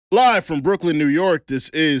Live from Brooklyn, New York, this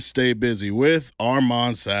is Stay Busy with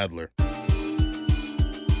Armon Sadler.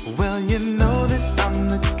 Well, you know that I'm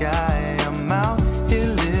the guy. I'm out here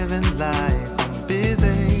living life. I'm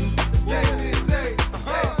busy. Stay busy. Stay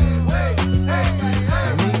busy. Stay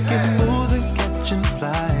busy. Making moves and catching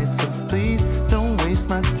flights. So please don't waste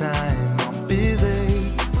my time. I'm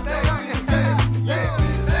busy. Stay busy. Stay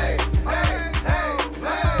busy.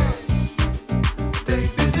 Stay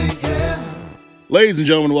busy, yeah. Ladies and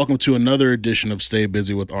gentlemen, welcome to another edition of Stay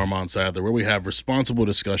Busy with Armon Sadler, where we have responsible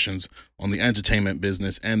discussions on the entertainment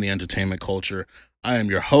business and the entertainment culture. I am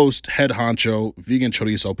your host, head honcho, vegan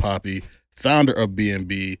chorizo papi, founder of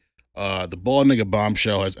B&B. The bald nigga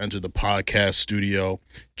bombshell has entered the podcast studio.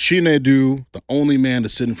 Chinedu, the only man to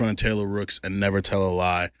sit in front of Taylor Rooks and never tell a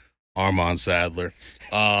lie, Armon Sadler.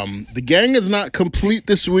 The gang is not complete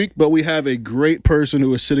this week, but we have a great person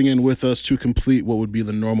who is sitting in with us to complete what would be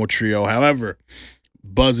the normal trio. However,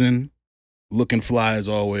 buzzing, looking fly as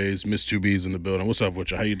always, Miss2Bees in the building. What's up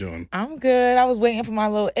with you? How you doing? I'm good. I was waiting for my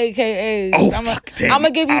little AKAs. Oh, I'm fuck, damn.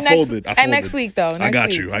 gonna give you I folded. next week though. I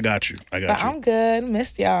got you. But I'm good.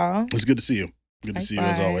 Missed y'all. It's good to see you. Good to see you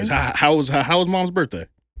as Likewise. always. How was mom's birthday?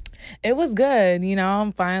 It was good. You know,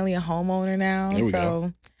 I'm finally a homeowner now. There we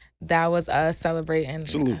So that was us celebrating.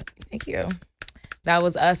 Salute. Thank you. That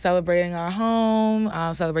was us celebrating our home,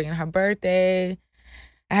 celebrating her birthday.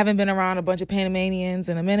 I haven't been around a bunch of Panamanians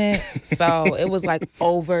in a minute, so it was like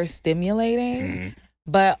overstimulating,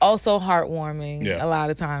 but also heartwarming a lot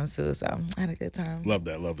of times too. So I had a good time. Love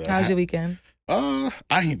that. How's your weekend? I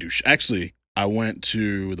ain't do shit. Actually, I went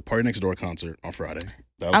to the Party Next Door concert on Friday.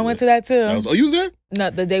 I went to that too. Oh, you was there?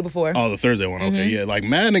 No, the day before. Oh, the Thursday one. Okay, yeah. Like,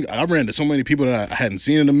 man, I ran into so many people that I hadn't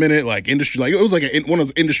seen in a minute. Like, industry, like, it was like one of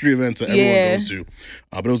those industry events that everyone goes to.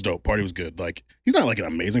 But it was dope. Party was good. Like, he's not like an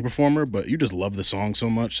amazing performer, but you just love the song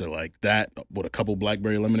so much that, like, that with a couple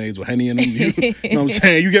blackberry lemonades with Henny in them, you know what I'm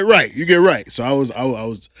saying? You get right. So that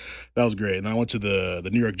was great. And then I went to the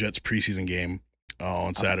New York Jets preseason game.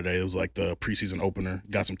 On Saturday. It was like the preseason opener.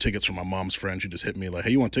 Got some tickets from my mom's friend. She just hit me like,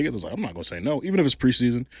 hey, you want tickets? I was like, I'm not going to say no, even if it's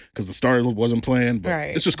preseason, because the starter wasn't playing. But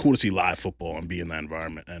It's just cool to see live football and be in that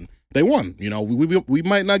environment. And they won. You know, we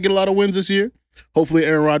might not get a lot of wins this year. Hopefully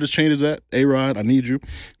Aaron Rodgers changes that. A-Rod, I need you.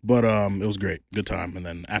 But it was great. Good time. And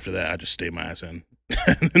then after that, I just stayed my ass in.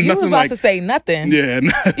 You was about to say nothing. Yeah.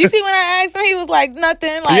 You see when I asked him, he was like,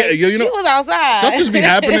 nothing. Like, you know, he was outside. Stuff just be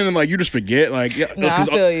happening and like you just forget. Like, I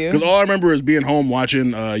feel you. Because all I remember is being home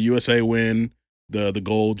watching USA win the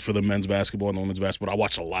gold for the men's basketball and the women's basketball. I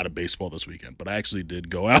watched a lot of baseball this weekend, but I actually did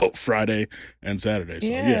go out Friday and Saturday. So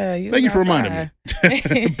thank you for reminding me.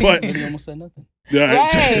 But You almost said nothing.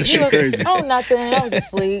 right. He was, Crazy. oh, nothing. I was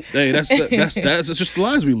asleep. Hey, that's it's just the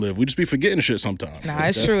lives we live. We just be forgetting shit sometimes. Nah,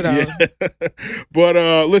 it's true though. Yeah. But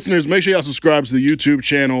listeners, make sure y'all subscribe to the YouTube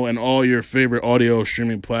channel and all your favorite audio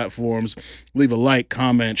streaming platforms. Leave a like,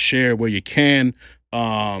 comment, share where you can.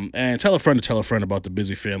 And tell a friend about the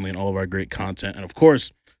Busy family and all of our great content. And of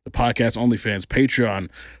course, the podcast OnlyFans Patreon.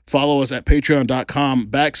 Follow us at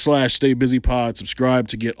patreon.com/StayBusyPod. Subscribe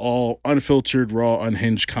to get all unfiltered, raw,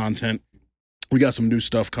 unhinged content. We got some new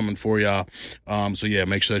stuff coming for y'all. So yeah,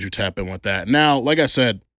 make sure that you tap in with that. Now, like I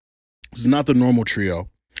said, this is not the normal trio.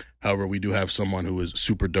 However, we do have someone who is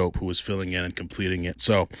super dope who is filling in and completing it.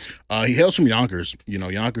 So he hails from Yonkers. You know,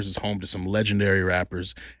 Yonkers is home to some legendary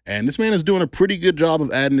rappers. And this man is doing a pretty good job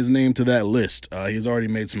of adding his name to that list. He has already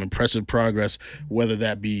made some impressive progress, whether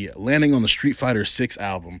that be landing on the Street Fighter 6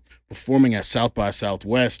 album, performing at South by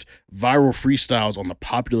Southwest, viral freestyles on the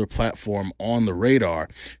popular platform On the Radar.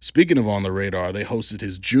 Speaking of On the Radar, they hosted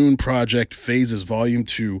his June project, Phases Volume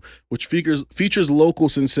 2, which features local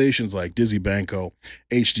sensations like Dizzy Banco,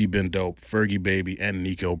 HD Been Dope, Fergie Baby, and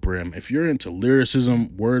Nico Brim. If you're into lyricism,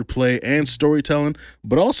 wordplay, and storytelling,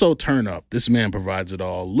 but also turn up, this man provides it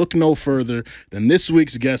all. Look no further than this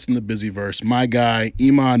week's guest in the Busyverse, my guy,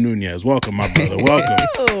 Iman Nunez. Welcome, my brother. Welcome.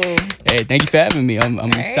 Hey, thank you for having me. I'm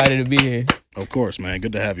excited to be here. Of course, man.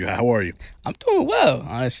 Good to have you. How are you? I'm doing well,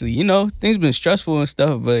 honestly. You know, things been stressful and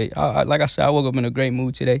stuff, but like I said, I woke up in a great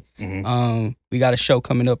mood today. We got a show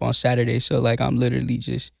coming up on Saturday, so like I'm literally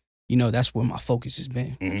just, you know, that's where my focus has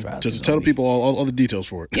been. So tell the people all the details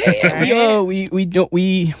for it. Yeah.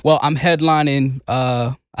 Well, I'm headlining.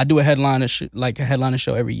 I do a headliner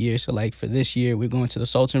show every year. So like for this year, we're going to the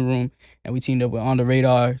Sultan Room, and we teamed up with On the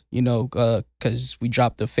Radar, you know, because we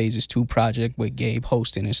dropped the Phases 2 project with Gabe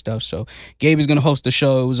hosting and stuff. So Gabe is gonna host the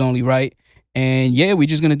show. It was only right, and yeah, we're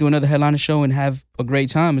just gonna do another headliner show and have a great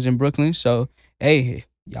time. It's in Brooklyn, so hey,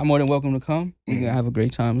 y'all more than welcome to come. We're gonna have a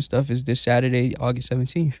great time and stuff. It's this Saturday, August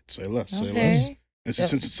 17th. Say less. Say less. And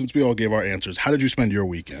since we all gave our answers, how did you spend your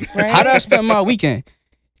weekend? How did I spend my weekend?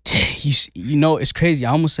 You know, it's crazy.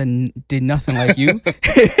 I almost did nothing like you.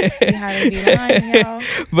 You had to be lying, y'all.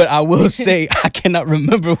 But I will say I cannot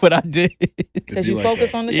remember what I did. Because be you like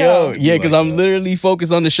focused that. on the show. Yeah, because I'm literally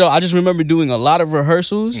focused on the show. I just remember doing a lot of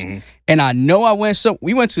rehearsals, and I know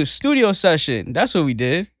we went to a studio session. That's what we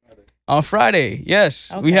did on Friday.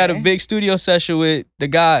 Yes, we had a Okay. big studio session with the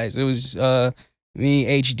guys. It was me,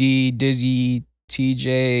 HD, Dizzy,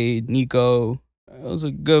 TJ, Nico. It was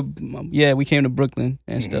a good. Yeah, we came to Brooklyn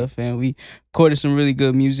and stuff, and we recorded some really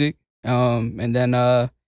good music. And then did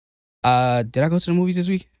I go to the movies this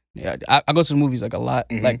week? Yeah, I go to the movies like a lot,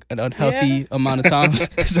 like an unhealthy amount of times.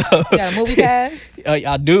 So You got a movie pass?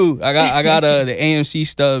 I do. I got the AMC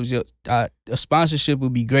stubs. Yo, a sponsorship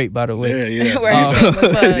would be great, by the way. Yeah. Word.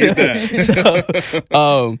 Need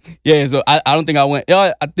that. Yeah. So I don't think I went.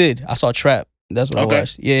 Yeah, I did. I saw Trap. That's what I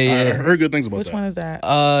watched. I Yeah. heard good things about Which that. one is that?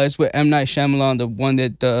 It's with M. Night Shyamalan, the one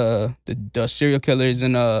that the serial killer is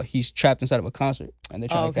in. He's trapped inside of a concert, and they're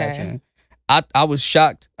trying to capture him. I was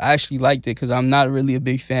shocked. I actually liked it because I'm not really a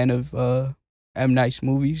big fan of M. Night's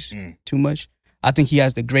movies too much. I think he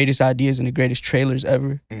has the greatest ideas and the greatest trailers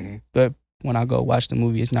ever. But when I go watch the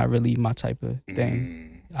movie, it's not really my type of thing.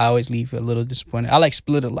 I always leave a little disappointed. I like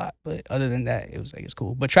Split a lot, but other than that, it was like it's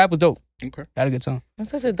cool. But Trap was dope. Okay. Had a good time. That's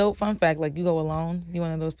such a dope fun fact. Like, you go alone? You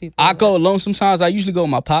one of those people? I go alone sometimes. I usually go with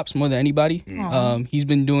my pops more than anybody. Aw. He's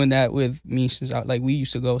been doing that with me since we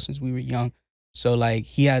used to go since we were young. So like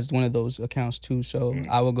he has one of those accounts too. So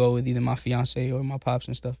I will go with either my fiance or my pops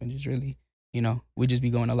and stuff, and just really, we just be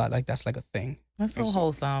going a lot. Like that's like a thing. That's so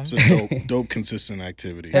wholesome. It's a dope, consistent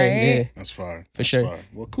activity. Yeah, That's fine. for sure. Fine.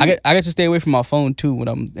 Well, cool. I get to stay away from my phone too when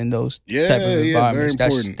I'm in those type of environments. Very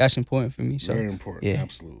important. That's important for me. So Very important. yeah.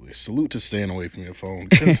 Absolutely. Salute to staying away from your phone.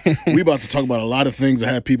 'Cause we about to talk about a lot of things that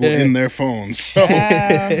have people in their phones. So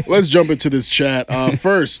let's jump into this chat.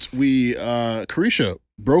 First, Carisha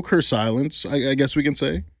broke her silence, I guess we can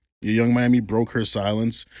say. Your Young Miami broke her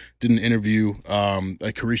silence. Did an interview,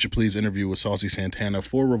 a Carisha Please interview with Saucy Santana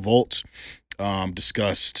for Revolt.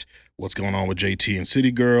 Discussed what's going on with JT and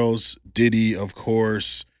City Girls, Diddy, of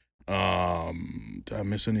course. Did I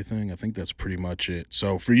miss anything? I think that's pretty much it.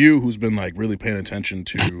 So for you, who's been like really paying attention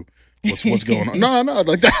to what's going on? No,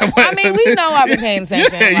 like that. I mean, we know I've been paying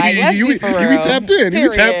attention. Like, let's be for real. You be tapped in. You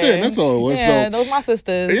be tapped in. That's all it was. Yeah, So those my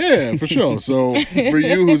sisters. yeah, for sure. So for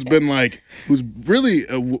you, who's really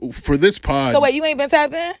for this pod. So wait, you ain't been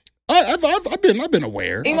tapped in? I've been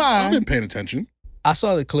aware. Iman. I've been paying attention. I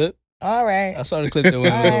saw the clip. All right. I saw the clip that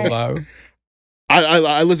went a little viral.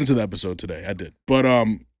 I listened to the episode today. I did, but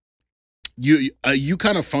you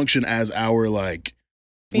kind of function as our like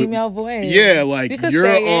Female voice. Yeah, like You could you're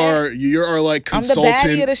say our like I'm the consultant.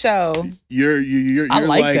 baddie of the show. You're I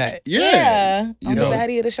like that. Yeah. I'm the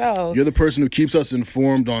baddie of the show. You're the person who keeps us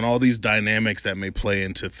informed on all these dynamics that may play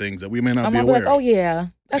into things that we may not I'm be gonna be aware like, of. oh yeah,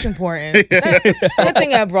 that's important. Good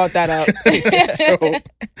thing I brought that up. So,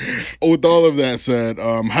 with all of that said,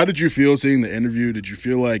 how did you feel seeing the interview? Did you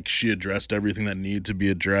feel like she addressed everything that needed to be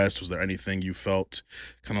addressed? Was there anything you felt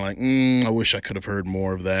kind of like, I wish I could have heard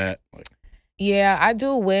more of that? Like, Yeah, I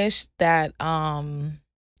do wish that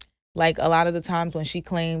like a lot of the times when she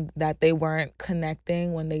claimed that they weren't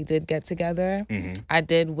connecting when they did get together, I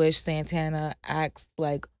did wish Santana asked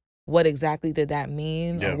like what exactly did that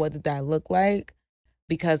mean or what did that look like?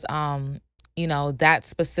 Because that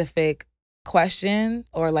specific question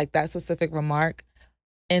or like that specific remark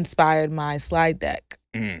inspired my slide deck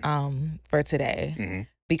for today.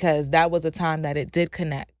 Because that was a time that it did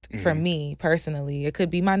connect for me personally. It could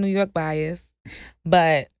be my New York bias,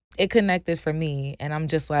 but it connected for me. And I'm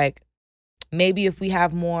just like, maybe if we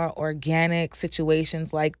have more organic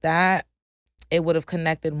situations like that, it would have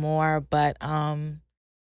connected more. But, I'm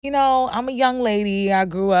a young lady. I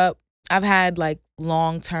grew up. I've had like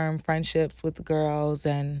long-term friendships with the girls.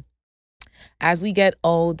 And as we get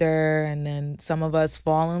older and then some of us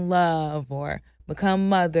fall in love or become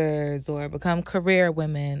mothers or become career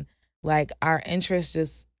women, like our interests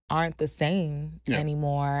just aren't the same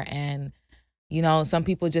anymore. And, some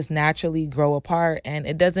people just naturally grow apart. And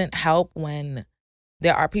it doesn't help when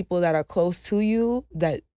there are people that are close to you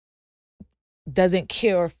that doesn't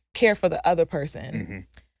care for the other person.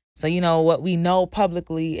 So, what we know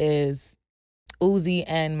publicly is Uzi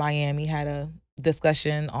and Miami had a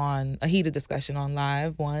heated discussion on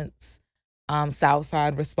live once.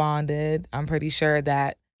 Southside responded. I'm pretty sure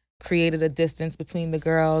that created a distance between the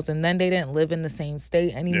girls, and then they didn't live in the same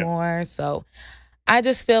state anymore. So I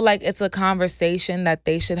just feel like it's a conversation that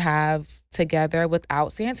they should have together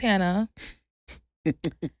without Santana.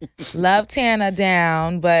 Love Tana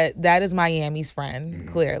down, but that is Miami's friend,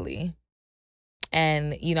 clearly.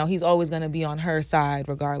 And, you know, he's always going to be on her side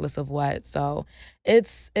regardless of what. So it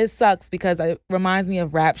sucks because it reminds me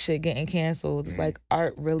of rap shit getting canceled. It's like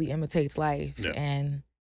art really imitates life. Yeah. And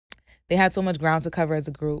they had so much ground to cover as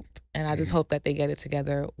a group. And I just hope that they get it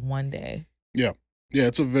together one day. Yeah. Yeah,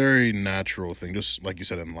 it's a very natural thing. Just like you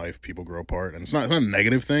said, in life, people grow apart. And it's not a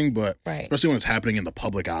negative thing, but Right. especially when it's happening in the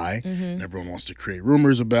public eye Mm-hmm. and everyone wants to create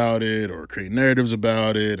rumors about it or create narratives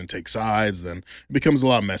about it and take sides, then it becomes a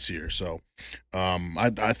lot messier. So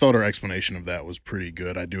I thought her explanation of that was pretty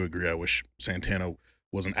good. I do agree. I wish Santana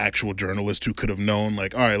was an actual journalist who could have known,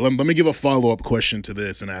 like, all right, let me give a follow-up question to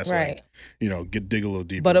this and ask, Right. like, you know, dig a little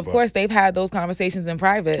deeper. But of course, they've had those conversations in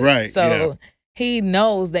private. Right, So yeah. he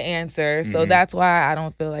knows the answer. So Mhm. that's why I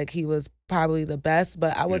don't feel like he was probably the best.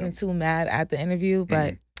 But I wasn't too mad at the interview.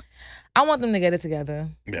 But I want them to get it together.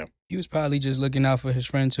 Yeah, He was probably just looking out for his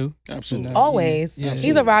friend too. absolutely. Always. Yeah.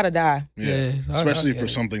 He's a ride or die. Yeah, Yeah, especially I get for it.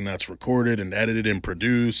 something that's recorded and edited and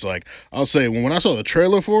produced. Like, I'll say, when I saw the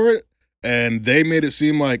trailer for it, and they made it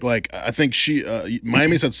seem like I think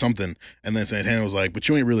Miami said something, and then Santana was like, "But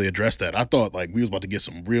you ain't really addressed that." I thought like we was about to get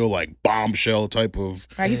some real like bombshell type of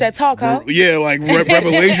Right? He said, talk, huh? yeah, like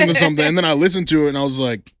revelation or something. And then I listened to it, and I was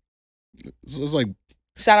like, it's like.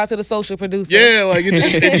 Shout out to the social producer. Yeah, like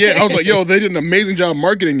yeah, I was like, yo, they did an amazing job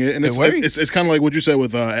marketing it, and It works. it's kind of like what you said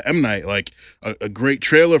with M Night. Like a great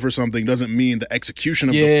trailer for something doesn't mean the execution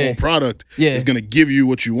of the Yeah. full product Yeah. is gonna give you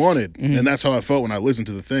what you wanted, Mhm. and that's how I felt when I listened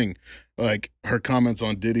to the thing. Like her comments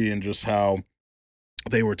on Diddy and just how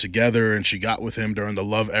they were together, and she got with him during the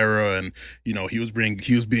love era, and you know he was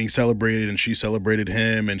being celebrated, and she celebrated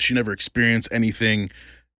him, and she never experienced anything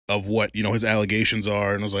of what his allegations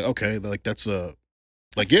are, and I was like, okay, like that's a.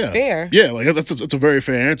 Like Fair. yeah, like that's a very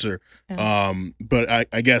fair answer. Yeah. But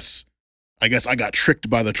I guess I got tricked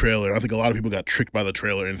by the trailer. I think a lot of people got tricked by the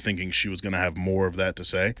trailer and thinking she was gonna have more of that to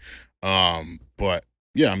say. But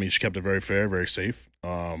yeah, I mean, she kept it very fair, very safe.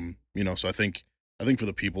 So I think for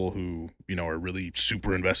the people who are really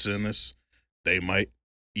super invested in this, they might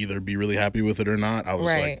either be really happy with it or not. I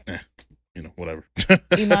was Right. like, whatever.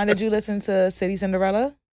 Iman, did you listen to City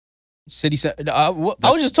Cinderella? I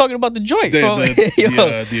was just talking about the joint. Yo, the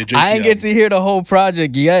JT I ain't get album. to hear the whole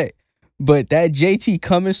project yet, but that JT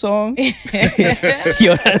Coming song, yo,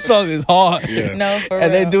 that song is hard. Yeah. No, for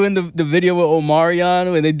And real. they doing the video with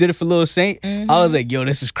Omarion and they did it for Lil Saint. Mhm. I was like, yo,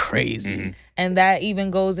 this is crazy. Mhm. And that even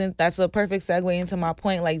goes in, that's a perfect segue into my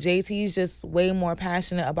point. Like, JT's just way more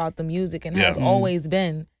passionate about the music and has Yeah. always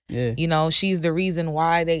been. Yeah. She's the reason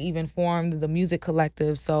why they even formed the music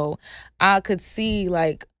collective. So I could see,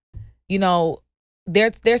 like,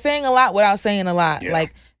 they're saying a lot without saying a lot. Yeah.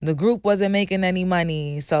 Like, the group wasn't making any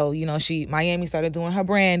money. So, Miami started doing her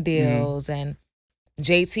brand deals. And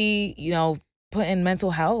JT, putting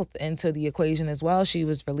mental health into the equation as well. She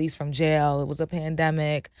was released from jail. It was a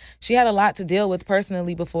pandemic. She had a lot to deal with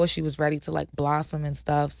personally before she was ready to, like, blossom and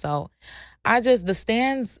stuff. So the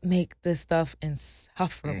stands make this stuff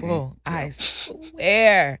insufferable. Mhm. Yeah. I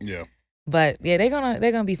swear. Yeah. But yeah, they're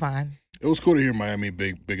gonna be fine. It was cool to hear Miami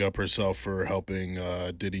big up herself for helping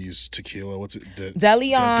Diddy's tequila. What's it?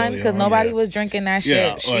 Deleon, because Deleon, nobody yeah. was drinking that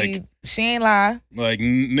Yeah, shit. She ain't lie. Like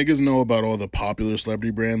niggas know about all the popular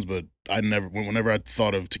celebrity brands, but whenever I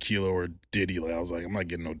thought of tequila or Diddy, like I was like, I'm not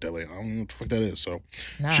getting no Deleon. I don't know what the fuck that is. So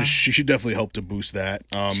Nah, she definitely helped to boost that.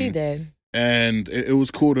 she did. And it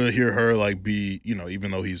was cool to hear her like be,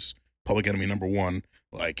 even though he's public enemy number one,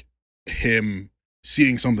 like him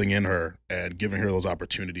seeing something in her and giving her those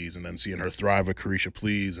opportunities, and then seeing her thrive with Carisha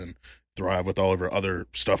Please and thrive with all of her other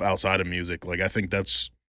stuff outside of music. Like I think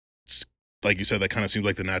that's, like you said, that kind of seems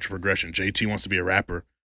like the natural progression. JT wants to be a rapper.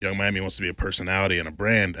 Young Miami wants to be a personality and a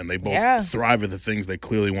brand, and they both Yeah. thrive at the things they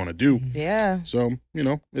clearly want to do. Yeah. So,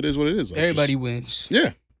 it is what it is. Like, Everybody just- wins.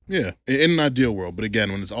 yeah. Yeah. In an ideal world. But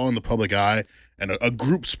again, when it's all in the public eye and a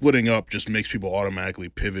group splitting up just makes people automatically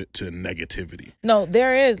pivot to negativity. No,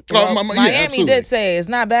 there is. Oh, Well, yeah, Miami absolutely. did say it's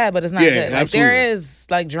not bad, but it's not Yeah, good. Like, absolutely. there is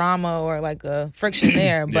like drama or like a friction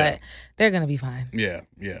there, but Yeah. they're gonna be fine. Yeah.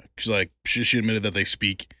 Yeah. Because like she admitted that they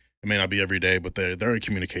speak. It may not be every day, but they're in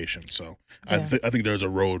communication. So I Yeah. think there's a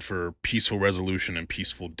road for peaceful resolution and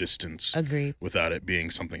peaceful distance Agreed. without it being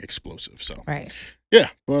something explosive. So Right. yeah,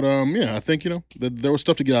 but I think there was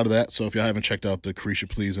stuff to get out of that. So if y'all haven't checked out the Carisha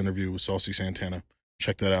Please interview with Saucy Santana,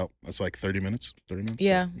 check that out. That's like 30 minutes. 30 minutes.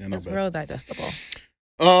 Yeah, So, not it's bad. real digestible.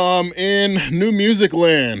 In new music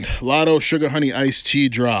land, Latto Sugar Honey Iced Tea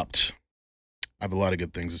dropped. I have a lot of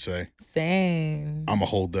good things to say. Same. I'm gonna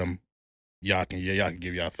hold them. Y'all can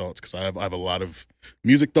give y'all thoughts, because I have a lot of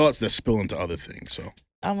music thoughts that spill into other things. So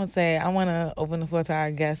I'm gonna say I want to open the floor to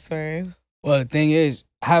our guests first. Well, the thing is,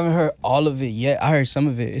 I haven't heard all of it yet. I heard some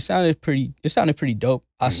of it. It sounded pretty dope.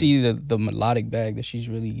 I see the melodic bag that she's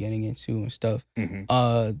really getting into and stuff.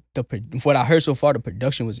 What I heard so far, the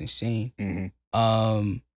production was insane.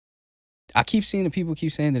 I keep seeing the people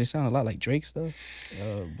keep saying that it sounded a lot like Drake stuff,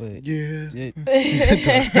 but I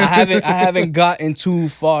haven't gotten too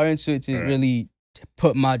far into it to really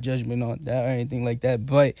put my judgment on that or anything like that.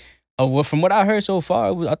 But from what I heard so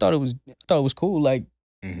far, I thought it was cool. Like,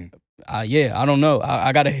 I don't know.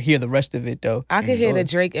 I gotta hear the rest of it though. I could hear the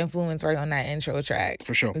Drake influence right on that intro track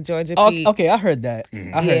for sure. The Georgia Peach. Okay, I heard that. I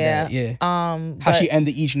heard that. Yeah. How she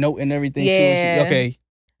ended each note and everything too. Okay.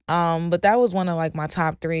 But that was one of like my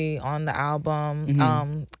top 3 on the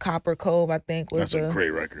album. Copper Cove, I think, was that's a great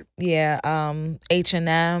record. Yeah.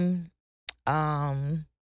 H&M,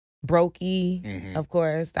 Brokey, of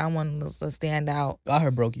course. That one was a standout. I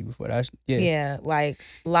heard Brokey before that. Yeah, like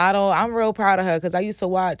Latto. I'm real proud of her because I used to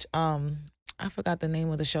watch. I forgot the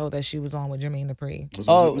name of the show that she was on with Jermaine Dupri.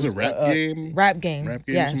 Was it Rap Game? Rap Game.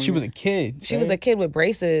 Yeah, she was a kid. She was a kid with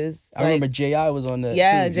braces. I remember J.I. was on there.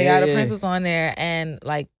 Yeah, too. J.I. the Prince was on there, and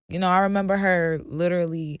like I remember her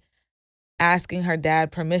literally asking her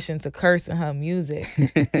dad permission to curse in her music,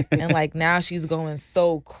 and like now she's going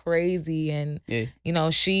so crazy, and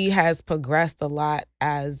she has progressed a lot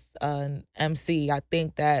as an MC. I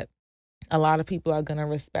think that a lot of people are gonna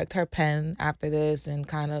respect her pen after this and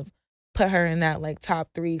kind of put her in that like top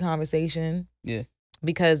 3 conversation. Yeah.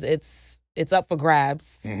 Because it's up for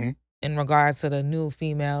grabs in regards to the new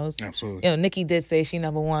females. Absolutely. Nikki did say she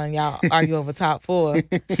number 1. Y'all argue over top 4.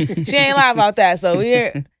 She ain't lie about that. So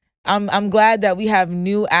I'm glad that we have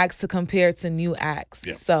new acts to compare to new acts.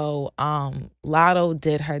 Yep. So Latto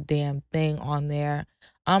did her damn thing on there.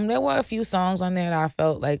 There were a few songs on there that I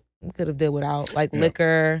felt like we could have did without, like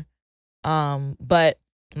Liquor. But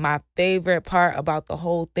my favorite part about the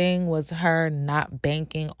whole thing was her not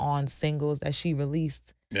banking on singles that she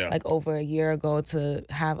released like over a year ago to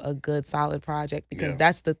have a good solid project, because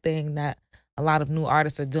that's the thing that a lot of new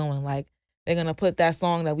artists are doing. Like, they're gonna put that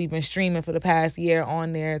song that we've been streaming for the past year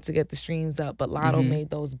on there to get the streams up, but Latto made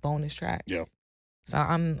those bonus tracks. Yeah. So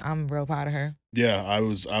I'm real proud of her. Yeah, I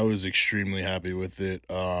was extremely happy with it.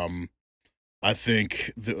 I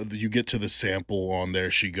think you get to the sample on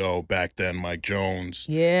There She Go, back then, Mike Jones.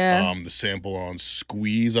 Yeah. The sample on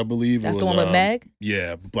Squeeze, I believe. That's the one with Meg?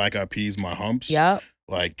 Yeah, Black Eyed Peas, My Humps. Yep.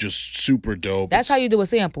 Like, just super dope. That's how you do a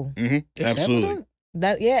sample. Absolutely.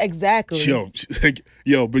 Exactly.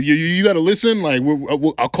 Yo, but you got to listen. Like,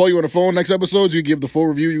 I'll call you on the phone next episode. You give the full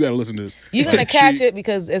review. You got to listen to this. You're gonna catch it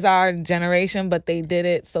because it's our generation, but they did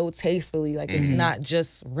it so tastefully. Like, it's not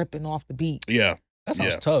just ripping off the beat. Yeah. That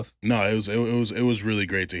sounds tough. No, it was really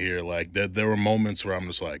great to hear. Like, there were moments where I'm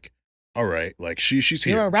just like, all right, like she's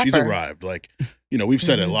here. She's arrived. Like, we've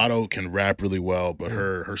said it. Latto can rap really well, but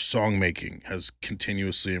her song making has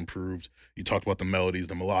continuously improved. You talked about the melodies,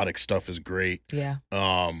 the melodic stuff is great. Yeah.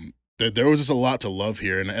 There was just a lot to love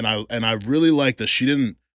here, and I really like that she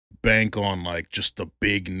didn't bank on like just the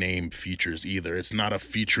big name features either. It's not a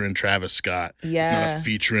featuring Travis Scott. Yeah. It's not a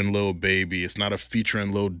featuring Lil Baby. It's not a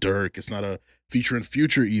featuring Lil Durk. It's not a featuring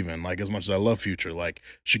Future even. Like, as much as I love Future, like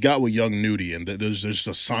she got with Young Nudie, and there's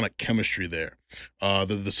a sonic chemistry there.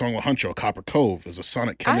 The song with Huncho, Copper Cove, there's a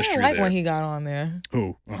sonic chemistry there. I didn't like when he got on there.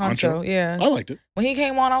 Who? Huncho? Yeah. I liked it. When he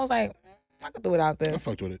came on, I was like, I could do without this. I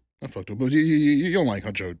fucked with it. But you don't like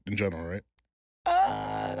Huncho in general, right?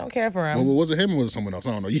 I don't care for him. Well, was it him or was it someone else?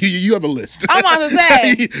 I don't know. You have a list. I'm about to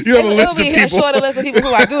say. you have a list of people. It'll be a shorter list of people who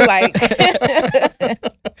I do like.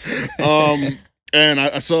 And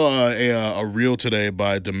I saw a reel today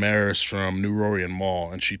by Damaris from New Rory and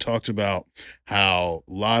Mall, and she talked about how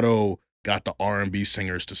Latto got the R&B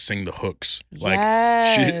singers to sing the hooks. Like,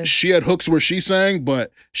 she had hooks where she sang,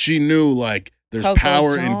 but she knew like there's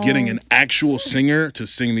power in getting an actual singer to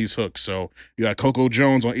sing these hooks. So you got Coco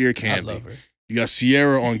Jones on Ear Candy. I love her. You got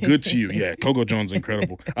Sierra on Good to You. Yeah, Coco Jones is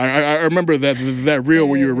incredible. I remember that reel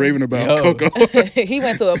where you were raving about Coco. He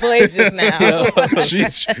went to a place just now.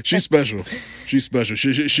 She's special. She's special.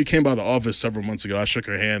 She came by the office several months ago. I shook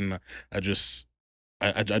her hand, and I just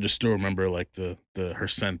still remember like her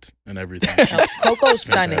scent and everything. Coco's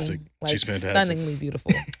stunning. Like, she's fantastic. Stunningly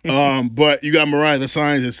beautiful. But you got Mariah the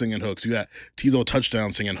Scientist singing hooks. You got Tizo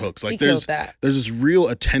Touchdown singing hooks. Like, there's this real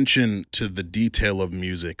attention to the detail of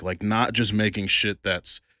music. Like, not just making shit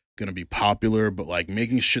that's gonna be popular, but like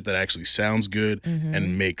making shit that actually sounds good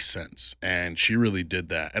and makes sense. And she really did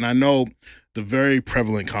that. And I know the very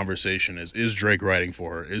prevalent conversation is Drake writing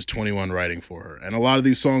for her? Is 21 writing for her? And a lot of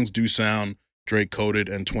these songs do sound Drake coded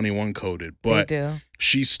and 21 coded, They but do.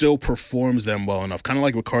 she still performs them well enough. Kind of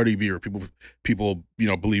like with Cardi B, or people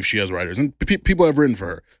believe she has writers, and people have written for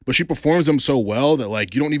her, but she performs them so well that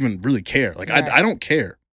like you don't even really care. Like Right. I don't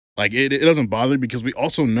care. Like it doesn't bother me because we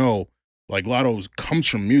also know like Latto comes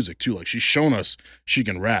from music too. Like she's shown us she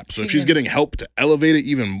can rap. So if she's getting help to elevate it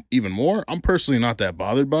even more, I'm personally not that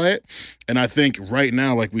bothered by it. And I think right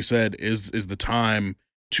now, like we said, is the time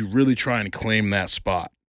to really try and claim that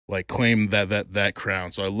spot, like claim that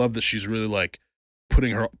crown. So I love that she's really like put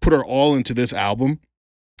her all into this album,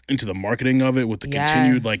 into the marketing of it with the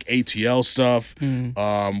continued like ATL stuff,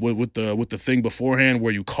 with the thing beforehand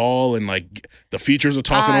where you call and like the features are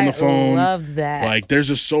talking on the phone. I love that. Like there's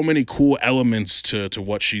just so many cool elements to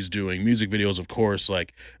what she's doing. Music videos, of course,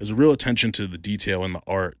 like there's a real attention to the detail and the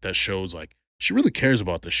art that shows like she really cares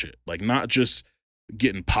about this shit. Like not just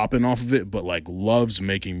getting popping off of it, but like loves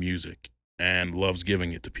making music and loves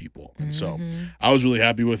giving it to people. And so I was really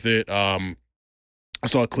happy with it. I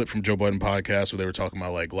saw a clip from Joe Budden podcast where they were talking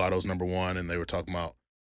about like Latto's #1, and they were talking about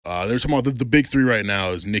the big three right now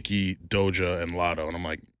is Nicki, Doja, and Latto. And I'm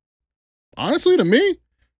like, honestly, to me,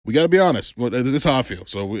 we got to be honest. Well, this is how I feel.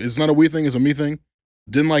 So it's not a we thing, it's a me thing.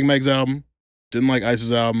 Didn't like Meg's album. Didn't like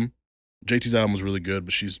Ice's album. JT's album was really good,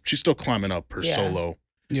 but she's still climbing up her solo,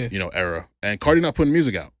 era. And Cardi not putting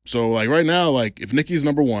music out. So like right now, like if Nicki's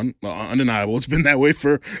 #1, undeniable. It's been that way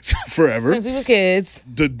for forever. Since we was kids.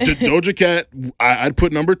 Doja Cat, I'd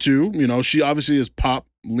put #2. You know, she obviously is pop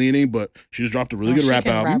leaning, but she just dropped a really good rap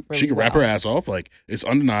album. She can rap her ass off. Like it's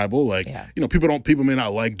undeniable. Like people may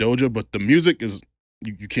not like Doja, but the music is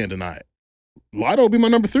you can't deny it. Latto will be my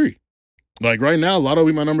 #3. Like right now, Latto will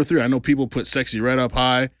be my #3. I know people put Sexy Red up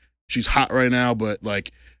high. She's hot right now, but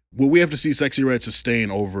like, we have to see Sexy Red sustain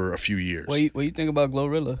over a few years. What you think about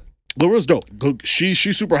Glorilla? Glorilla's dope. She's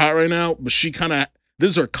super hot right now, but she kind of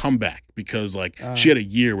this is her comeback because like she had a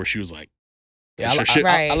year where she was like, I like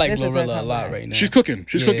Glorilla a lot right now. She's cooking.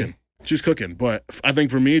 She's cooking. But I think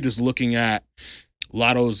for me, just looking at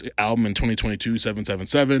Latto's album in 2022,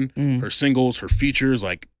 777, her singles, her features,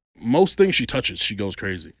 like most things she touches, she goes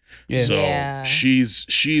crazy. Yeah. So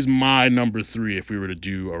she's my #3 if we were to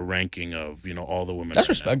do a ranking of, all the women. That's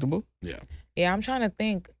respectable. Yeah. Yeah, I'm trying to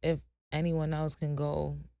think if anyone else can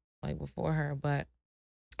go like before her, but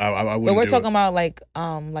I wouldn't. But we're talking about like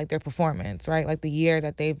their performance, right? Like the year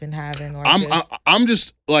that they've been having. Or I'm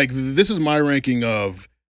just like, this is my ranking of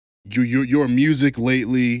your music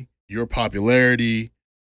lately, your popularity.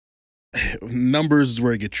 Numbers is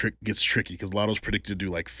where it gets tricky because Latto's predicted to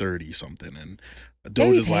do like 30 something, and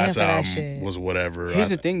Doja's last album was whatever. Here's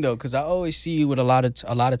the thing though, because I always see with a lot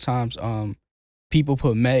of times, people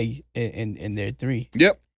put Meg in their 3.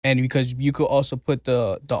 Yep. And because you could also put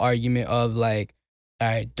the argument of like, all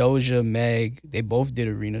right, Doja, Meg, they both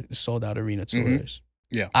did sold out arena tours.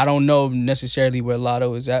 Yeah. I don't know necessarily where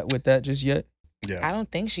Latto is at with that just yet. Yeah. I don't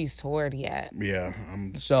think she's toured yet. Yeah.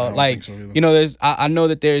 So like, there's I know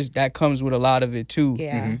that that comes with a lot of it too.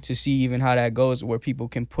 Yeah. To see even how that goes, where people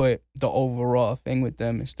can put the overall thing with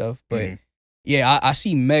them and stuff. But yeah, I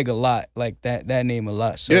see Meg a lot, like that name a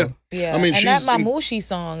lot. So yeah. I mean, and that Mamushi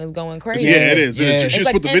song is going crazy. Yeah, it is. It is. She just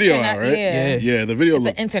like put the video out, right? Yeah. The video it's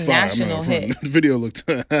looked an international fire. hit. The video looked.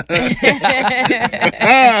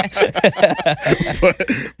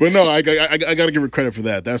 but no, I got to give her credit for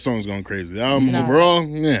that. That song's going crazy. Overall,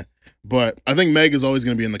 yeah. But I think Meg is always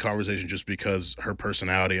going to be in the conversation just because her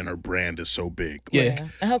personality and her brand is so big. And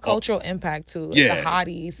her cultural impact too. Like the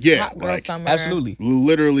hotties, hot girl summer. Absolutely.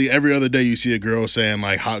 Literally every other day you see a girl saying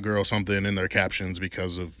like hot girl something in their captions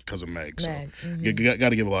because of Meg. So you got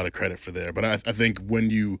to give a lot of credit for there. But I think when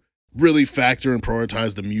you really factor and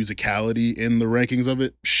prioritize the musicality in the rankings of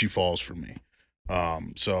it, she falls for me.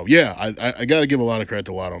 So yeah, I got to give a lot of credit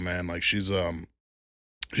to Latto, man. Like she's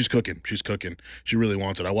cooking. She's cooking. She really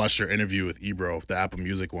wants it. I watched her interview with Ebro, the Apple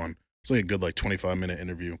Music one. It's like a good 25-minute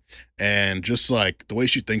interview. And just like the way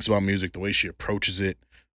she thinks about music, the way she approaches it,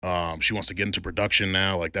 she wants to get into production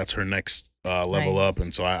now. Like that's her next level up.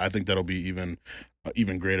 And so I think that'll be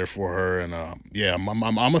even greater for her. And yeah, I'm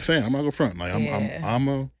a fan. I'm not gonna front. Like I'm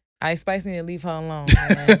a Ice Spice need to leave her alone.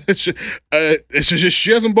 It's just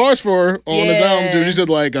she has some bars for her on this album, dude. She said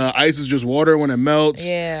like ice is just water when it melts.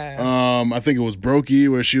 Yeah. I think it was Brokey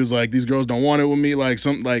where she was like, these girls don't want it with me, like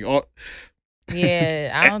something like.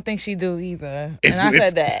 Yeah, I don't think she do either. I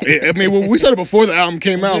said that. I mean, we said it before the album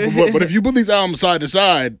came out, but if you put these albums side to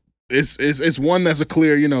side, it's one that's a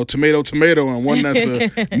clear, tomato, and one that's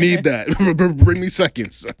a need that. Bring me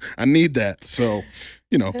seconds. I need that. So.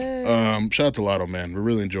 Shout out to Latto, man. We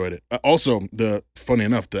really enjoyed it. Also, funny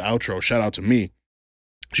enough, the outro, shout out to me.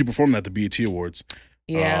 She performed at the BET Awards.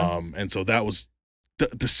 Yeah. And so that was the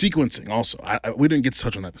sequencing also. We didn't get to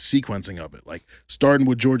touch on that, the sequencing of it. Like starting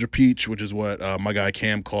with Georgia Peach, which is what my guy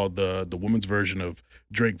Cam called the women's version of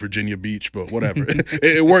Drake Virginia Beach, but whatever.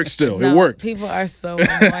 it worked still. No, it worked. People are so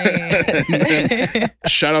annoying.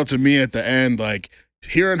 Shout out to me at the end, like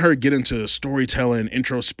hearing her get into storytelling,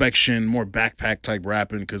 introspection, more backpack type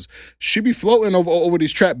rapping, because she be floating over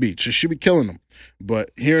these trap beats. She be killing them. But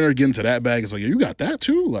hearing her get into that bag is like, you got that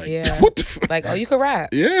too? Like, what the like, oh, you can rap.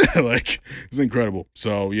 Yeah, like it's incredible.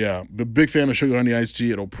 So yeah, big fan of Sugar Honey Iced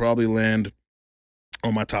Tea. It'll probably land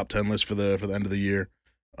on my top 10 list for the end of the year.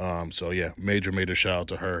 So yeah, major shout out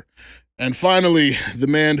to her. And finally, the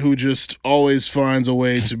man who just always finds a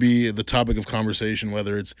way to be the topic of conversation,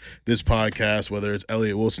 whether it's this podcast, whether it's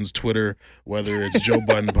Elliot Wilson's Twitter, whether it's Joe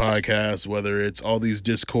Budden podcast, whether it's all these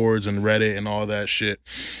Discords and Reddit and all that shit.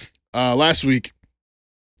 Last week,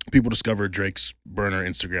 people discovered Drake's burner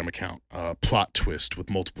Instagram account, Plot Twist with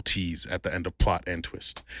multiple T's at the end of plot and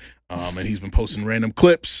twist. And he's been posting random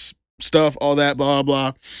clips, stuff, all that, blah,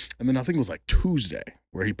 blah. And then I think it was like Tuesday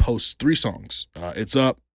where he posts 3 songs. It's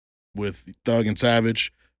Up with Thug and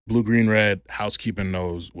Savage, Blue, Green, Red, Housekeeping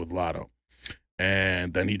Knows with Latto.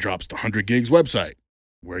 And then he drops the 100 Gigs website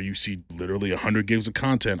where you see literally 100 gigs of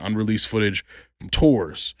content, unreleased footage from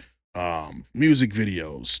tours, music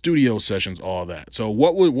videos, studio sessions, all that. So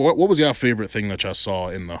what was your favorite thing that y'all saw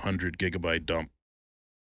in the 100 gigabyte dump?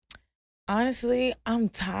 Honestly, I'm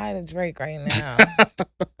tired of Drake right now.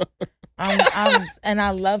 And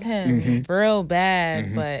I love him real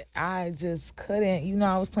bad, but I just couldn't. You know,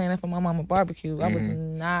 I was planning for my mama barbecue. I was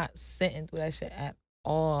not sitting through that shit at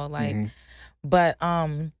all. Like, but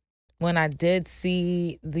when I did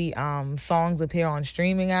see the songs appear on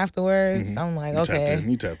streaming afterwards, I'm like, okay.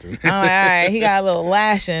 You tapped in. I'm like, all right, he got a little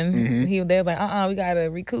lashing. They was like, we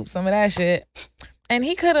gotta recoup some of that shit. And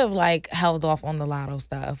he could have like held off on the Latto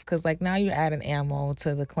stuff, because like now you're adding ammo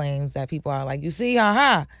to the claims that people are like, you see,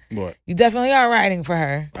 What? You definitely are writing for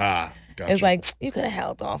her. Gotcha. It's like you could have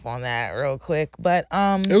held off on that real quick, but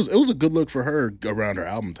it was a good look for her around her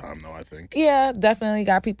album time though, I think. Yeah, definitely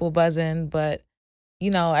got people buzzing, but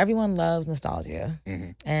you know, everyone loves nostalgia,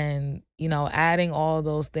 and you know, adding all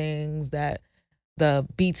those things, that the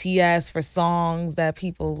BTS for songs that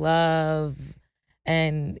people love.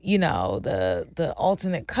 And, you know, the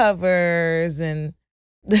alternate covers, and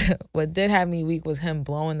what did have me weak was him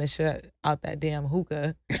blowing the shit out that damn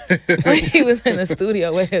hookah. He was in the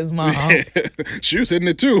studio with his mom. Yeah. She was hitting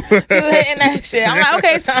it too. She was hitting that shit. I'm like,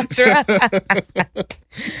 okay, Sandra.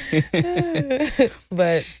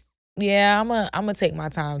 But yeah, I'm gonna take my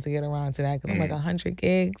time to get around to that, because I'm like 100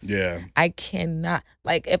 gigs. Yeah. I cannot,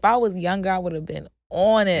 like, if I was younger, I would have been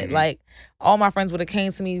on it. Like, all my friends would have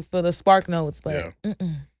came to me for the Spark Notes, but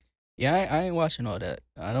yeah, I ain't watching all that.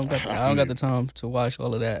 I don't got the time to watch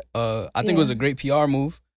all of that. I think it was a great PR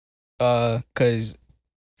move, because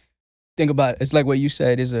think about it, it's like what you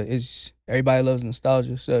said, is everybody loves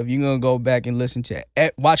nostalgia. So if you're gonna go back and listen to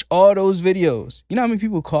it, watch all those videos. You know how many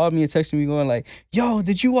people called me and texted me going like, yo,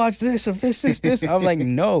 did you watch this or this? I'm like,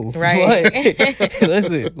 no. Right.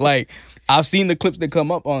 Listen, like, I've seen the clips that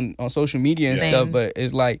come up on social media and stuff, but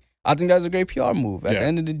it's like, I think that's a great PR move. At the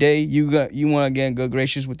end of the day, you want to get good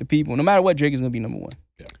gracious with the people. No matter what, Drake is gonna be number 1.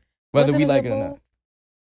 Yeah. Whether we like it or not.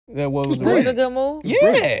 That was a good move.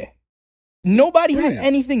 Yeah. Nobody had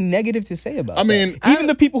anything negative to say about it. I mean, even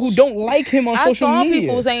the people who don't like him on social media. I saw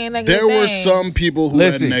people saying negative things. There were some people who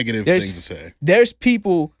had negative things to say. There's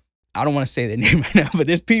people, I don't want to say their name right now, but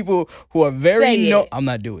there's people who are very known. I'm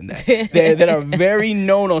not doing that. that are very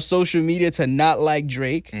known on social media to not like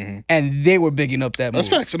Drake, and they were bigging up that move. That's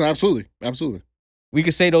facts. No, absolutely. Absolutely. We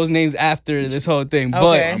could say those names after this whole thing, but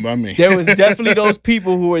okay. There was definitely those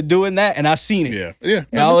people who were doing that, and I seen it. Yeah.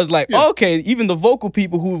 And I was like, okay, even the vocal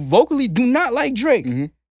people who vocally do not like Drake,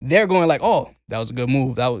 they're going like, oh, that was a good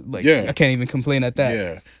move. That was like, I can't even complain at that.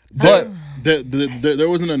 Yeah. But there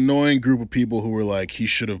was an annoying group of people who were like, he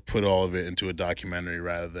should have put all of it into a documentary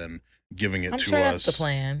rather than giving it to us the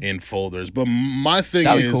plan. In folders. But my thing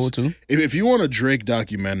That'd is, be cool too. If you want a Drake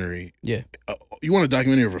documentary, you want a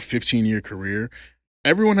documentary of a 15-year career,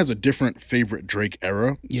 everyone has a different favorite Drake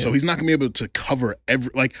era. So he's not going to be able to cover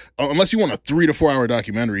unless you want a 3 to 4 hour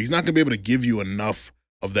documentary, he's not going to be able to give you enough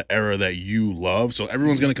of the era that you love. So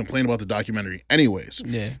everyone's going to complain about the documentary anyways.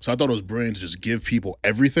 Yeah. So I thought it was brilliant to just give people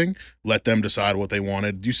everything, let them decide what they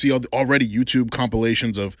wanted. You see already YouTube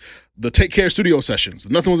compilations of the Take Care studio sessions.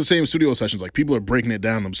 Nothing was the same studio sessions. Like, people are breaking it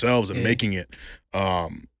down themselves and making it.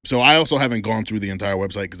 So I also haven't gone through the entire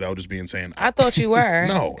website because that would just be insane. I thought you were.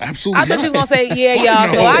 No, absolutely I thought not. you was gonna say, yeah, y'all.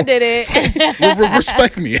 So No. I did it.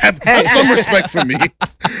 Respect me. Have some respect for me.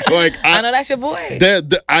 Like I know that's your boy.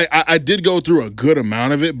 I did go through a good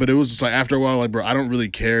amount of it, but it was just like after a while, like, bro, I don't really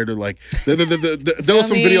care to like. There was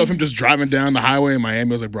some video of him just driving down the highway in Miami.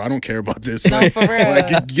 I was like, bro, I don't care about this. No, Like, for real.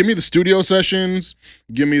 like, give me the studio sessions,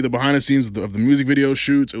 give me the behind the scenes of the music video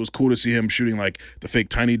shoots. It was cool to see him shooting like the fake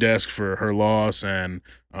Tiny Desk for Her Loss and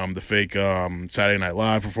the fake Saturday Night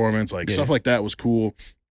Live performance, like stuff like that was cool.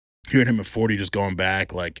 Hearing him at 40 just going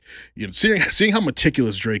back, like, you know, seeing how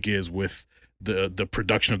meticulous Drake is with the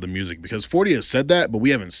production of the music, because 40 has said that, but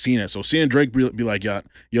we haven't seen it. So seeing Drake be like,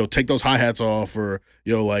 yo, take those hi-hats off, or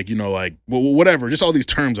yo, like, you know, like whatever, just all these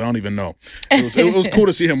terms I don't even know. It was cool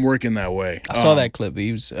to see him working that way. I saw that clip.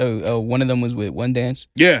 He was one of them was with One Dance.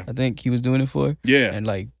 Yeah, I think he was doing it for. Yeah, and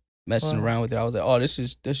like messing around with it. I was like, oh, this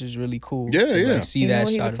is really cool. Yeah, to, yeah. Like, see You know that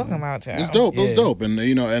what he side was of talking him. about, child. it's dope. It was Yeah. dope, and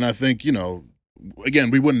you know, and I think, you know, again,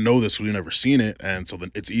 we wouldn't know this, we've never seen it, and so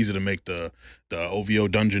then it's easy to make the OVO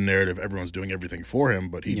dungeon narrative. Everyone's doing everything for him,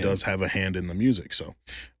 but he does have a hand in the music. So,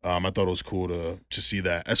 I thought it was cool to see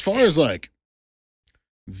that. As far as like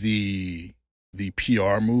the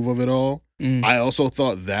PR move of it all, I also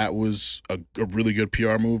thought that was a really good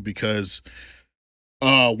PR move, because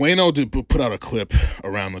Wayno did put out a clip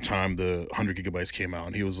around the time the 100 Gigabytes came out,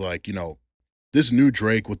 and he was like, you know, this new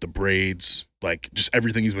Drake with the braids, like just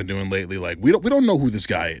everything he's been doing lately, like we don't know who this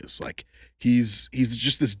guy is. Like he's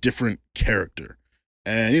just this different character.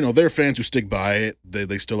 And you know, there are fans who stick by it.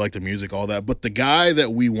 They still like the music, all that. But the guy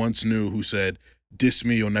that we once knew who said, "Diss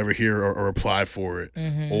me, you'll never hear or apply for it,"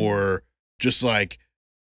 or just like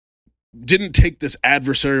didn't take this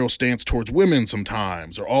adversarial stance towards women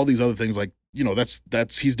sometimes, or all these other things, like, you know,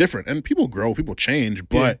 that's he's different. And people grow, people change,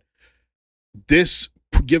 but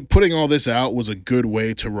putting all this out was a good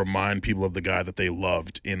way to remind people of the guy that they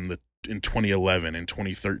loved in 2011, in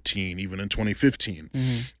 2013, even in 2015.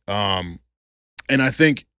 And I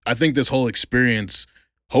think this whole experience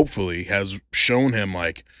hopefully has shown him,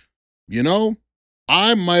 like, you know,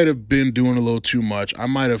 I might have been doing a little too much. I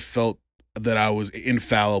might have felt that I was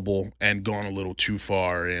infallible and gone a little too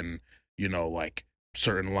far in, you know, like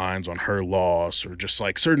certain lines on Her Loss, or just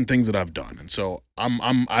like certain things that I've done. And so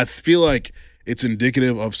I feel like it's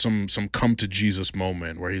indicative of some come to Jesus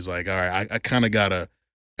moment where he's like, all right, I kind of gotta,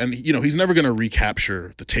 and you know, he's never gonna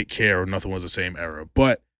recapture the Take Care or Nothing Was the Same era,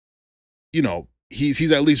 but you know,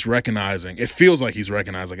 he's at least recognizing. It feels like he's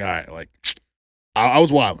recognized, like, all right, like I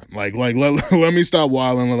was wilding, like let me stop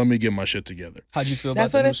wilding, let me get my shit together. How'd you feel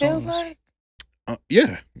That's about what the it new feels songs? like.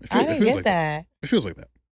 Yeah, I didn't get like that. It feels like that.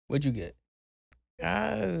 What'd you get?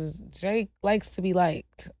 Drake likes to be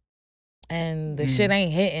liked, and the shit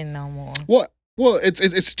ain't hitting no more. Well,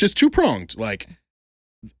 it's just two-pronged. Like,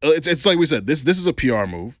 it's like we said, this is a PR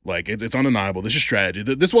move. Like, it's undeniable. This is strategy.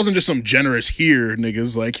 This wasn't just some generous here,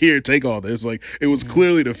 niggas, like, here, take all this. Like, it was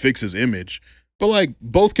clearly to fix his image. But, like,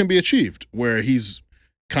 both can be achieved, where he's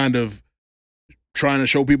kind of trying to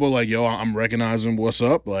show people, like, yo, I'm recognizing what's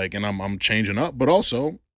up, like, and I'm changing up. But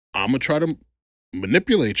also, I'm going to try to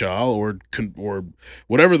manipulate y'all, or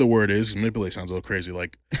whatever the word is. Manipulate sounds a little crazy.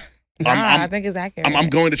 Like, I think it's accurate. I'm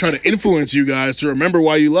going to try to influence you guys to remember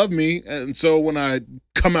why you love me. And so when I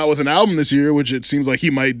come out with an album this year, which it seems like he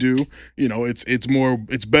might do, you know,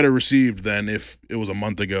 it's better received than if it was a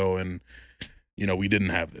month ago and, you know, we didn't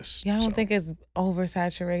have this. Y'all don't think it's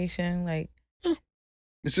oversaturation? Like,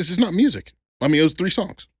 it's not music. I mean, it was 3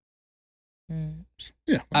 songs.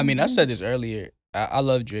 Yeah. I mean, I said this earlier. I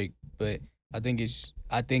love Drake, but I think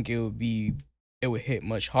it would hit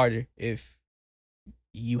much harder if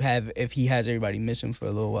he has everybody missing for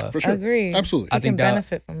a little while. For sure. Agreed. Absolutely. I I think think that-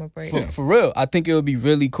 benefit from a break. For real, I think it would be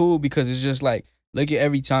really cool, because it's just like, look at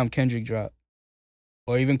every time Kendrick dropped,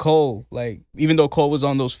 or even Cole. Like, even though Cole was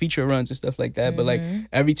on those feature runs and stuff like that, but like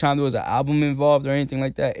every time there was an album involved or anything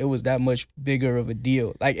like that, it was that much bigger of a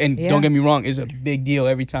deal. Like, and don't get me wrong, it's a big deal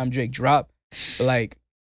every time Drake dropped. But like,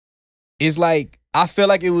 it's like, I feel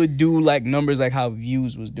like it would do like numbers like how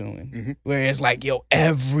Views was doing, where it's like, yo,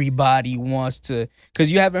 everybody wants to,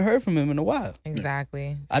 because you haven't heard from him in a while.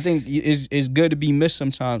 Exactly. I think it's good to be missed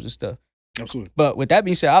sometimes and stuff. Absolutely. But with that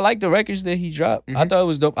being said, I like the records that he dropped. I thought it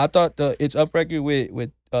was dope. I thought the It's Up record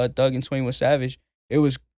with Thug and 21 Savage, it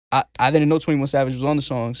was, I didn't know 21 Savage was on the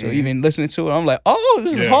song, so even listening to it, I'm like, oh,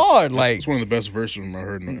 this is hard. Like, it's one of the best verses I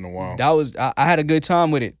heard in a while. that was, I had a good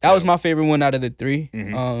time with it. That was my favorite one out of the 3.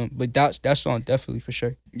 But that song definitely for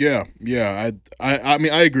sure. Yeah. I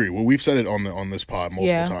mean, I agree. Well, we've said it on this pod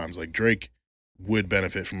multiple times. Like, Drake would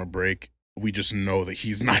benefit from a break. we just know that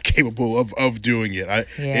he's not capable of doing it.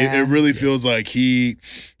 Yeah. It really feels like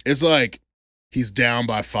it's like he's down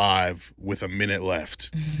by 5 with a minute left,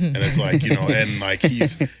 and it's like, you know, and like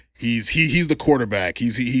he's the quarterback.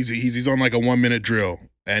 He's on like a 1 minute drill,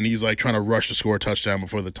 and he's like trying to rush to score a touchdown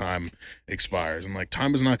before the time expires, and like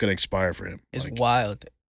time is not going to expire for him. It's like, wild.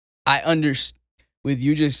 I understand. With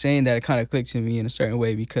you just saying that, it kind of clicked to me in a certain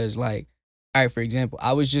way because, like, all right, for example,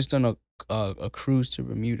 I was just on a cruise to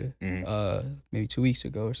Bermuda, maybe 2 weeks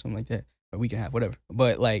ago or something like that, or a week and a half, whatever.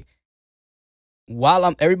 But like,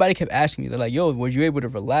 while everybody kept asking me, they're like, "Yo, were you able to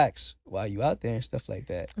relax while you out there and stuff like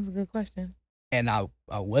that?" That's a good question. And I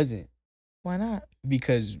wasn't. Why not?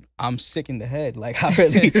 Because I'm sick in the head. Like, I'm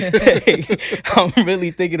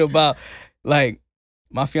really thinking about, like,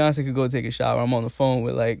 my fiance could go take a shower. I'm on the phone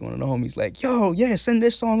with like one of the homies, like, "Yo, yeah, send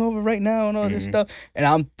this song over right now," and all this stuff. And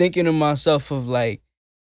I'm thinking to myself of like,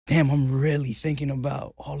 damn, I'm really thinking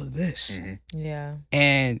about all of this. Yeah.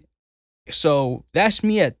 And so that's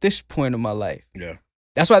me at this point of my life. Yeah.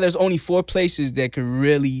 That's why there's only 4 places that could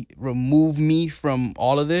really remove me from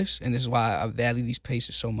all of this. And this is why I value these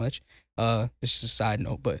places so much. This is a side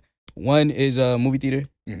note, but one is a movie theater,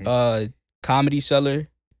 Comedy Cellar,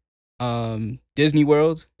 Disney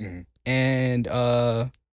World, and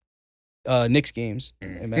Knicks games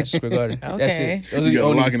in Madison Square Garden. That's it. Those you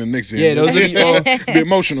got locking the Knicks in. Yeah, those are the be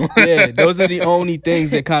emotional. yeah, those are the only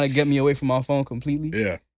things that kind of get me away from my phone completely.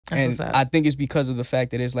 Yeah. That's And I think it's because of the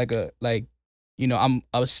fact that it's like you know,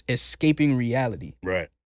 I was escaping reality. Right.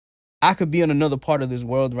 I could be on another part of this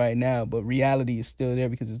world right now, but reality is still there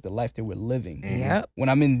because it's the life that we're living. Yep. When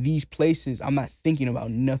I'm in these places, I'm not thinking about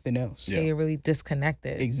nothing else. Yeah. You're really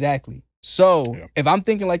disconnected. Exactly. So if I'm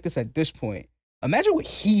thinking like this at this point, imagine what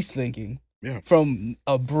he's thinking from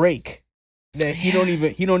a break that he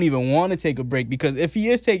don't even want to take a break, because if he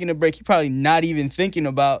is taking a break, he's probably not even thinking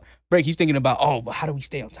about break. He's thinking about, oh, but how do we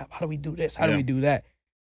stay on top? How do we do this? How do we do that?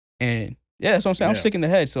 And yeah, that's what I'm saying. I'm sick in the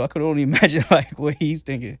head, so I could only imagine like what he's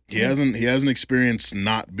thinking. He hasn't experienced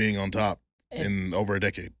not being on top in over a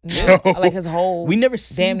decade. Yeah. So Like his whole we never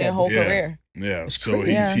seen damn near whole career. Yeah, It's so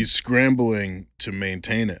crazy. he's scrambling to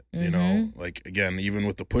maintain it. You know, like again, even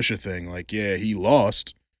with the Pusha thing, like he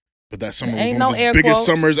lost, but that summer was Ain't one of no his air biggest quotes.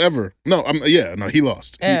 summers ever. No, he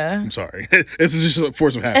lost. Yeah. I'm sorry, this is just a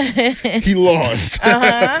force of habit. He lost,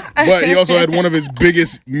 Uh-huh. but he also had one of his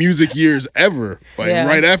biggest music years ever. Like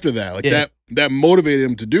right after that, like that motivated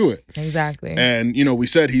him to do it. Exactly. And, you know, we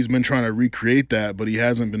said he's been trying to recreate that, but he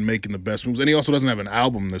hasn't been making the best moves. And he also doesn't have an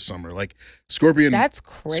album this summer. Like, Scorpion. That's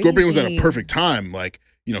crazy. Scorpion was at a perfect time. Like,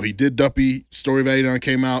 you know, he did Duppy, Story of Adidon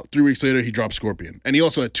came out. 3 weeks later, he dropped Scorpion. And he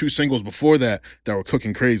also had 2 singles before that were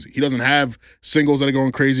cooking crazy. He doesn't have singles that are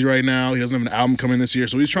going crazy right now. He doesn't have an album coming this year.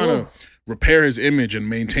 So he's trying to repair his image and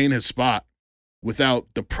maintain his spot without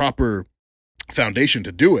the proper foundation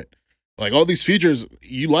to do it. Like, all these features,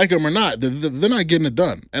 you like them or not, they're not getting it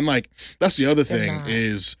done. And, like, that's the other thing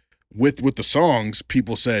is with the songs,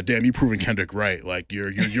 people said, damn, you proving Kendrick right. Like,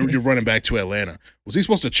 you're running back to Atlanta. Was he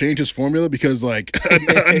supposed to change his formula because, like,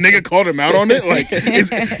 a nigga called him out on it? Like,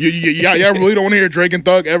 y'all really don't want to hear Drake and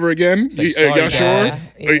Thug ever again? Like, y'all sure?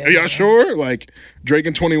 Yeah. Are y'all sure? Like, Drake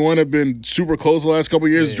and 21 have been super close the last couple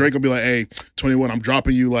of years. Drake will be like, hey, 21, I'm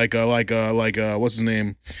dropping you like what's his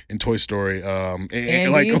name in Toy Story? Andy?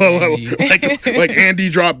 Like Andy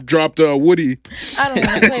dropped Woody. I don't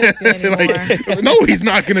want to play with you anymore. Like, no, he's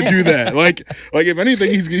not gonna do that. Like if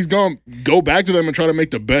anything, he's gonna go back to them and try to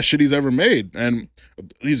make the best shit he's ever made. And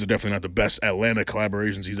these are definitely not the best Atlanta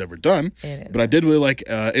collaborations he's ever done. But I did really like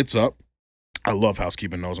It's Up. I love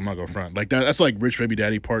Housekeeping Knows. I'm not gonna front like that. That's like Rich Baby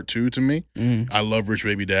Daddy Part 2 to me. I love Rich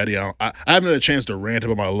Baby Daddy. I haven't had a chance to rant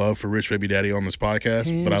about my love for Rich Baby Daddy on this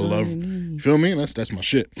podcast, but I love. You feel me? That's my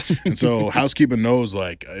shit. And so Housekeeping Knows,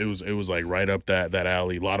 like it was like right up that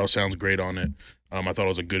alley. Latto sounds great on it. I thought it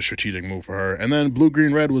was a good strategic move for her. And then Blue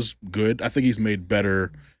Green Red was good. I think he's made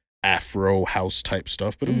better Afro house type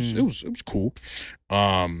stuff, but it was cool.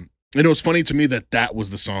 And it was funny to me that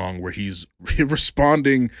was the song where he's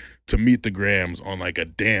responding to Meet the Grams on like a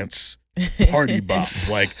dance party bop.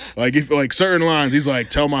 like if like certain lines, he's like,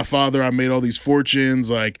 tell my father I made all these fortunes.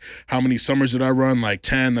 Like, how many summers did I run? Like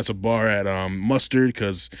 10. That's a bar at Mustard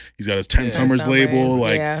because he's got his 10 summers label.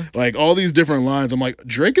 Like all these different lines. I'm like,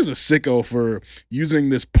 Drake is a sicko for using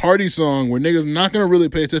this party song where niggas not gonna really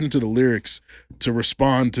pay attention to the lyrics to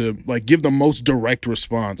respond to, like, give the most direct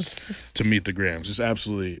response to Meet the Grams. It's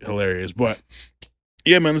absolutely hilarious. But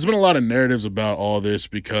yeah, man, there's been a lot of narratives about all this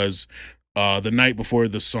because the night before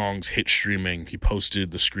the songs hit streaming, he posted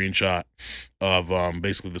the screenshot of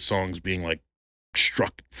basically the songs being like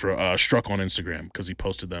struck on Instagram because he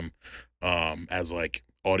posted them as like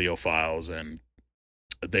audio files, and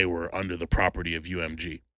they were under the property of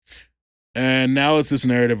UMG. And now it's this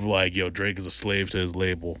narrative of like, yo, Drake is a slave to his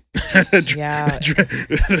label. Yeah.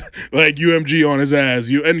 Like UMG on his ass.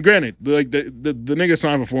 And granted, like the nigga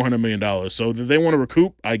signed for $400 million. So that they want to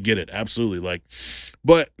recoup, I get it. Absolutely. Like,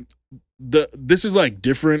 but this is like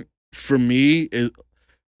different for me.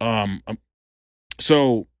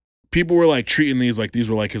 So people were like treating these like these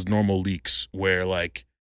were like his normal leaks where like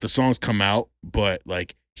the songs come out, but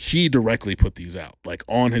like he directly put these out like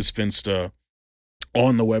on his Finsta,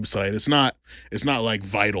 on the website. It's not like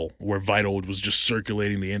Vital, where Vital was just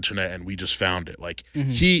circulating the internet and we just found it. Like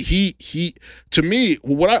he to me,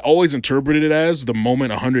 what I always interpreted it as, the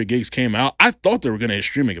moment 100 gigs came out, I thought they were gonna hit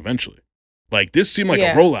streaming eventually. Like this seemed like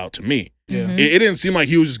a rollout to me. Yeah. It didn't seem like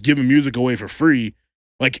he was just giving music away for free.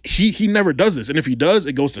 Like he never does this, and if he does,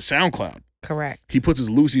 it goes to SoundCloud. Correct. He puts his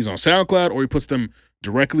Lucy's on SoundCloud, or he puts them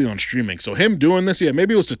directly on streaming. So him doing this, yeah,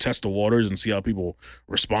 maybe it was to test the waters and see how people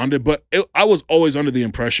responded. But I was always under the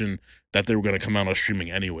impression that they were going to come out on streaming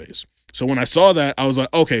anyways. So when I saw that, I was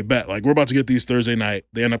like, okay, bet. Like we're about to get these Thursday night.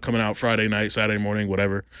 They end up coming out Friday night, Saturday morning,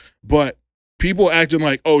 whatever. But people acting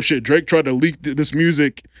like, oh shit, Drake tried to leak this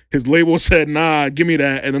music. His label said, nah, give me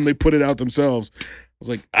that, and then they put it out themselves. I was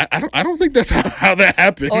like, I don't think that's how that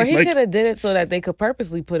happened. Or he like, could have did it so that they could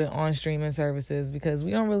purposely put it on streaming services, because we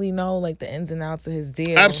don't really know like the ins and outs of his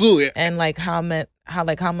deal. Absolutely. And like how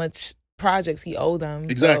much projects he owed them.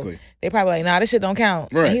 Exactly. So they probably like, nah, this shit don't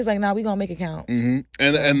count. Right. And he's like, nah, we gonna make it count. Mm-hmm.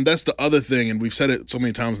 And that's the other thing, and we've said it so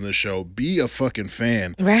many times in this show, be a fucking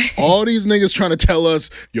fan. Right. All these niggas trying to tell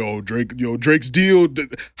us, Drake's deal.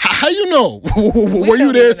 How you know? Were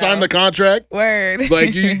you there, sign the contract? Word.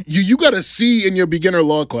 Like you got to see in your beginner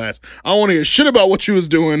law class. I don't want to hear shit about what you was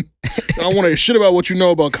doing. I don't want to hear shit about what you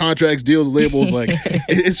know about contracts, deals, labels. Like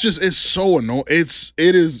it's so annoying. It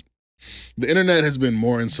is. The internet has been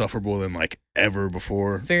more insufferable than like ever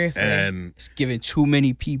before. Seriously. And it's giving too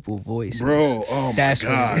many people voices. Bro, oh That's my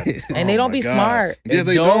God. what it is. And they don't be smart. Yeah,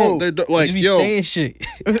 they don't. They don't. Like, They just be yo, saying shit.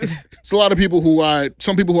 it's a lot of people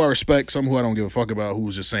some people who I respect, some who I don't give a fuck about, who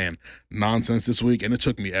was just saying nonsense this week. And it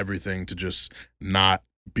took me everything to just not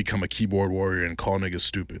become a keyboard warrior and call niggas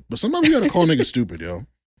stupid. But sometimes you gotta call niggas stupid, yo.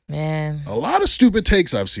 Man. A lot of stupid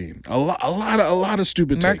takes I've seen. A lot of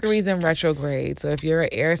stupid takes. Mercury's in retrograde, so if you're an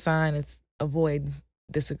air sign, it's avoid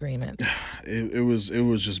disagreements. It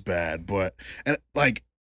was just bad, but and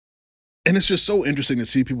it's just so interesting to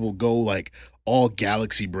see people go like all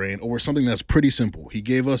galaxy brain over something that's pretty simple. He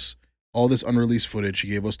gave us all this unreleased footage. He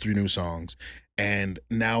gave us 3 new songs, and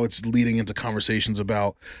now it's leading into conversations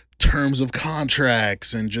about terms of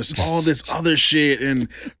contracts and just all this other shit. And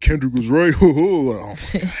Kendrick was right. Oh,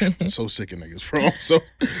 I'm so sick of niggas, bro. I'm so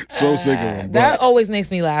sick of them. That always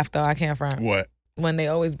makes me laugh, though. I can't front. What? When they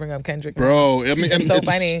always bring up Kendrick. Bro, I mean, and it's so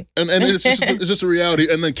funny. And it's just a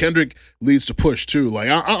reality. And then Kendrick leads to Push, too. Like,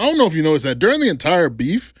 I don't know if you noticed that. During the entire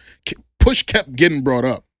beef, Push kept getting brought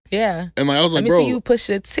up. Yeah. And like I was like, let me bro, see you push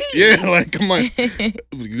your T. Yeah, like I'm like,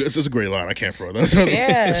 this is a great line. I can't throw that.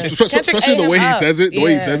 Yeah. Especially the way he says it. The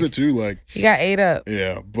way he says it too. Like he got ate up.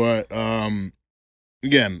 Yeah, but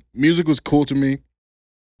again, music was cool to me.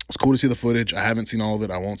 It's cool to see the footage. I haven't seen all of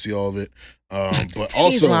it. I won't see all of it. But also,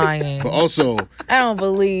 he's lying. But also, I don't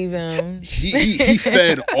believe him. He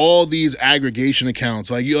fed all these aggregation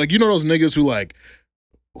accounts. Like you know those niggas who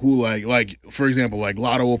for example, like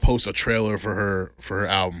Latto will post a trailer for her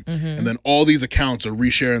album, and then all these accounts are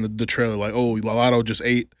resharing the trailer. Like, oh, Latto just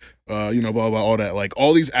ate, blah blah all that. Like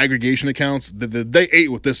all these aggregation accounts, they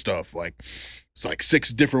ate with this stuff. Like it's like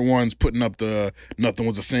 6 different ones putting up the Nothing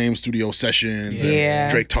Was the Same studio sessions. Yeah.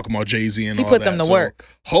 And Drake talking about Jay-Z and he all put that. them to work.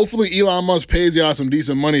 Hopefully Elon Musk pays y'all some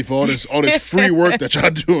decent money for all this free work that y'all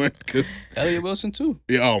doing. Elliot Wilson too.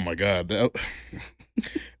 Yeah. Oh my God.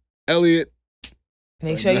 Elliot.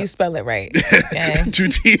 Make sure you spell it right. Okay.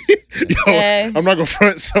 2T. Yo, I'm not gonna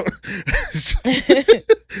front.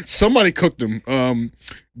 Somebody cooked him.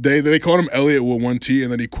 They called him Elliot with 1 T,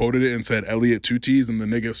 and then he quoted it and said Elliot 2 T's, and the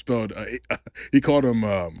nigga spelled. He called him.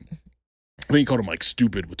 I think he called him like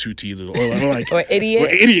stupid with 2 T's, or like or idiot. Or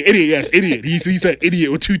idiot. Yes, idiot. He said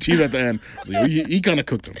idiot with 2 T's at the end. So he kind of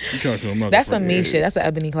cooked him. That's some me shit. That's an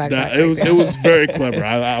Ebony Clark. It was very clever.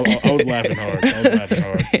 I was laughing hard.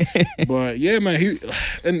 But yeah, man.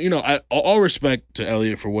 All respect to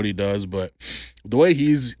Elliot for what he does, but the way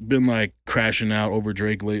he's been like crashing out over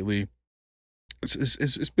Drake lately.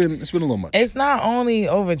 It's been a little much. It's not only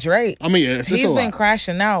over Drake. I mean, he's been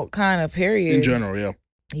crashing out, kind of. Period. In general, yeah.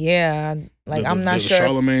 Yeah, like I'm not sure. The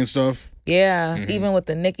Charlemagne stuff. Yeah, Mhm. even with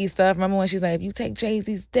the Nicki stuff. Remember when she's like, if you take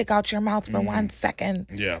Jay-Z's dick out your mouth for 1 second.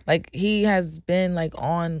 Yeah. Like, he has been, like,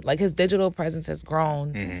 on, like, his digital presence has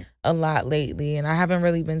grown Mhm. a lot lately. And I haven't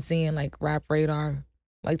really been seeing, like, Rap Radar,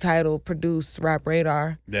 like, title, produce Rap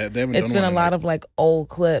Radar. They haven't It's done been one a in, lot like, of, like, old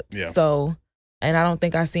clips. Yeah. So, and I don't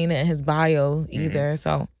think I seen it in his bio either.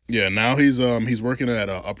 So, Yeah, now he's working at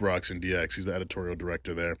Uprocks and DX. He's the editorial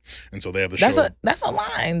director there, and so they have the show. that's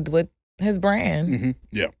aligned with his brand.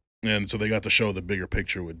 Yeah, and so they got the show The Bigger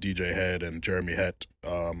Picture with DJ Head and Jeremy Het.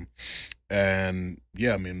 And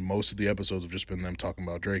yeah, I mean, most of the episodes have just been them talking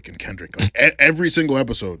about Drake and Kendrick. Like, every single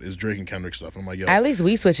episode is Drake and Kendrick stuff. And I'm like, yo, At least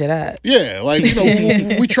we switch it up. yeah, like, you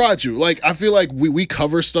know, we try to. Like, I feel like we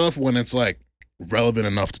cover stuff when it's like relevant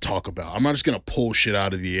enough to talk about. I'm not just gonna pull shit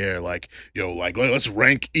out of the air like, yo, like, let's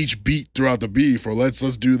rank each beat throughout the beef, or let's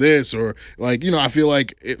do this, or like, you know, I feel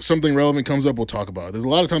like if something relevant comes up, we'll talk about it. There's a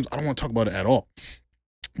lot of times I don't want to talk about it at all,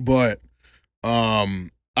 but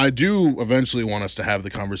I do eventually want us to have the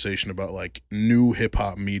conversation about like new hip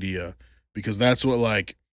hop media, because that's what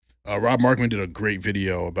like Rob Markman did a great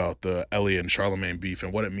video about the Elliot and Charlemagne beef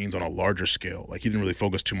and what it means on a larger scale. Like, he didn't really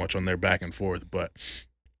focus too much on their back and forth, but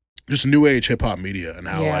just new age hip hop media and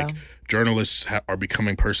how like journalists are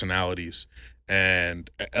becoming personalities. And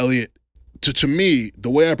Elliot, to me, the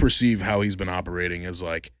way I perceive how he's been operating is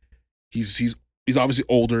like he's obviously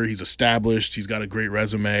older, he's established, he's got a great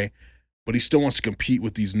resume, but he still wants to compete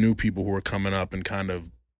with these new people who are coming up and kind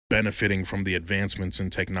of benefiting from the advancements in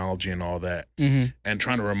technology and all that, and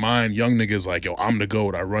trying to remind young niggas like, yo, I'm the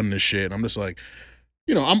GOAT, I run this shit. And I'm just like,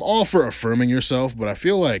 you know, I'm all for affirming yourself, but I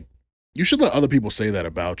feel like you should let other people say that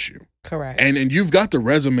about you. Correct. And you've got the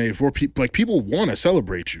resume for people. Like, people want to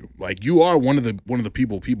celebrate you. Like, you are one of the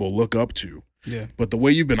people look up to. Yeah. But the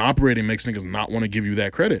way you've been operating makes niggas not want to give you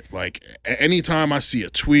that credit. Like, anytime I see a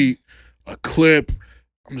tweet, a clip,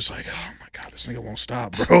 I'm just like, oh my God, this nigga won't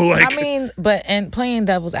stop, bro. Like, I mean, but and playing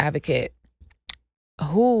devil's advocate,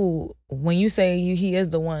 when you say he is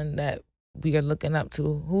the one that we are looking up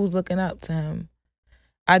to, who's looking up to him?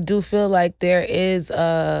 I do feel like there is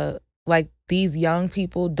like, these young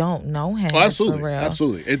people don't know him. oh, absolutely, for real.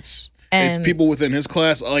 absolutely. It's And people within his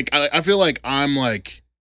class. Like, I feel like I'm like,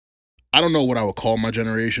 I don't know what I would call my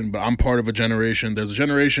generation, but I'm part of a generation. There's a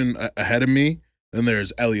generation ahead of me, then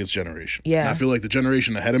there's Elliot's generation. Yeah. And I feel like the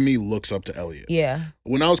generation ahead of me looks up to Elliot. yeah,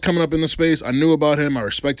 When I was coming up in the space, I knew about him. I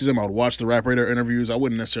respected him. I would watch the Rap Radar interviews. I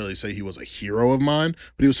wouldn't necessarily say he was a hero of mine,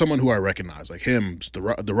 but he was someone who I recognized, like him, the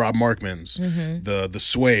Rob Markmans, the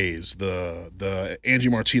Sways, the Angie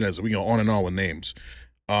Martinez. We go on and on with names.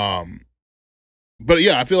 But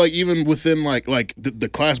yeah, I feel like even within like the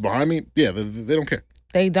class behind me, yeah, they don't care.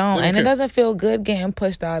 they don't. don't And care. it doesn't feel good getting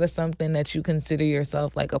pushed out of something that you consider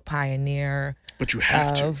yourself like a pioneer But you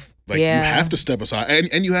have to. of. Like, yeah. you have to step aside,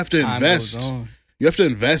 and you have to Time goes invest. on. You have to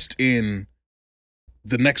invest in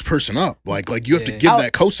the next person up. Like you have to Yeah. give Oh,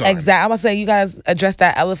 that cosign. Exactly. I would say you guys address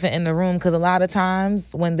that elephant in the room, because a lot of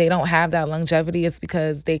times when they don't have that longevity, it's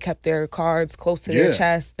because they kept their cards close to their Yeah.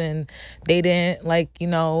 chest and they didn't, like, you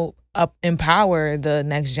know, empower the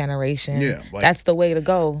next generation. Yeah, like- that's the way to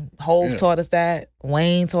go. Hove Yeah. taught us that.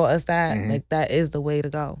 Wayne taught us that. Mhm. Like, that is the way to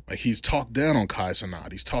go. Like, he's talked down on Kai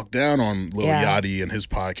Cenat. He's talked down on Lil Yeah. Yachty and his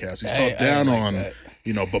podcast. He's I talked down like on that.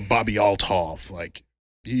 you know, but Bobby Althoff. Like,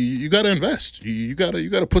 you got to invest. You got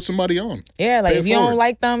to put somebody on. Yeah, like, Pay it if you forward. don't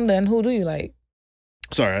like them, then who do you like?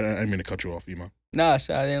 Sorry, I didn't mean to cut you off, Iman. Nah,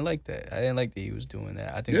 so I didn't like that. I didn't like that he was doing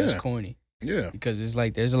that. I think that's Yeah. corny. Yeah, Because it's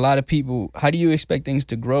like there's a lot of people. How do you expect things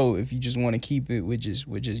to grow if you just want to keep it with just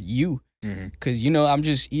you? Mhm. Because, you know, I'm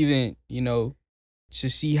just even, you know, to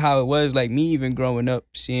see how it was, like me even growing up,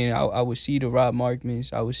 seeing I would see the Rob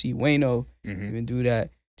Markmans, I would see Wayno Mhm. even do that.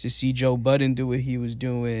 To see Joe Budden do what he was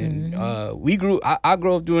doing. Mhm. I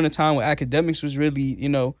grew up during a time where academics was really, you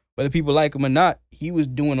know, whether people like him or not, he was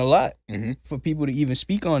doing a lot Mhm. for people to even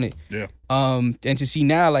speak on it. Yeah. And to see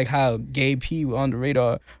now, like, how Gabe P on the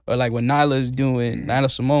radar, or like what Nyla's doing, Nyla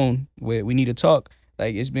Simone, where We Need to Talk,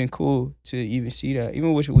 like, it's been cool to even see that,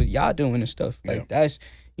 even with what y'all doing and stuff. Like, Yeah. that's,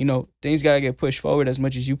 you know, things gotta get pushed forward as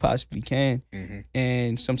much as you possibly can. Mhm.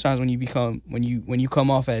 And sometimes when you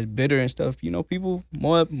come off as bitter and stuff, you know, people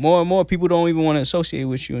more and more people don't even want to associate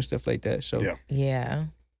with you and stuff like that. So Yeah. Yeah.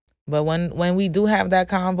 But when we do have that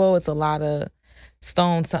combo, it's a lot of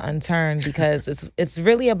stones to unturn, because it's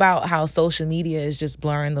really about how social media is just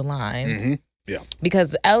blurring the lines. Mhm. Yeah.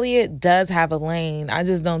 Because Elliot does have a lane. I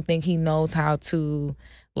just don't think he knows how to,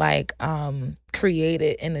 like, create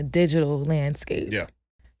it in a digital landscape. Yeah.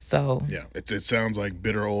 So Yeah, it sounds like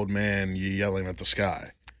bitter old man yelling at the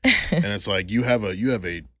sky, and it's like you have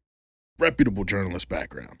a reputable journalist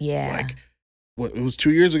background. Yeah. Like, what it was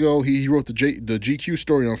 2 years ago. He wrote the GQ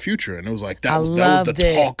story on Future, and it was like that was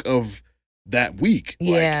the talk of that week.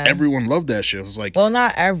 Yeah. Like everyone loved that shit. It was like, well,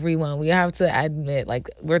 not everyone. We have to admit, like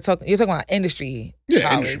you're talking about industry. yeah,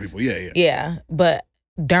 colleagues. industry people. Yeah. Yeah, but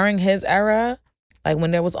during his era, like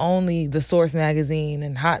when there was only the Source magazine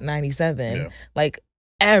and Hot 97, like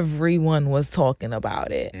everyone was talking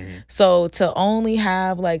about it. So to only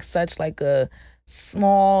have like such like a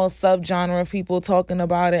small subgenre of people talking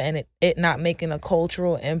about it and it not making a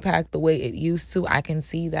cultural impact the way it used to, I can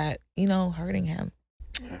see that, hurting him.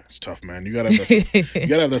 It's tough, man. You gotta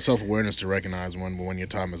have that self-awareness to recognize when your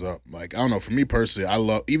time is up. Like, I don't know, for me personally, I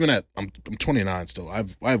love, even I'm 29 still. I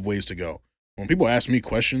have ways to go. When people ask me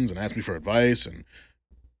questions and ask me for advice and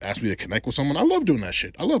ask me to connect with someone, I love doing that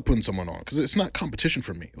shit. I love putting someone on because it's not competition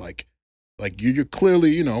for me. Like you're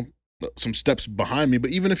clearly, some steps behind me,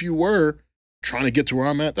 but even if you were trying to get to where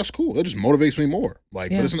I'm at, that's cool. It just motivates me more.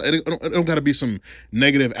 Like, but it don't got to be some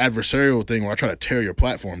negative adversarial thing where I try to tear your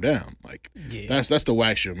platform down. Like, that's the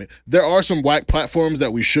whack shit. I mean, there are some whack platforms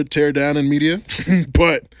that we should tear down in media,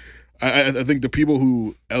 but I think the people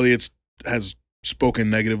who Elliot has spoken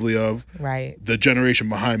negatively of, right, the generation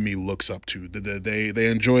behind me looks up to. They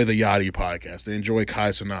enjoy the Yachty podcast. They enjoy Kai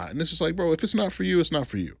Cenat. And it's just like, bro, if it's not for you, it's not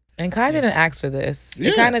for you. And Kai didn't ask for this.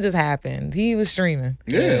 It kind of just happened. He was streaming.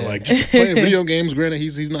 Yeah, like playing video games. Granted,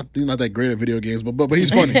 he's not that great at video games, but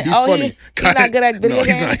he's funny. He's funny. He's not good at video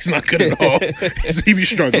games? He's not good at all. He be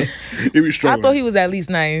struggling. I thought he was at least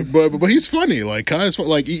nice. But he's funny. Like Kai's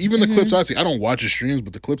like even the clips I see. I don't watch his streams,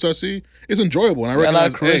 but the clips I see, it's enjoyable. And I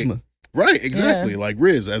recognize charisma. Right, exactly. Like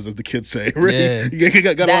Riz, as the kids say. Riz, he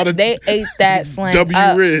got a lot of they ate that slang W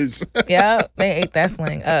up. Riz. Yeah, they ate that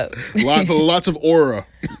slang up. lots of aura.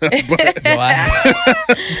 Did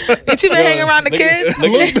you been hanging around the kids?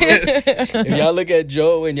 If y'all look at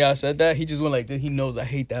Joe and y'all said that, he just went like this. He knows I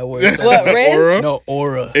hate that word. So what, Riz? Aura? No,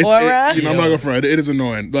 aura. Aura? I'm not gonna front. It is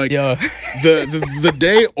annoying. Like the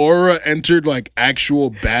day Aura entered like actual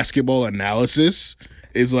basketball analysis.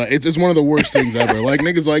 Is like it's one of the worst things ever. Like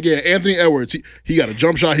niggas like, yeah, Anthony Edwards, he got a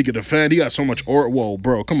jump shot, he could defend, he got so much aura. Whoa,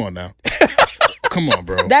 bro, come on now. Come on,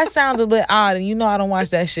 bro. That sounds a bit odd, and I don't watch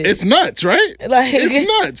that shit. It's nuts, right? Like it's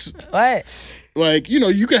nuts. What? Like,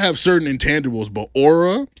 you can have certain intangibles, but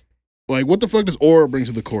aura, like what the fuck does aura bring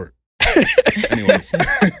to the court? Anyways.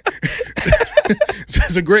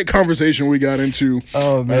 It's a great conversation we got into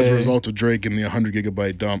as a result of Drake and the 100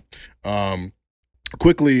 gigabyte dump.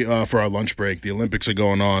 Quickly, for our lunch break, the Olympics are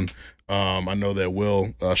going on. I know that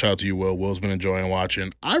Will, shout out to you, Will. Will's been enjoying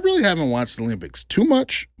watching. I really haven't watched the Olympics too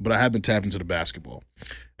much, but I have been tapped into the basketball.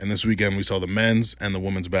 And this weekend, we saw the men's and the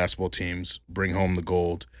women's basketball teams bring home the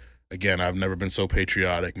gold. Again, I've never been so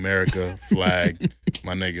patriotic. America, flag,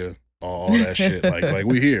 my nigga, all that shit. Like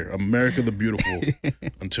we here, America the beautiful,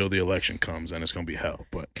 until the election comes, and it's going to be hell.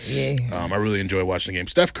 But I really enjoy watching the game.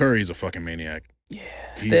 Steph Curry is a fucking maniac. Yeah.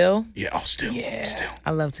 Still? Still.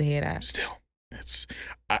 I love to hear that. Still.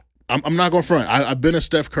 I'm not going to front. I've been a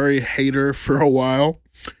Steph Curry hater for a while.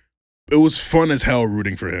 It was fun as hell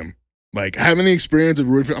rooting for him. Like, having the experience of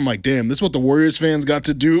rooting for him, I'm like, damn, this is what the Warriors fans got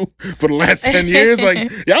to do for the last 10 years?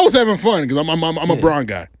 Like, yeah, I was having fun because I'm a Bron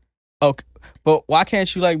guy. Okay. But why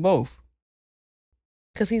can't you like both?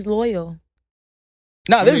 Because he's loyal.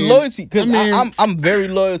 No, there's loyalty because I'm very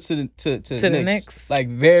loyal to the Knicks. Like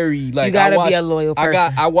very like you gotta be a loyal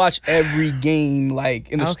person. I watch every game like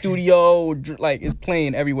in the studio, like it's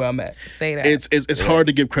playing everywhere I'm at. Say that it's hard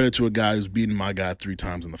to give credit to a guy who's beaten my guy 3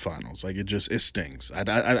 times in the finals. Like it stings.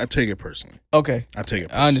 I take it personally. Okay, I take it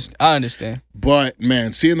personally. I understand. But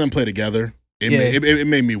man, seeing them play together, it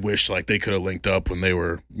made me wish like they could have linked up when they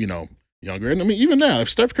were younger. And I mean, even now, if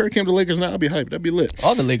Steph Curry came to Lakers now, I'd be hyped. That'd be lit.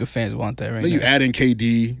 All the Laker fans want that right then now. You add in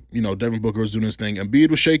KD, Devin Booker was doing his thing.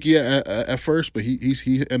 Embiid was shaky at first, but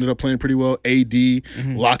he ended up playing pretty well. AD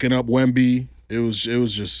locking up Wemby. It was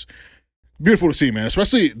just beautiful to see, man.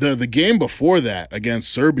 Especially the game before that against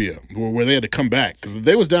Serbia, where they had to come back because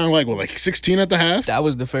they was down like 16 at the half. That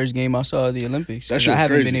was the first game I saw of the Olympics. That shit was I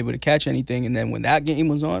haven't crazy. been able to catch anything, and then when that game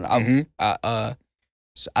was on, I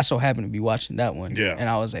so happened to be watching that one. Yeah, and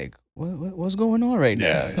I was like, what's going on right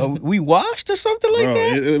now? Are we washed or something like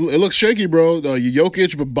that? It looks shaky, bro.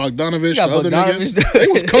 Jokic, but Bogdanovich, the other nigga, they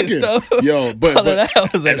was cooking. Yo, but I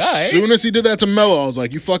was like, as soon as he did that to Melo, I was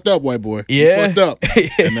like, you fucked up, white boy. Yeah. You fucked up.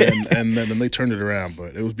 and then they turned it around,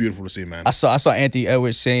 but it was beautiful to see, man. I saw Anthony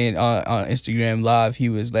Edwards saying on Instagram Live, he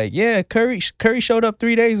was like, yeah, Curry showed up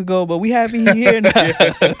 3 days ago, but we have him here now.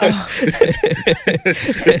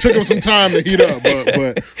 It took him some time to heat up, but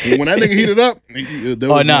when that nigga heated up, he's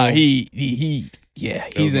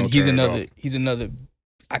another.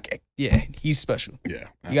 He's special. Yeah,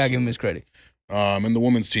 you gotta give him his credit. And the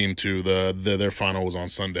women's team too. Their final was on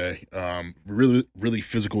Sunday. Really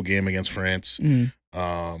physical game against France.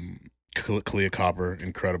 Kalia Copper,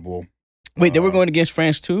 incredible. Wait, they were going against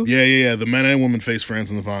France too? Yeah. The men and women faced France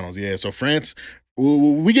in the finals. Yeah, so France,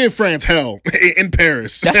 we gave France hell in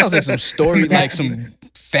Paris. That sounds like some story, like some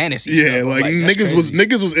fantasy. Yeah, stuff. like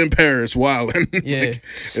niggas was in Paris wilding. Yeah,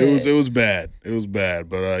 it was bad. It was bad.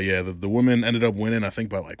 But the women ended up winning, I think,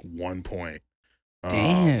 by like 1 point.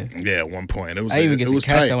 Damn. Yeah, 1 point. It was. I didn't even get to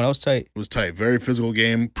catch tight. that one. That was tight. It was tight. Very physical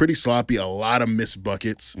game. Pretty sloppy. A lot of missed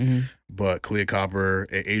buckets. But Kalia Copper,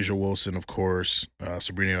 Asia Wilson, of course,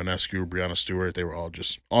 Sabrina Ionescu, Brianna Stewart, they were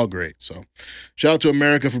all great. So shout out to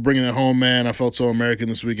America for bringing it home, man. I felt so American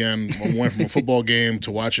this weekend. I went from a football game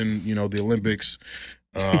to watching, the Olympics,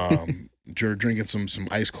 drinking some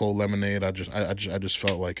ice cold lemonade. I just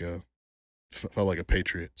felt like a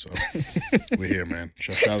patriot. So we're here, man.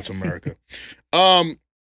 Shout out to America.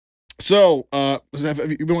 So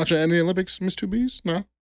have you been watching any Olympics, Miss2Bees? No.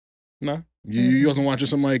 You wasn't watching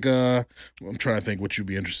some like I'm trying to think what you'd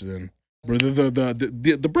be interested in. But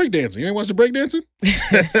the breakdancing. You ain't watch the breakdancing?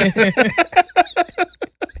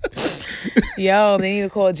 Yo, they need to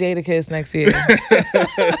call Jadakiss next year.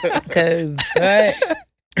 Cause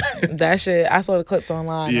that shit, I saw the clips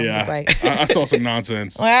online. Yeah, I'm just like, I saw some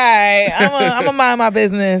nonsense. all right, I'm gonna mind my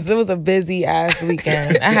business. It was a busy ass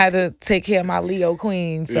weekend. I had to take care of my Leo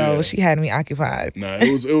queen, so she had me occupied. Nah, it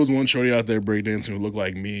was one shorty out there breakdancing who looked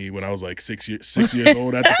like me when I was like 6 years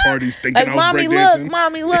old at the parties thinking Like, I was mommy, breakdancing. look,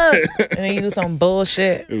 mommy, look, and then you do some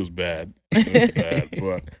bullshit. It was bad.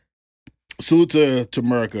 But salute to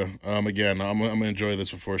America. Again, I'm gonna enjoy this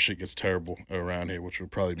before shit gets terrible around here, which will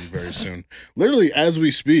probably be very soon. Literally, as we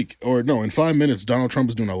speak, or no, in 5 minutes, Donald Trump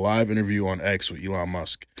is doing a live interview on X with Elon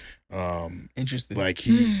Musk. Interesting. Like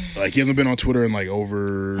he hasn't been on Twitter in like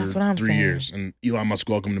over That's what I'm 3 saying. years, and Elon Musk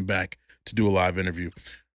welcomed him back to do a live interview.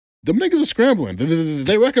 Them niggas are scrambling.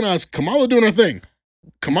 They recognize Kamala doing her thing.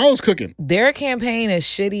 Kamala's cooking. Their campaign is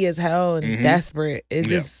shitty as hell and desperate. It's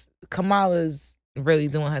just Kamala's really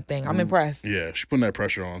doing her thing. I'm impressed. Yeah, she's putting that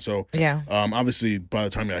pressure on. So Yeah. obviously by the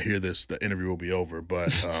time y'all hear this, the interview will be over.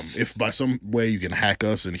 But if by some way you can hack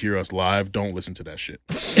us and hear us live, don't listen to that shit.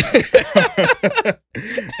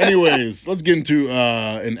 Anyways, let's get into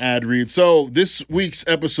an ad read. So this week's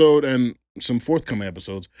episode and some forthcoming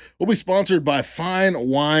episodes will be sponsored by Fine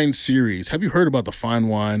Wine Series. Have you heard about the Fine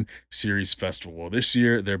Wine Series Festival? This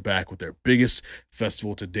year, they're back with their biggest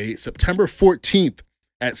festival to date, September 14th.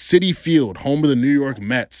 At Citi Field, home of the New York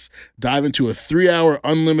Mets. Dive into a 3-hour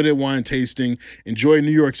unlimited wine tasting. Enjoy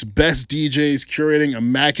New York's best DJs curating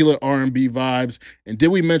immaculate R&B vibes. And did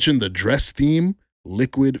we mention the dress theme?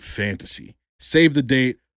 Liquid Fantasy. Save the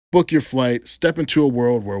date. Book your flight. Step into a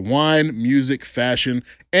world where wine, music, fashion,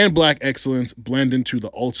 and Black excellence blend into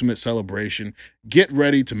the ultimate celebration. Get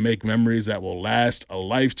ready to make memories that will last a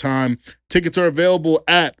lifetime. Tickets are available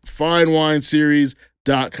at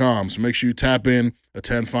finewineseries.com. So make sure you tap in,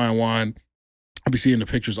 attend Fine Wine. I'll be seeing the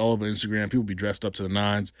pictures all over Instagram. People be dressed up to the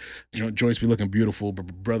nines. Joints be looking beautiful.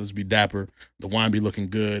 Brothers be dapper. The wine be looking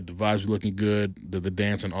good. The vibes be looking good. The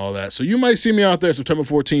dance and all that. So you might see me out there September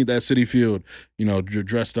 14th at Citi Field.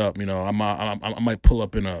 Dressed up. I might pull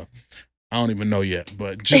up in a. I don't even know yet,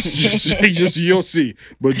 but just you'll see.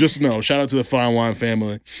 But just know, shout out to the Fine Wine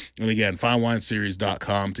family. And again,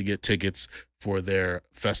 finewineseries.com to get tickets for their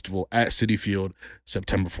festival at Citi Field,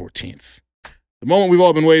 September 14th. The moment we've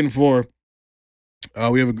all been waiting for.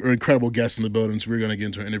 We have an incredible guest in the building, so we're going to get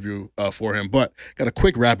into an interview for him. But got a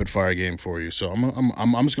quick rapid fire game for you. So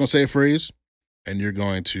I'm just going to say a phrase, and you're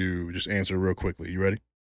going to just answer real quickly. You ready?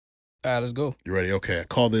 All right, let's go. You ready? Okay. I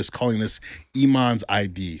calling this Iman's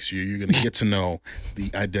ID. So you're going to get to know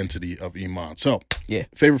the identity of Iman. So yeah,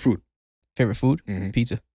 favorite food. Favorite food? Mm-hmm.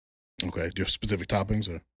 Pizza. Okay. Do you have specific toppings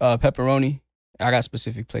or? Pepperoni. I got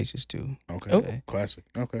specific places too. Okay. Oh. Classic.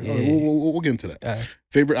 Okay. Yeah. Right, we'll get into that.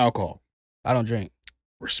 Favorite alcohol. I don't drink.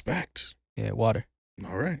 Respect. Yeah, water.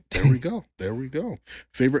 All right. There we go.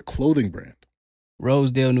 Favorite clothing brand.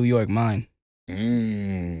 Rosedale, New York, mine.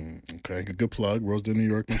 Okay. Good plug. Rosedale, New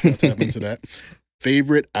York. Tap into that.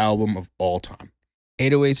 Favorite album of all time.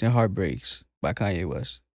 808s and Heartbreaks by Kanye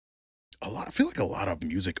West. I feel like a lot of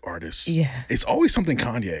music artists. Yeah. It's always something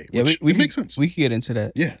Kanye. Yeah, Which we makes sense. We could get into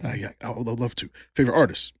that. Yeah. I would love to. Favorite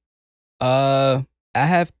artist. I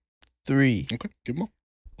have 3. Okay. Give them all.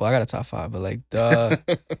 Well, I got a top 5, but like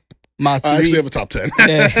my 3. I actually have a top 10.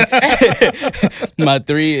 Yeah. my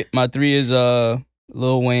three is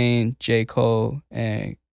Lil Wayne, J. Cole,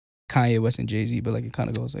 and Kanye West and Jay-Z, but like it kind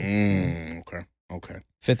of goes like Okay.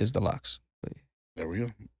 5th is the LOX. But There we go.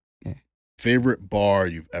 Yeah. Favorite bar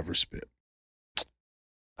you've ever spit.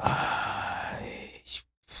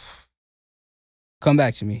 come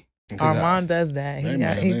back to me. Armon does that.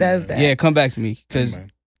 Amen, He does amen. that. Yeah, come back to me because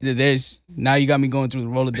Amen. there's now you got me going through the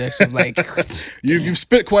Rolodex of like You've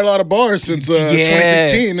spit quite a lot of bars since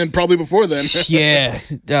 2016 and probably before then. yeah.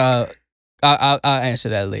 I'll answer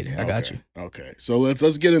that later. I got you. Okay, so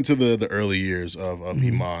let's get into the early years of Mhm.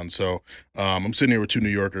 Iman. So I'm sitting here with two New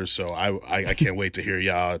Yorkers, so I can't wait to hear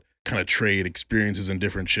y'all kind of trade experiences and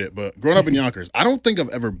different shit. But growing up in Yonkers, I don't think I've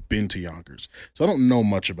ever been to Yonkers, so I don't know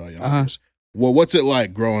much about Yonkers. Well, what's it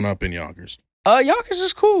like growing up in Yonkers? Yonkers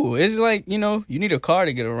is cool. It's like, you need a car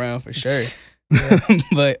to get around for sure.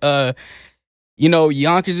 But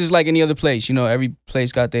Yonkers is like any other place. Every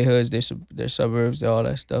place got their hoods, their suburbs, all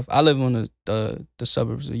that stuff. I live on the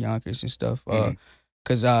suburbs of Yonkers and stuff.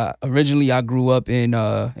 Cause originally I grew up in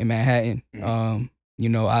Manhattan.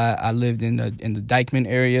 I lived in the Dykeman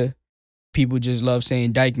area. People just love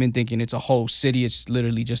saying Dykeman, thinking it's a whole city. It's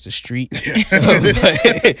literally just a street.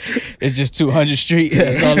 It's just 200 Street.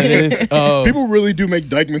 That's all it is. People really do make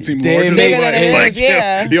Dykeman seem They larger make than life. it, Like,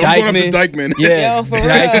 yeah. yo, I'm going up to Dykeman. Yeah, Yo, for real.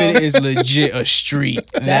 Dykeman is legit a street.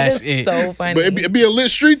 That That's is it. so funny. But it'd be a lit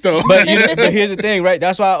street though. But here's the thing, right?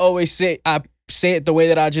 That's why I always say it the way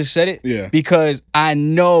that I just said it. Yeah. Because I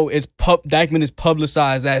know Dykeman is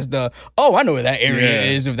publicized as I know where that area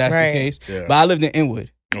is if that's Right. the case. Yeah. But I lived in Inwood.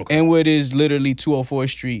 Okay. Inwood is literally 204th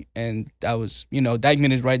Street, and that was,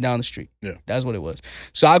 Dykeman is right down the street. Yeah. That's what it was.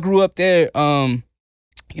 So I grew up there,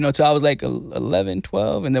 till I was like 11,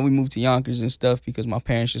 12, and then we moved to Yonkers and stuff because my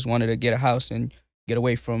parents just wanted to get a house and get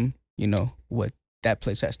away from, what that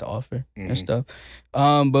place has to offer Mhm. and stuff.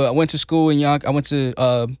 But I went to school in Yonkers. I went to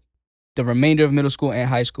the remainder of middle school and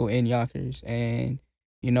high school in Yonkers, and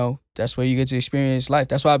that's where you get to experience life.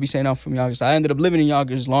 That's why I be saying I'm from Yonkers. I ended up living in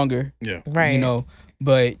Yonkers longer, right.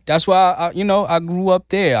 but that's why I grew up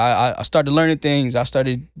there. I started learning things.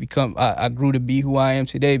 I grew to be who I am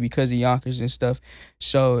today because of Yonkers and stuff.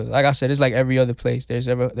 So like I said, it's like every other place. There's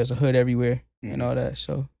a hood everywhere and all that.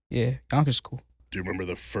 So yeah, Yonkers is cool. Do you remember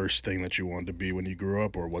the first thing that you wanted to be when you grew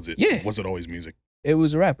up, or was it always music? It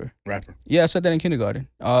was a rapper. Rapper. Yeah, I said that in kindergarten.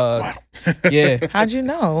 Wow. Yeah. How'd you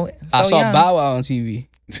know? I So saw young. Bow Wow on TV.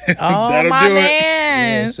 Oh That'll my do it.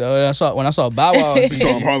 man. Yeah, so when I saw Bow Wow on Saw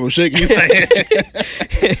him TV, Harlem Shaky.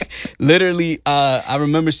 literally, I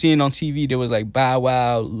remember seeing on TV there was like Bow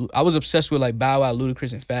Wow. I was obsessed with like Bow Wow,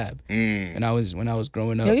 Ludacris, and Fab. When I was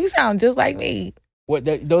growing up. Yo, you sound just like me.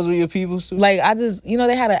 Those were your people, Sue? Like I just,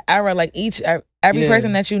 they had an era. Like every Yeah.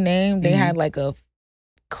 person that you named, they Mhm. had like a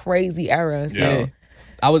crazy era. So Yeah.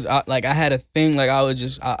 I had a thing like I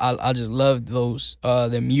just loved those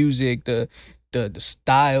their music, the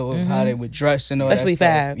style of how they would dress and all Especially that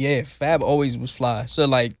stuff. Fab. Yeah, Fab always was fly. So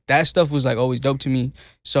like that stuff was like always dope to me.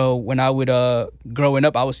 So when I would growing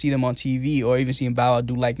up, I would see them on TV or even seeing Bow Wow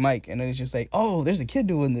do like Mike, and then it's just like, oh, there's a kid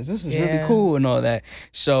doing this. This is really Yeah. cool and all that.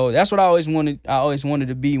 So that's what I always wanted. I always wanted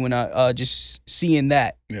to be when I just seeing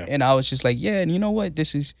that, Yeah. and I was just like, yeah, and you know what,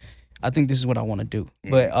 I think this is what I want to do.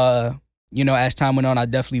 Mhm. But as time went on, I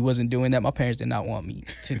definitely wasn't doing that. My parents did not want me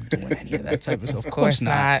to doing any of that type of stuff. of course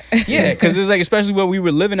not. Yeah, because it's like, especially where we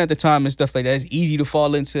were living at the time and stuff like that, it's easy to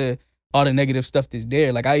fall into all the negative stuff that's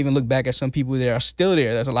there. Like I even look back at some people that are still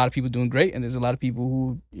there. There's a lot of people doing great, and there's a lot of people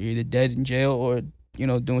who are either dead in jail or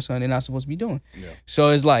doing something they're not supposed to be doing. Yeah. So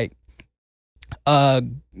it's like,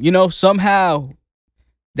 somehow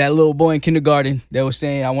that little boy in kindergarten that was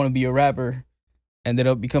saying I want to be a rapper ended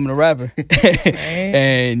up becoming a rapper,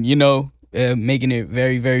 and making it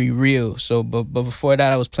very, very real. So, but before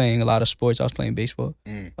that, I was playing a lot of sports. I was playing baseball,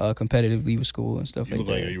 competitively with school and stuff You like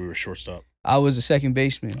look that. like you were a shortstop. I was a second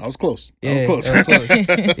baseman. I was close. Yeah, I was close. I was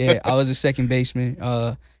close. Yeah, I was a second baseman.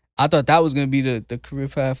 I thought that was gonna be the career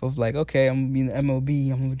path of like, okay, I'm gonna be in the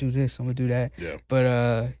MLB. I'm gonna do this. I'm gonna do that. Yeah. But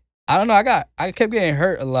I don't know. I kept getting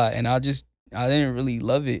hurt a lot, and I didn't really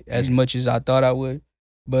love it as much as I thought I would.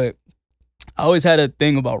 But I always had a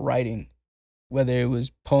thing about writing, whether it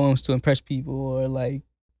was poems to impress people or like,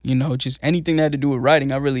 just anything that had to do with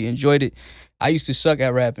writing. I really enjoyed it. I used to suck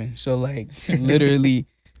at rapping, so like literally.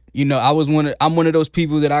 I'm one of those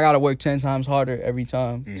people that I gotta work 10 times harder every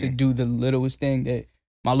time to do the littlest thing that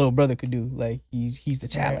my little brother could do. Like he's the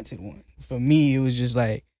talented one. For me, it was just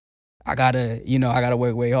like I gotta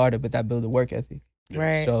work way harder, but that build a work ethic.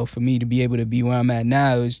 Right. So for me to be able to be where I'm at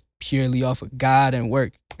now is purely off of God and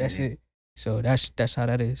work. That's it. So that's how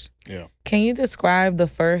that is. Yeah. Can you describe the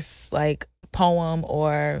first like poem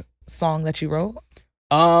or song that you wrote?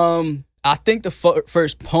 I think the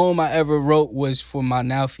first poem I ever wrote was for my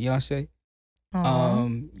now fiance.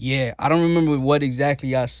 Yeah, I don't remember what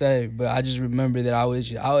exactly I said, but I just remember that I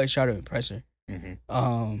always try to impress her.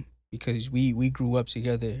 because we grew up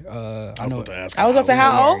together. I know. I was gonna say,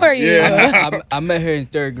 how old are you? Yeah. I met her in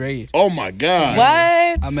 3rd grade. Oh my God.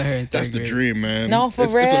 What? I met her in 3rd That's the grade. dream, man. No, for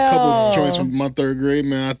It's a couple real. joints from my 3rd grade,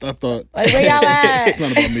 man. I thought. Like, where y'all at? It's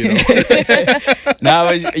not about me though. Now,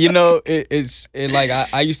 it's like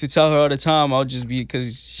I used to tell her all the time. I'll just be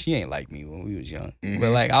because she ain't like me when we was young.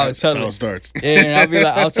 But like I would tell That's how her. it starts. Yeah, and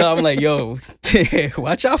I'll tell her, I'm like, yo,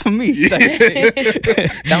 watch out for me.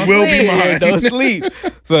 Don't will be sleep. mine. Yeah, don't sleep.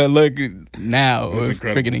 But look, now That's we're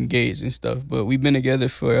incredible. freaking engaged and stuff. But we've been together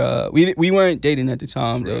for we weren't dating at the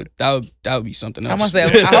time though. Right. That would be something else. I'm gonna say,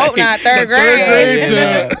 I hope not 3rd grade.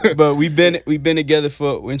 grade. But we've been together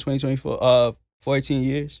for we're in 2024 14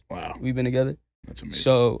 years. Wow, We've been together. that's amazing.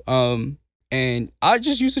 So and I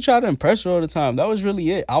just used to try to impress her all the time. That was really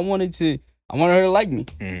it. I wanted her to like me.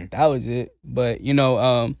 Mhm. That was it. But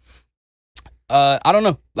I don't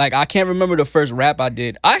know. Like I can't remember the first rap I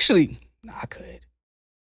did. Actually, I could.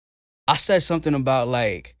 I said something about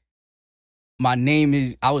like my name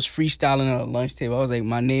is. I was freestyling on a lunch table. I was like,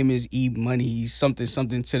 my name is E Money. Something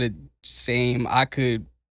to the same. I could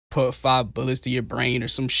put 5 bullets to your brain or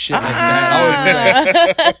some shit like that. I was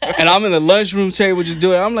just like, and I'm in the lunchroom table just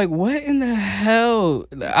doing it. I'm like, what in the hell?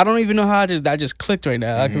 I don't even know how I just clicked right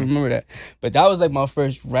now. I can remember that. But that was like my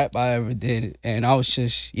first rap I ever did. And I was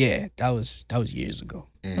just, that was years ago.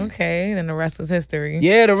 Okay, then the rest was history.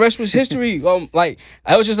 Yeah, the rest was history. Like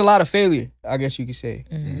that was just a lot what failure, I guess you could say.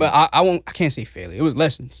 Mhm. But I can't say failure. It was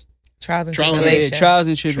lessons. Trials and Trial and tribulations. Yeah, trials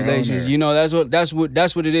and tribulations. error. You know, that's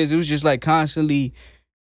what it is. It was just like constantly,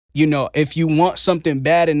 if you want something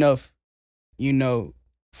bad enough,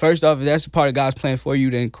 first off, if that's a part of God's plan for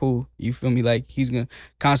you, then cool. You feel me? Like he's gonna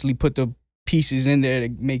constantly put the pieces in there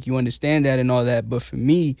to make you understand that and all that. But for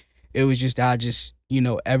me, it was just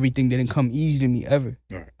everything didn't come easy to me ever.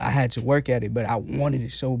 Right. I had to work at it, but I wanted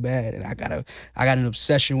it so bad, and I got an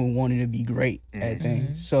obsession with wanting to be great at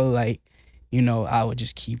things. So like, I would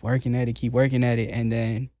just keep working at it, and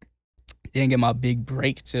then didn't get my big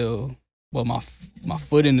break till my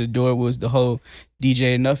foot in the door was the whole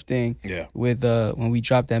DJ Enough thing. Yeah. With when we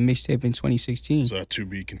dropped that mixtape in 2016. So to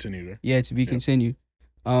be continued there. Yeah, to be continued.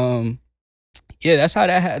 That's how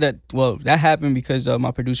that happened because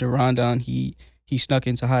my producer Rondon, he snuck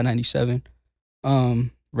into Hot 97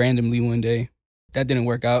 randomly one day. That didn't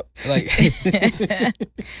work out. Like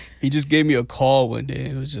he just gave me a call one day.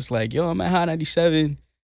 It was just like, yo, I'm at Hot 97.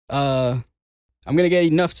 I'm gonna get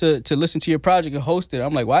enough to listen to your project and host it.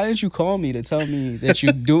 I'm like, why didn't you call me to tell me that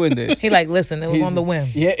you're doing this? He like, listen, it was on the whim.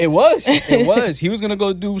 Yeah, it was. It was. He was gonna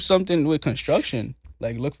go do something with construction,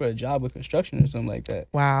 like look for a job with construction or something like that.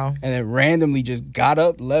 Wow. And then randomly just got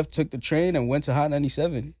up, left, took the train, and went to Hot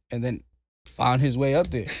 97, and then found his way up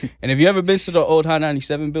there. And if you ever been to the old Hot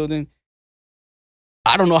 97 building,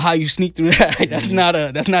 I don't know how you sneak through that. Like, that's not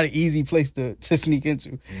an easy place to sneak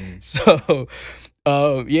into. So,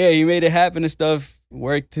 he made it happen and stuff.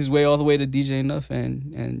 Worked his way all the way to DJ Enough,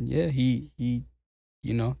 and he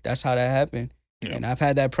that's how that happened. Yeah. And I've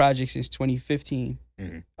had that project since 2015.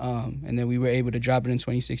 And then we were able to drop it in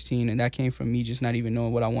 2016, and that came from me just not even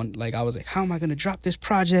knowing what I want. Like I was like, how am I gonna drop this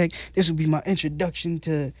project? This would be my introduction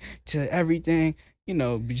to everything.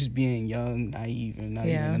 Just being young, naive, and not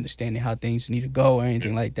even understanding how things need to go or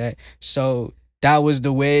anything like that. So that was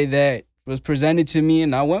the way that was presented to me,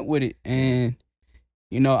 and I went with it. And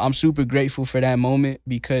I'm super grateful for that moment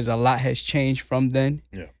because a lot has changed from then.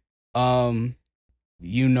 Yeah.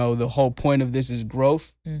 The whole point of this is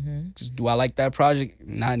growth. Just do I like that project?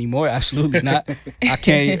 Not anymore. Absolutely not. I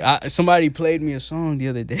can't. Somebody played me a song the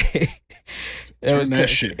other day. Turn that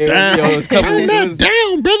shit down. Turn that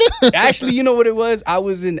down, brother. Actually, you know what it was? I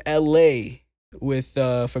was in LA with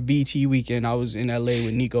for BT Weekend. I was in LA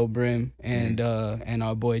with Nico Brim and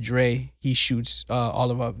our boy Dre. He shoots all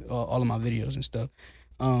of my videos and stuff.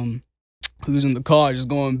 He was in the car just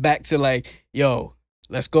going back to like, yo,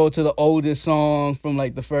 let's go to the oldest song from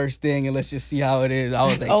like the first thing and let's just see how it is. I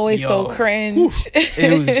was like, always so cringe.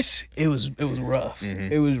 It was rough.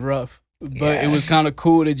 It was rough. But it was kind of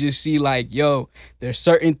cool to just see like, yo, there's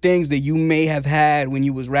certain things that you may have had when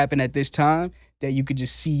you was rapping at this time that you could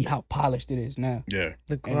just see how polished it is now. Yeah.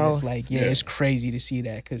 The growth. And it's like, it's crazy to see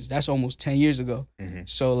that because that's almost 10 years ago.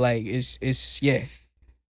 So like, it's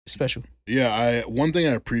special. Yeah, one thing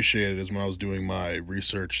I appreciated is when I was doing my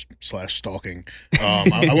research / stalking,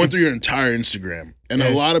 I went through your entire Instagram, and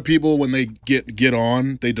a lot of people when they get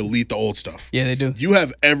on, they delete the old stuff. Yeah, they do. You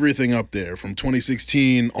have everything up there from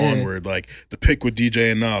 2016 onward, like the pic with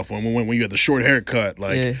DJ Enough, when you had the short haircut,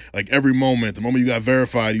 like every moment, the moment you got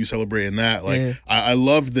verified, you celebrating that. Like I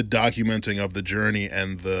loved the documenting of the journey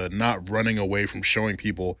and the not running away from showing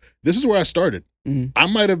people this is where I started. I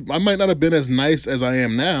might not have been as nice as I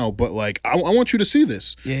am now, but like I want you to see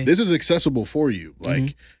this. Yeah. This is accessible for you.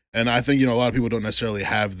 Like, and I think, you know, a lot of people don't necessarily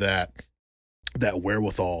have that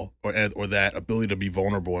wherewithal or that ability to be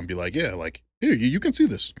vulnerable and be like, yeah, like here, you can see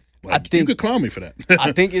this. Like, you could clown me for that.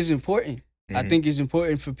 I think it's important. I think it's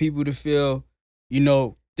important for people to feel, you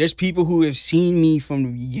know, there's people who have seen me from the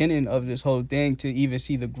beginning of this whole thing to even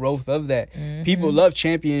see the growth of that. People love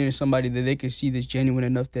championing somebody that they can see that's genuine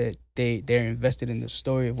enough that they're invested in the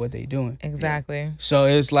story of what they're doing. Exactly. So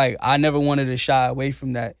it's like, I never wanted to shy away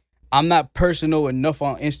from that. I'm not personal enough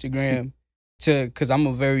on Instagram because I'm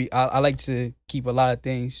I like to keep a lot of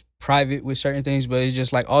things private with certain things, but it's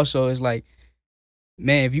just like, also it's like,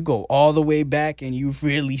 man, if you go all the way back and you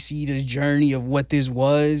really see the journey of what this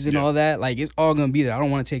was and all that, like, it's all gonna be there. I don't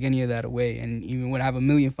want to take any of that away. And even when I have 1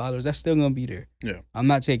 million followers, that's still gonna be there. Yeah, I'm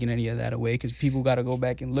not taking any of that away because people got to go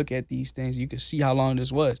back and look at these things. You can see how long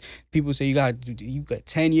this was. People say you got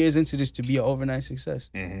 10 years into this to be an overnight success.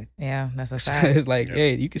 Yeah, that's a So fact. it's like,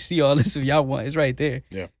 hey, you can see all this if y'all want. It's right there.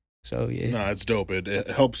 Yeah. So yeah. No, it's dope. It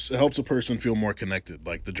helps a person feel more connected.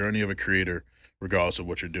 Like the journey of a creator, regardless of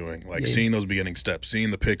what you're doing, like seeing those beginning steps, seeing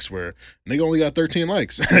the pics where nigga only got 13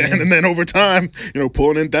 likes, and then over time, you know,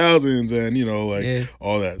 pulling in thousands, and you know, like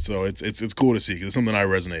all that. So it's cool to see because it's something I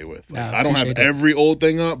resonate with. Like, I don't have every old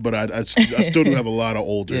thing up, but I still do have a lot of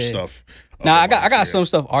older stuff. Nah, I got some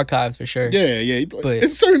stuff archived for sure. Yeah. But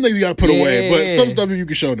it's certain things you gotta put away, but some stuff you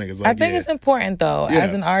can show niggas. Like, I think it's important though,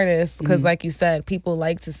 as an artist, because like you said, people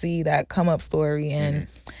like to see that come up story, and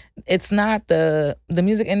it's not the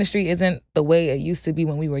music industry isn't the way it used to be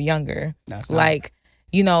when we were younger. Like,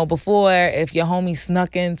 you know, before, if your homie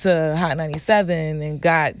snuck into Hot 97 and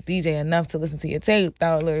got DJ enough to listen to your tape,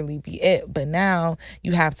 that would literally be it. But now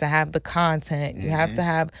you have to have the content. You have to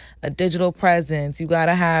have a digital presence. You got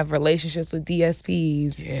to have relationships with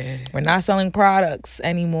DSPs. Yeah. We're not selling products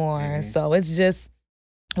anymore. So it's just,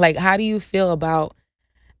 like, how do you feel about,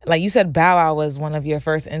 like you said, Bow Wow was one of your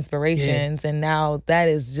first inspirations, and now that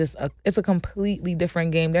is just it's a completely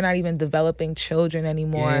different game. They're not even developing children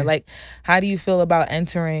anymore. Like, how do you feel about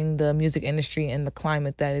entering the music industry in the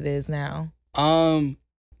climate that it is now?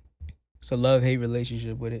 It's a love-hate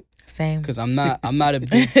relationship with it. Same. Because I'm not a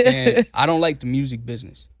big fan. I don't like the music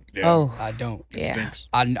business. Oh, I don't. It stinks.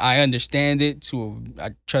 I understand it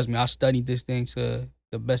trust me, I studied this thing to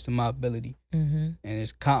the best of my ability. And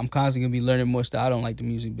I'm constantly gonna be learning more stuff. I don't like the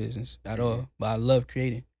music business at all, but I love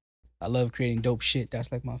creating. I love creating dope shit.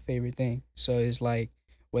 That's like my favorite thing. So it's like,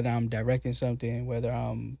 whether I'm directing something, whether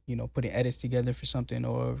I'm, you know, putting edits together for something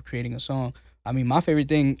or creating a song. I mean, my favorite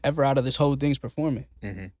thing ever out of this whole thing is performing.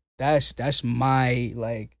 That's my,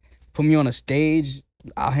 like, put me on a stage,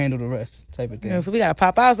 I'll handle the rest type of thing. So we gotta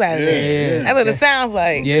pop outside of there. That's what it sounds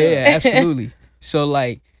like. Yeah, absolutely. So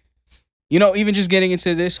like, you know, even just getting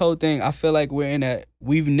into this whole thing, I feel like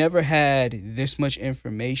we've never had this much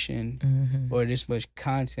information or this much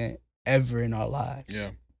content ever in our lives.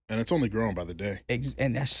 Yeah. And it's only growing by the day.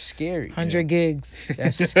 And that's scary. 100 gigs.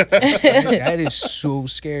 That is so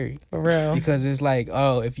scary. For real. Because it's like,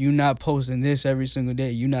 oh, if you're not posting this every single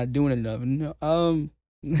day, you're not doing enough. No,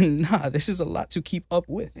 nah, this is a lot to keep up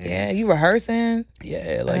with. Yeah, you rehearsing.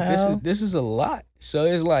 Yeah, like this is a lot. So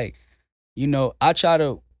it's like, you know, I try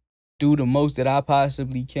to do the most that I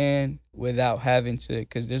possibly can without having to,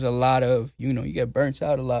 because there's a lot of, you know, you get burnt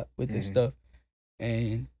out a lot with this stuff.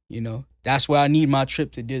 And, you know, that's where I need my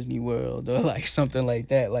trip to Disney World or like something like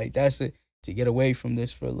that. Like, that's it, to get away from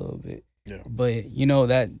this for a little bit. Yeah. But, you know,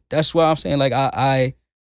 that's why I'm saying, like, I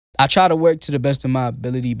try to work to the best of my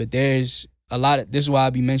ability, but there's a lot of, this is why I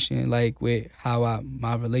be mentioning, like, with how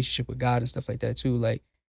my relationship with God and stuff like that too. Like,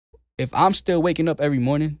 if I'm still waking up every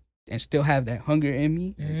morning and still have that hunger in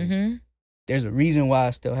me, there's a reason why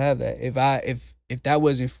I still have that. If that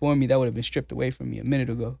wasn't for me, that would have been stripped away from me a minute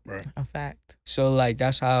ago. Right. A fact. So like,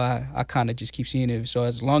 that's how I kind of just keep seeing it. So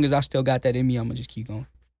as long as I still got that in me, I'm gonna just keep going.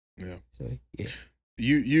 Yeah. So yeah.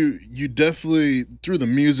 You definitely, through the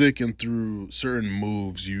music and through certain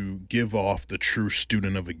moves, you give off the true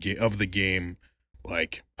student of the game.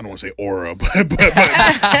 Like, I don't want to say aura, but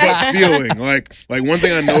feeling. Like one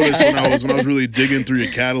thing I noticed when I was really digging through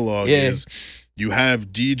your catalog is you have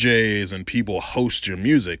DJs and people host your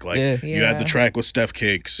music. Like, you had the track with Steph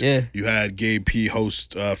Cakes. Yeah. You had Gabe P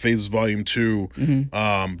host Phases Volume 2.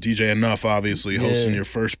 DJ Enough, obviously, hosting your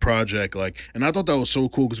first project. Like, and I thought that was so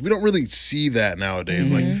cool because we don't really see that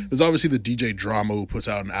nowadays. Like, there's obviously the DJ Drama who puts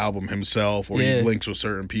out an album himself or he links with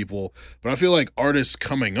certain people. But I feel like artists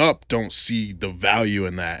coming up don't see the value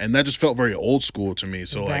in that. And that just felt very old school to me.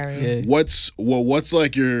 So, like, what's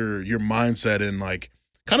like your mindset in, like,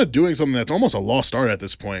 kind of doing something that's almost a lost art at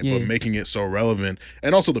this point, Yeah. but making it so relevant,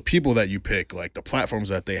 and also the people that you pick, like the platforms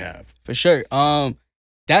that they have. For sure.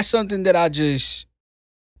 That's something that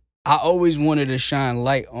I always wanted to shine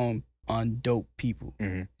light on dope people.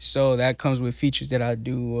 Mhm. So that comes with features that I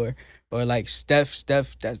do, or like Steph.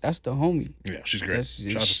 That's the homie. Yeah, she's great. That's,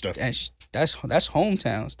 Shout out to Steph. That's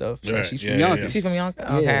hometown stuff. So Right. she's Yeah, from yeah, Yonkers. yeah. She's from Yonkers.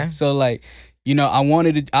 Yeah. Okay. So like, you know,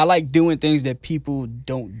 I like doing things that people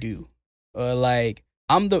don't do. Or like,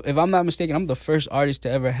 if I'm not mistaken, I'm the first artist to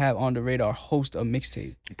ever have On the Radar host a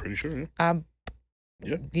mixtape. I'm pretty sure. Yeah.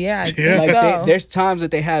 Yeah, Yeah. I think Yeah. Like so. there's times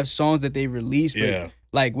that they have songs that they release, but Yeah.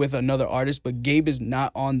 like with another artist, but Gabe is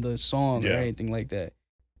not on the song or Yeah. anything like that.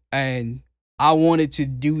 And I wanted to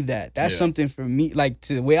do that. That's Yeah. something for me. Like,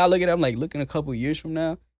 to the way I look at it, I'm like, looking a couple years from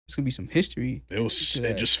now, it's gonna be some history.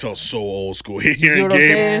 It just felt so old school. see Hearing what I'm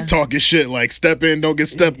Gabe saying? talking shit like step in, don't get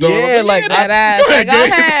stepped on. I was Yeah, like, yeah, That ass. go ahead, Like, go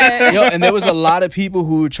Gabe. ahead. Yo, and there was a lot of people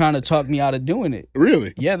who were trying to talk me out of doing it.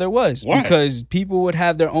 Really? Yeah, there was. Why? Because people would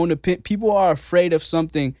have their own opinion. People are afraid of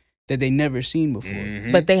something that they never seen before.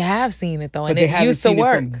 Mhm. But they have seen it though, But and they it haven't used to seen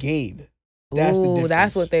work. it from Gabe. That's the Ooh, difference.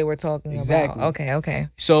 that's what they were talking Exactly. about. Okay.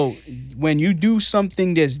 So when you do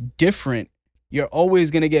something that's different, you're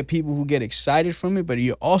always gonna get people who get excited from it, but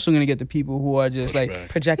you're also gonna get the people who are just like, Pushback.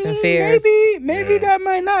 Projecting fears. maybe Yeah. that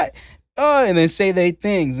might not. And then say they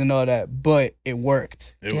things and all that, but it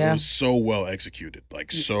worked. It Yeah. was so well executed,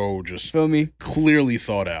 like so You just feel me? clearly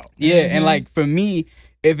thought out. Yeah, and Mhm. like for me,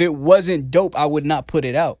 if it wasn't dope, I would not put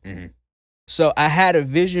it out. Mhm. So I had a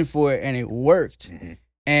vision for it and it worked. Mhm.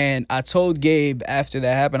 And I told Gabe after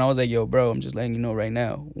that happened, I was like, yo, bro, I'm just letting you know right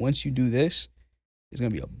now, once you do this, there's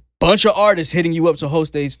gonna be a bunch of artists hitting you up to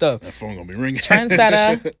host their stuff. That phone gonna be ringing.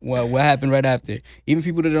 Trendsetter. Well, what happened right after? Even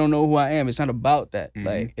people that don't know who I am, it's not about that. Mhm.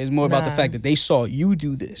 Like, it's more about the Nah. fact that they saw you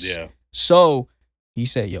do this. Yeah, So he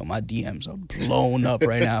said, yo, my DMs are blown up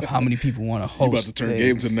right now of how many people want to you host. about to turn this.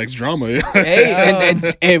 Gabe to the next drama.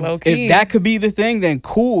 Hey, and Low if key. that could be the thing, then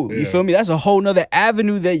cool. You Yeah. feel me? That's a whole nother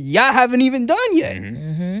avenue that y'all haven't even done yet. Mhm.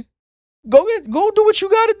 Mm-hmm. Go do what you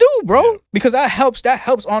gotta do, bro. Yeah. Because that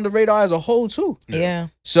helps On the Radar as a whole too. Yeah.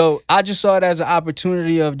 So I just saw it as an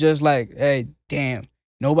opportunity of just like, hey, damn,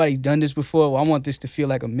 nobody's done this before. Well, I want this to feel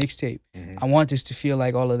like a mixtape. Mhm. I want this to feel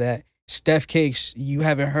like all of that. Steph Cakes, you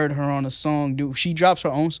haven't heard her on a song, dude. She drops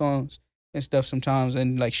her own songs and stuff sometimes,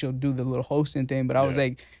 and like she'll do the little hosting thing. But I was Yeah.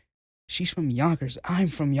 like, she's from Yonkers. I'm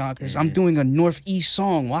from Yonkers. I'm Mhm. doing a Northeast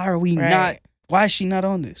song. Why are we not? Right. Why is she not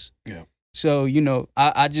on this? Yeah. So, you know,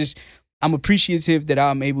 I'm appreciative that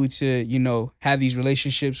I'm able to, you know, have these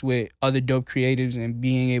relationships with other dope creatives and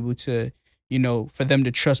being able to, you know, for them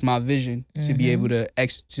to trust my vision to be Mhm. able to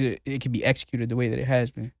it can be executed the way that it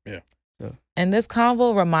has been. And this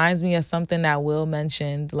convo reminds me of something that Will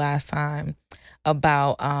mentioned last time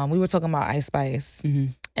about we were talking about Ice Spice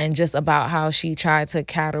and just about how she tried to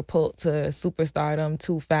catapult to superstardom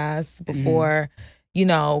too fast before, you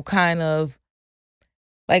know, kind of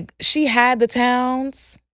like she had the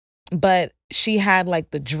towns, but she had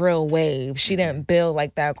like the drill wave. She didn't build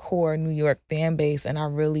like that core New York fan base. And I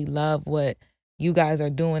really love what you guys are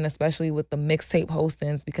doing, especially with the mixtape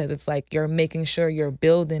hostings, because it's like you're making sure you're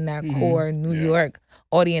building that core New Yeah. York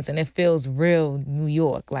audience and it feels real New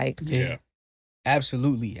York. Like, Yeah.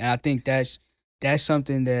 Absolutely. And I think that's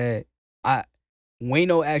something that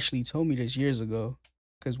Wayno actually told me this years ago,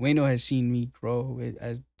 because Wayno has seen me grow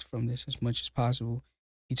from this as much as possible.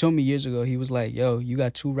 He told me years ago, he was like, yo, you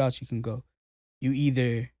got two routes you can go. You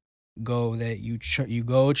either go that you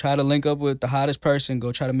go try to link up with the hottest person,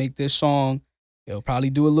 go try to make this song. It'll probably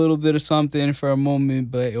do a little bit of something for a moment,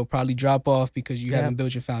 but it'll probably drop off because you Yep. haven't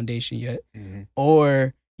built your foundation yet. Mhm.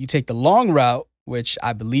 Or you take the long route, which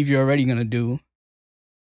I believe you're already going to do.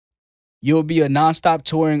 You'll be a nonstop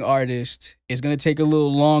touring artist. It's going to take a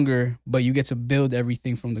little longer, but you get to build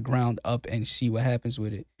everything from the ground up and see what happens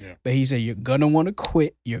with it. Yeah. But he said, you're going to want to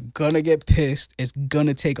quit. You're going to get pissed. It's going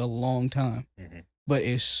to take a long time, Mhm. but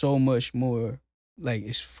it's so much more, like,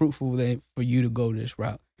 it's fruitful for you to go this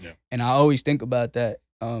route. Yeah. And I always think about that.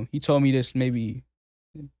 He told me this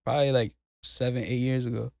probably like 7-8 years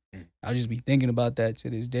ago. Mm. I'll just be thinking about that to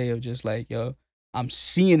this day of just like, yo, I'm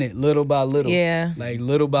seeing it little by little. yeah, Like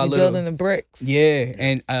little by you're little. building the bricks. Yeah.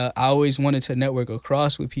 And I always wanted to network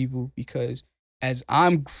across with people because as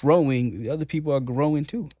I'm growing, the other people are growing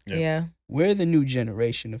too. Yeah. Yeah. We're the new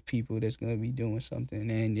generation of people that's going to be doing something.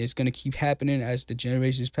 And it's going to keep happening as the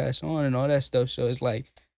generations pass on and all that stuff. So it's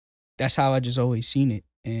like, that's how I just always seen it.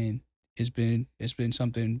 And it's been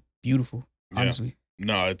something beautiful, Yeah. honestly.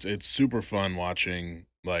 No, it's super fun watching.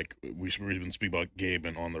 Like we've been speaking about Gabe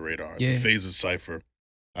and On the Radar. Yeah. The Phases Cypher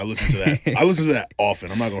I listen to that. I listen to that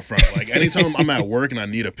often. I'm not gonna front. Like anytime I'm at work and I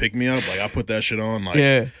need a pick me up, like I put that shit on.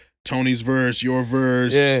 Like Tony's verse, your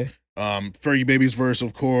verse, Fergie Baby's verse,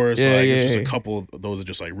 of course. It's just a couple of those that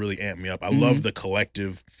just like really amp me up. I love the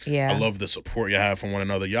collective. Yeah. I love the support you have from one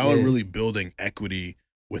another. Y'all are really building equity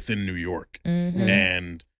within New York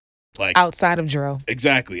and like outside of drill.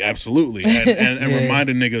 Exactly, absolutely, and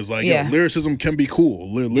reminding niggas like yo, lyricism can be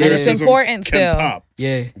cool. Lyricism and it's important can still. Pop.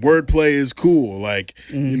 Yeah, wordplay is cool. Like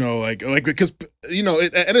you know, like because you know,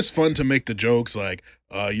 and it's fun to make the jokes like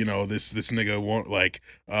you know this nigga won't like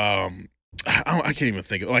I can't even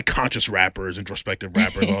think of like conscious rappers, introspective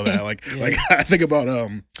rappers, all that. Like I think about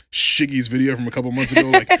Shiggy's video from a couple months ago.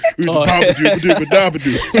 Like I'm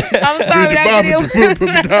sorry, that video.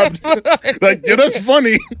 Like yeah, that's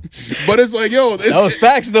funny, but it's like yo, that was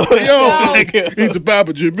facts though. Yo, like he's a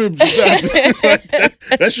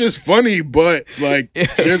that's just funny, but like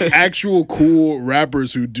there's actual cool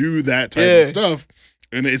rappers who do that type of stuff,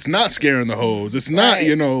 and it's not scaring the hoes. It's not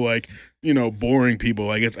you know like. You know, boring people.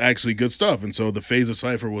 Like, it's actually good stuff. And so the Phase of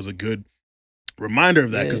Cypher was a good reminder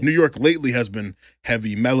of that because New York lately has been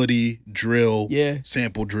heavy melody, drill,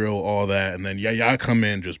 sample drill, all that. And then, y'all come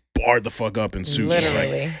in, just barred the fuck up in suits.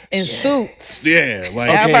 Literally. Like, in suits. Yeah.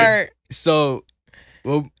 Like, okay. So,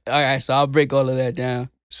 well, all right, so I'll break all of that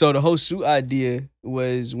down. So the whole suit idea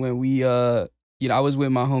was when we, you know, I was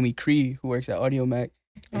with my homie Cree, who works at Audio Mac.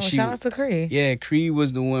 Shout out to Cree. Yeah, Cree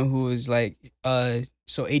was the one who was like,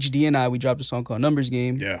 so HD and I, we dropped a song called Numbers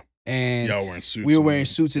Game. Yeah. And y'all wearing suits. We were wearing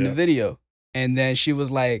suits in the video. And then she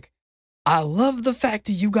was like, I love the fact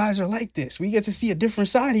that you guys are like this. We get to see a different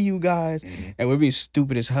side of you guys. And we're being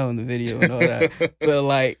stupid as hell in the video and all that. But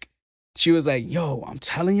like, she was like, yo, I'm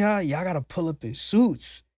telling y'all got to pull up in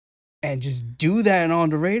suits and just do that and On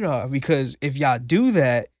the Radar. Because if y'all do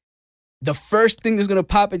that, the first thing that's gonna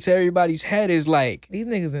pop into everybody's head is like these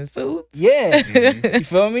niggas in suits. Yeah, you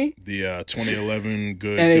feel me? The 2011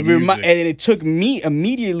 good. And good music. And it took me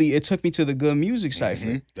immediately. It took me to the Good Music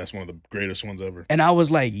Cypher. That's one of the greatest ones ever. And I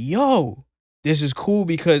was like, yo, this is cool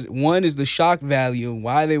because one is the shock value of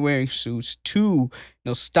why they're wearing suits. Two,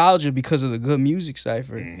 nostalgia because of the Good Music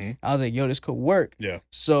Cypher. I was like, yo, this could work. Yeah.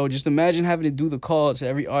 So just imagine having to do the call to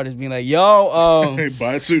every artist being like, yo, hey,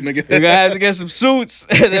 buy a suit, nigga. You guys have to get some suits.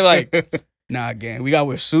 And they're like, nah, gang, we gotta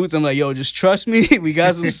wear suits. I'm like, yo, just trust me. We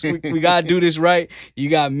got we gotta do this right.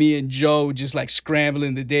 You got me and Joe just like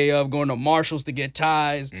scrambling the day of, going to Marshalls to get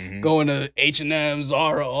ties, going to H&M,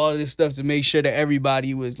 Zara, all this stuff to make sure that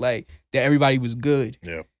everybody was like, that everybody was good.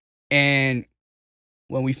 Yeah. And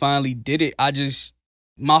when we finally did it, I just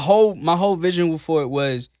my whole vision for it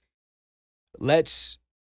was, let's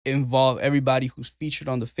involve everybody who's featured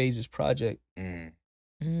on the Phases project.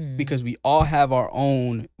 Because we all have our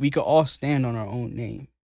own, we could all stand on our own name.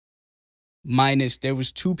 Minus, there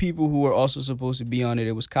was two people who were also supposed to be on it.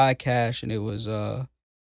 It was Kai Cash and it was J1.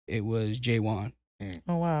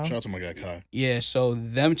 Oh wow! Shout out to my guy Kai. Yeah, so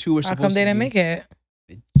them two were supposed to. How come they didn't make it?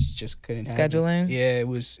 It just couldn't scheduling. Happen. Yeah,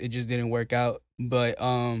 it just didn't work out. But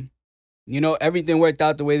you know, everything worked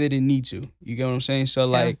out the way they didn't need to. You get what I'm saying? So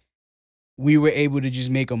like, we were able to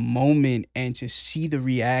just make a moment and to see the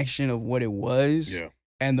reaction of what it was. Yeah.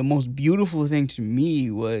 And the most beautiful thing to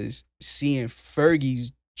me was seeing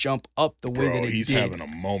Fergie's jump up the way that it he's did. having a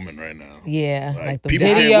moment right now. Yeah, like the people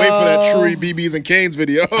video. Can't wait for that True BBs and Kane's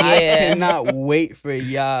video. I cannot wait for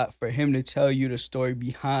him to tell you the story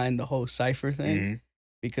behind the whole Cypher thing.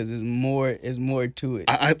 Because there's more to it.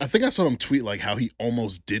 I think I saw him tweet like how he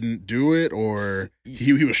almost didn't do it, or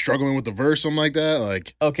he was struggling with the verse, something like that.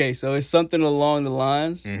 Like, okay, so it's something along the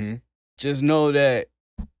lines. Just know that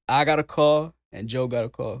I got a call and Joe got a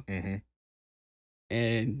call.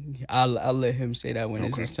 And I'll let him say that when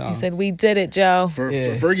it's his time. He said, "We did it, Joe."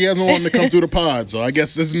 Fergie hasn't wanted to come through the pod, so I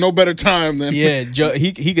guess there's no better time than Joe.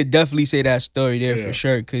 He could definitely say that story there for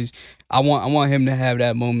sure, because I want him to have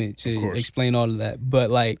that moment to explain all of that. But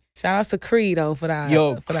like, shout out to Cree though for that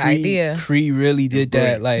the Cree, idea. Cree really did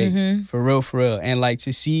that, like for real, and like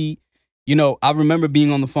to see. You know, I remember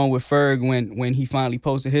being on the phone with Ferg when he finally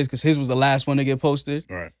posted his, because his was the last one to get posted.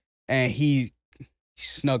 Right. And he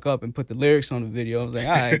snuck up and put the lyrics on the video. I was like,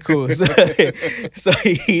 all right, cool. So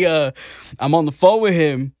I'm on the phone with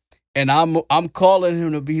him, and I'm calling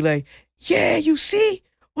him to be like, yeah, you see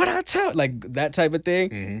what I tell, like that type of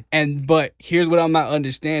thing. But here's what I'm not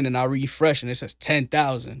understanding. I refresh and it says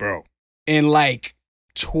 10,000, bro, in like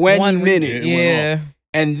 20 minutes. Yeah.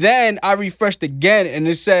 And then I refreshed again and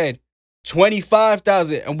it said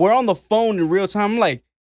 25,000, and we're on the phone in real time. I'm like,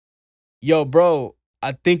 yo, bro,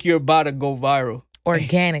 I think you're about to go viral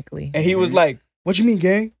organically. And he was like, what you mean,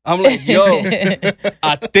 gang? I'm like, yo,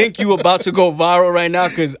 I think you about to go viral right now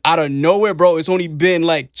because out of nowhere, bro, it's only been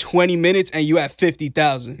like 20 minutes and you at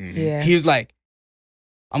 50,000. Yeah. He was like,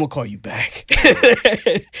 I'm gonna call you back.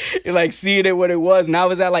 Like seeing it what it was. Now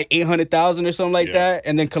it's at like 800,000 or something like that.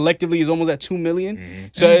 And then collectively it's almost at 2 million.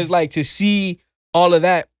 So it's like to see all of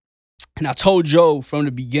that. And I told Joe from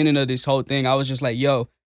the beginning of this whole thing, I was just like, yo,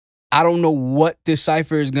 I don't know what this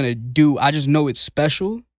cipher is gonna do. I just know it's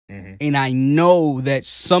special. And I know that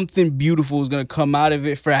something beautiful is gonna come out of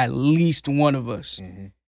it for at least one of us.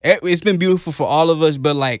 It's been beautiful for all of us,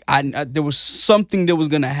 but like I there was something that was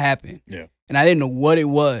gonna happen. Yeah. And I didn't know what it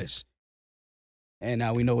was. And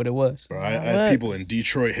now we know what it was. Bro, I had people in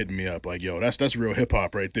Detroit hitting me up like, yo, that's real hip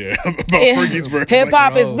hop right there. About Fergie's verse. Hip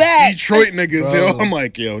hop like, is back. Detroit niggas, Bro. yo. I'm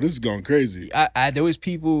like, yo, this is going crazy. There was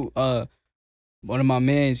people, one of my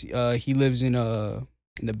mans, he lives in the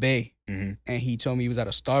Bay. And he told me he was at a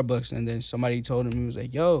Starbucks, and then somebody told him, he was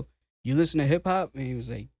like, yo, you listen to hip hop? And he was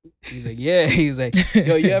like, yeah. He was like,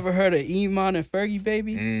 yo, you ever heard of Iman and Fergie,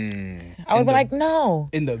 baby? I would be like, no.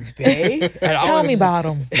 In the Bay? Tell me about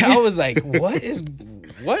them. I was like, what is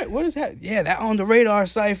that? Yeah, that on the radar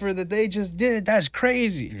cipher that they just did, that's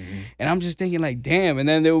crazy. And I'm just thinking like, damn. And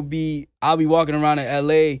then I'll be walking around in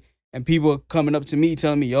LA and people coming up to me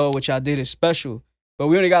telling me, yo, what y'all did is special. But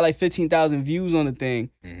we only got like 15,000 views on the thing.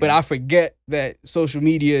 But I forget that social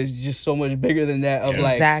media is just so much bigger than that. Of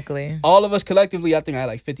like, exactly. all of us collectively, I think I had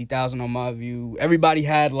like 50,000 on my view. Everybody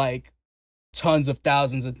had like tons of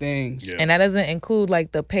thousands of things. Yeah. And that doesn't include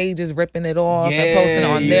like the pages ripping it off and posting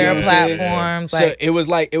on their platforms. So it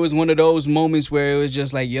was one of those moments where it was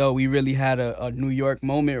just like, yo, we really had a New York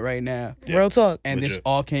moment right now. Real talk. And this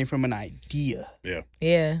all came from an idea.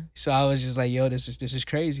 Yeah. So I was just like, yo, this is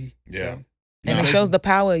crazy. Yeah. So, and it shows the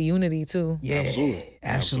power of unity too. Yeah,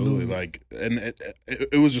 absolutely. Like, and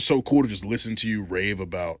it was just so cool to just listen to you rave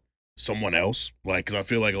about someone else. Like, because I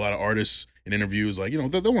feel like a lot of artists in interviews, like, you know,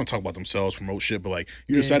 they want to talk about themselves, promote shit, but like,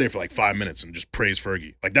 you just sat there for like 5 minutes and just praise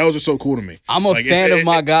Fergie. Like, that was just so cool to me. I'm a fan of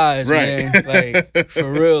my guys, man. Like,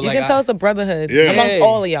 for real. You like, can tell it's a brotherhood amongst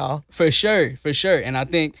all of y'all. For sure. And I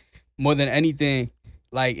think more than anything,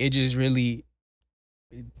 like, it just really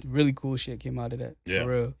cool shit came out of that.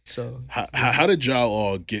 For real. So how did y'all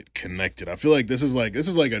all get connected? I feel like this is like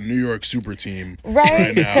a New York super team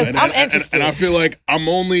right now. And, I'm interested. And I feel like I'm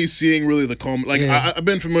only seeing really the I've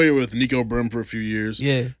been familiar with Nico Brim for a few years.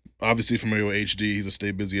 Yeah. Obviously familiar with HD. He's a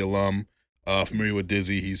Stay Busy alum. Familiar with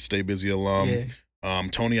Dizzy. He's Stay Busy alum. Yeah.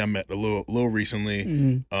 Tony I met a little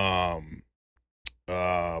recently.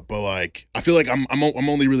 But like I feel like I'm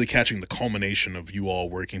only really catching the culmination of you all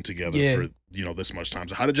working together for, you know, this much time.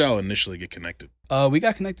 So how did y'all initially get connected? We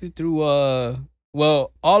got connected through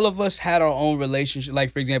well, all of us had our own relationship.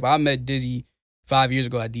 Like, for example, I met Dizzy 5 years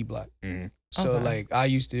ago at D Block. So like I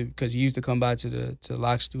used to, because he used to come by to the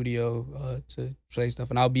LOX studio to play stuff,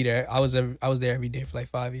 and I'll be there. I was there every day for like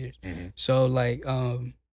 5 years. So like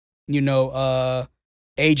you know,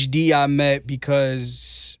 HD I met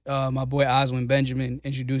because my boy Oswin Benjamin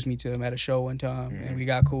introduced me to him at a show one time, and we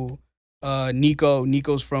got cool.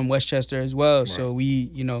 Nico's from Westchester as well, so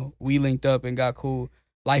we linked up and got cool.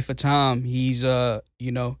 Life of Tom, he's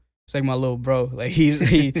you know, it's like my little bro. Like he's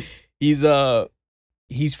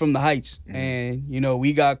from the Heights, and you know,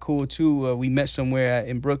 we got cool too. We met somewhere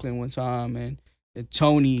in Brooklyn one time, and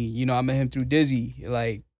Tony, you know, I met him through Dizzy.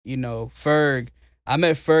 Like, you know, Ferg. I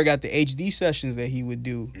met Ferg at the HD sessions that he would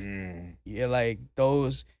do. Yeah, like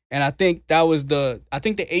those. And I think the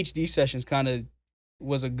HD sessions kind of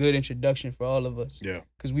was a good introduction for all of us. Yeah.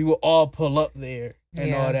 Because we would all pull up there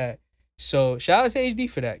and all that. So shout out to HD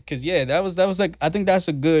for that. Because, yeah, that was like, I think that's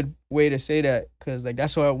a good way to say that. Because, like,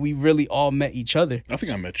 that's how we really all met each other. I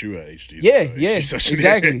think I met you at HD. Yeah,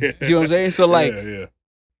 exactly. See what I'm saying? So, like,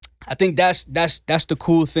 I think that's the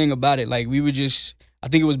cool thing about it. Like, we were just, I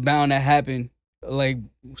think it was bound to happen, like,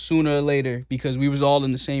 sooner or later, because we was all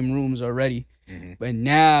in the same rooms already. But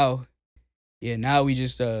now we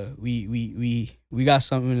just we got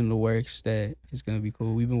something in the works that is gonna be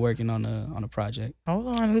cool. We've been working on a project.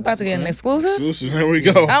 Hold on, we about to get an exclusive. There we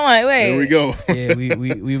go. I'm like, wait. There we go. Yeah,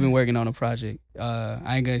 we've been working on a project.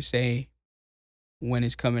 I ain't gonna say when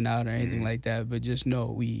it's coming out or anything like that, but just know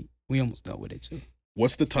we almost done with it too.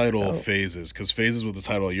 What's the title of Phases? Because Phases was the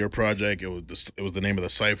title of your project. It was the name of the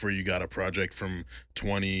cipher. You got a project from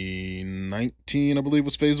 2019, I believe,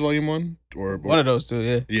 was Phase Volume 1? Or one of those two,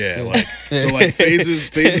 yeah. Yeah, like so like Phases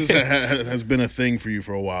has been a thing for you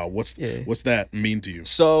for a while. What's that mean to you?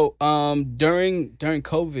 So during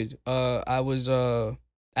COVID, I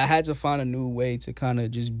had to find a new way to kind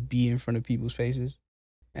of just be in front of people's faces.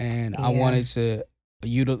 And I wanted to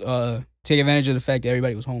take advantage of the fact that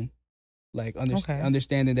everybody was home. Like Okay.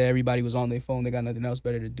 understanding that everybody was on their phone, they got nothing else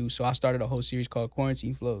better to do. So I started a whole series called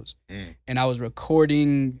Quarantine Flows, and I was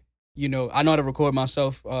recording. You know, I know how to record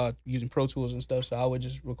myself using Pro Tools and stuff. So I would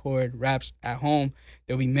just record raps at home.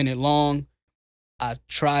 They'll be minute long. I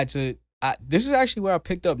tried to. This is actually where I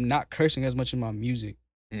picked up not cursing as much in my music.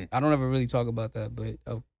 I don't ever really talk about that, but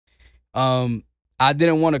I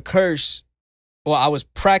didn't want to curse. Well, I was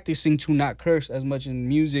practicing to not curse as much in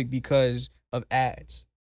music because of ads.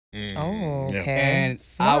 Oh, okay. And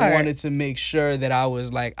Smart. I wanted to make sure that I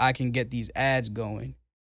was like, I can get these ads going.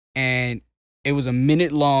 And it was a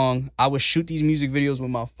minute long. I would shoot these music videos with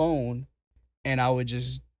my phone, and I would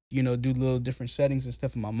just, you know, do little different settings and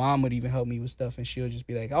stuff. And my mom would even help me with stuff, and she'll just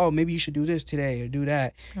be like, oh, maybe you should do this today or do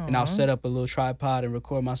that. And I'll set up a little tripod and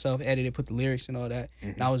record myself, edit it, put the lyrics and all that.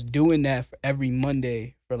 And I was doing that for every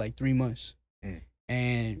Monday for like 3 months.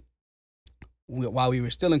 And while we were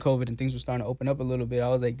still in COVID and things were starting to open up a little bit, I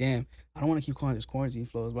was like, damn, I don't want to keep calling this Quarantine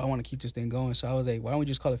Flows, but I want to keep this thing going. So I was like, why don't we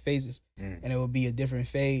just call it Phases? And it would be a different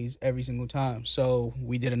phase every single time. So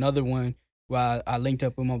we did another one where I linked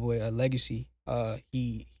up with my boy Legacy.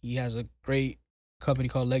 He has a great company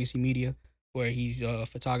called Legacy Media, where he's a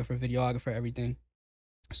photographer, videographer, everything.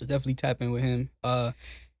 So definitely tap in with him.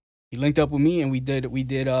 He linked up with me, and we did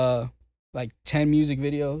like 10 music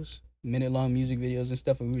videos, minute-long music videos and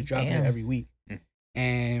stuff, and we were dropping it every week.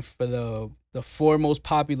 And for the 4 most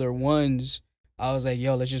popular ones, I was like,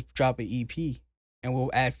 yo, let's just drop an EP, and we'll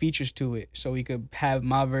add features to it so we could have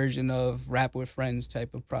my version of Rap with Friends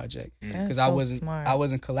type of project. Because I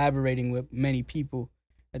wasn't collaborating with many people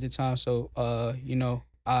at the time. So you know,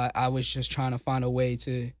 I was just trying to find a way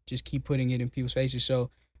to just keep putting it in people's faces. So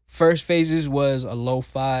first Phases was a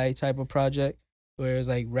lo-fi type of project, where it was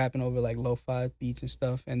like rapping over like lo-fi beats and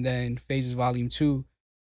stuff. And then Phases Volume 2,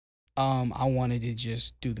 I wanted to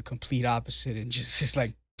just do the complete opposite and just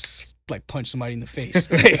like punch somebody in the face.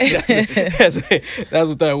 That's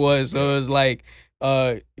what that was. So it was like,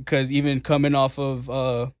 because even coming off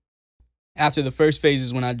of after the first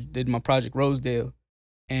Phases, when I did my project Rosedale,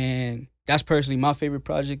 and that's personally my favorite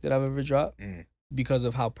project that I've ever dropped because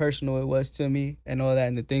of how personal it was to me and all that,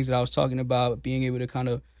 and the things that I was talking about, being able to kind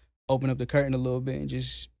of open up the curtain a little bit and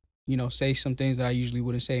just, you know, say some things that I usually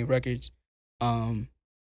wouldn't say in records.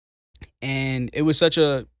 And it was such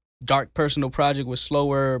a dark personal project, with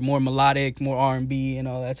slower, more melodic, more R&B and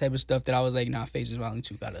all that type of stuff, that I was like, nah, Phases Volume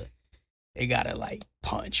 2 gotta like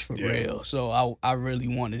punch for real. So I really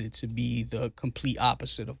wanted it to be the complete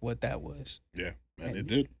opposite of what that was. Yeah. And it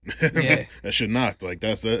did. Yeah. That shit knocked. Like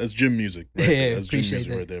that's gym music. Right Yeah, there. That's gym appreciate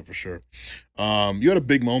music that. right there for sure. You had a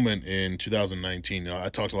big moment in 2019. You know, I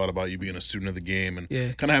talked a lot about you being a student of the game and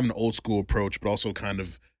kind of having an old school approach, but also kind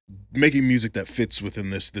of making music that fits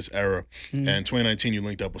within this era. And in 2019, you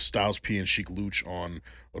linked up with Styles P and Sheik Luch on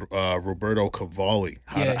Roberto Cavalli.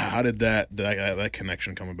 How did that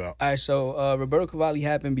connection come about? All right, so Roberto Cavalli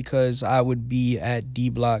happened because I would be at D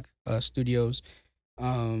Block Studios.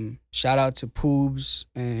 Shout out to Poobs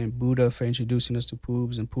and Buddha for introducing us to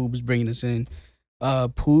Poobs, and Poobs bringing us in.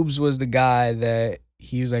 Poobs was the guy that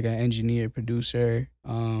he was like an engineer, producer.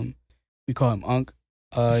 We call him Unk.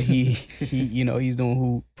 He you know, he's the one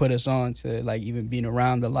who put us on to like even being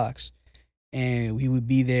around the LOX, and we would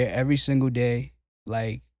be there every single day.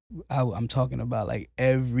 Like I'm talking about like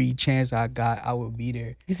every chance I got, I would be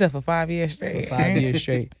there. You said for 5 years straight. For 5 years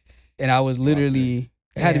straight, and I was literally.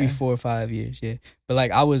 It had to be 4 or 5 years, yeah. But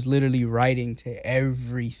like I was literally writing to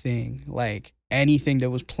everything, like anything that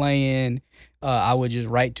was playing, I would just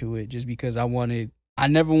write to it, just because I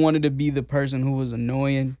never wanted to be the person who was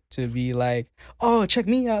annoying, to be like, oh, check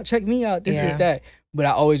me out, this is that. But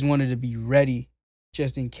I always wanted to be ready,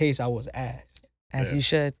 just in case I was asked. As you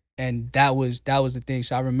should. And that was the thing.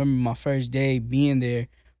 So I remember my first day being there,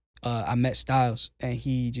 I met Styles, and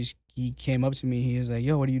he came up to me. He was like,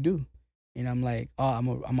 yo, what do you do? And I'm like, oh, I'm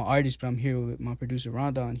an artist, but I'm here with my producer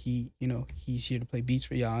Rondon. He's here to play beats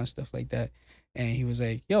for y'all and stuff like that. And he was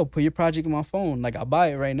like, yo, put your project in my phone. Like, I'll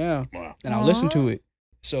buy it right now. Wow. And I'll listen to it.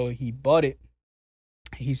 So he bought it.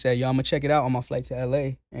 He said, yo, I'm gonna check it out on my flight to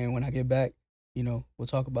LA. And when I get back, you know, we'll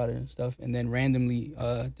talk about it and stuff. And then randomly,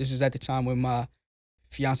 this is at the time when my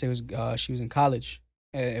fiance was, she was in college.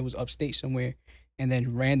 It was upstate somewhere. And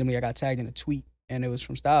then randomly I got tagged in a tweet. And it was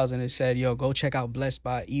from Styles, and it said, yo, go check out Blessed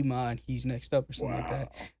by Iman. He's next up or something like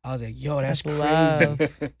that. I was like, yo, that's crazy.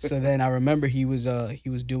 So then I remember he was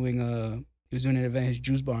doing an event, his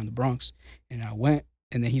juice bar in the Bronx. And I went,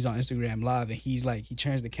 and then he's on Instagram Live, and he's like, he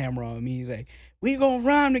turns the camera on me. He's like, we gonna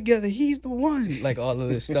rhyme together. He's the one. Like all of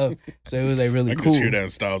this stuff. So it was like really cool. I can just hear that in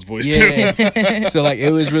Styles' voice too. So like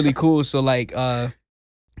it was really cool. So like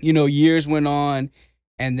years went on,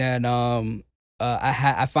 and then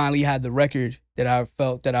I finally had the record that I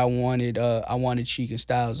felt that I wanted. I wanted Sheik and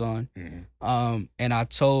Styles on. And I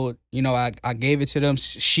told, I gave it to them.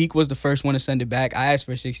 Sheik was the first one to send it back. I asked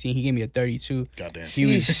for a 16. He gave me a 32. Goddamn. He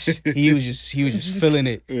was just feeling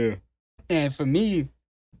it. Yeah. And for me,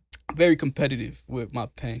 very competitive with my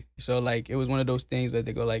pen. So like it was one of those things that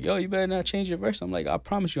they go like, yo, you better not change your verse. I'm like, I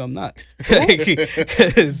promise you I'm not.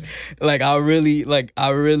 Cause like I really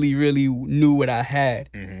really knew what I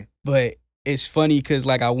had. But it's funny cause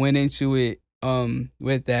like I went into it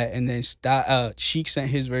with that, and then Sheik sent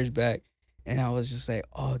his verse back, and I was just like,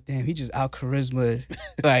 oh damn, he just out charisma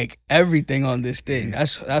like everything on this thing.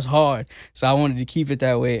 That's hard. So I wanted to keep it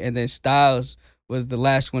that way. And then Styles was the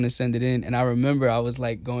last one to send it in, and I remember I was about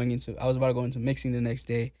to go into mixing the next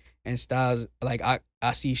day, and Styles, like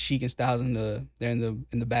I see Sheik and Styles in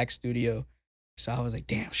the back studio, so I was like,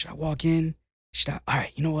 damn, should I walk in? All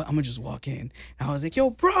right, you know what? I'm gonna just walk in. And I was like, yo,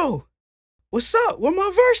 bro, what's up? Where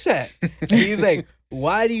my verse at? And he's like,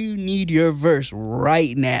 why do you need your verse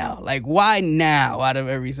right now? Like, why now out of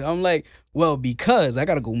everything? I'm like, well, because I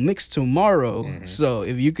gotta go mix tomorrow. So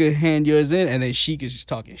if you could hand yours in, and then Sheik is just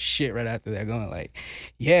talking shit right after that, going like,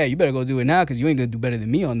 yeah, you better go do it now because you ain't gonna do better than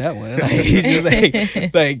me on that one. Like, he's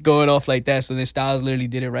just like going off like that. So then Styles literally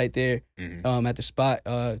did it right there at the spot.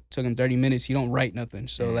 Took him 30 minutes. He don't write nothing.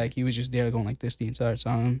 So like he was just there going like this the entire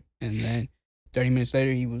time. And then 30 minutes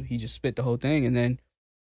later, he just spit the whole thing. And then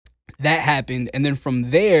that happened. And then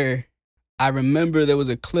from there, I remember there was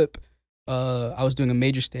a clip. I was doing a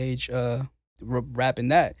major stage rapping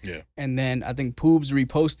that. Yeah. And then I think Poobs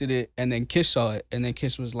reposted it, and then Kiss saw it. And then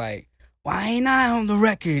Kiss was like, why ain't I on the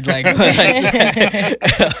record? Like,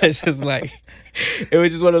 it's just like, it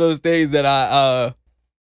was just one of those things that I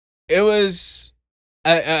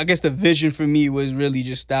guess the vision for me was really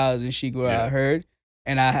just Styles and Sheik where I heard.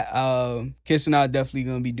 And Kiss and I are definitely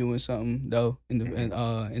gonna be doing something though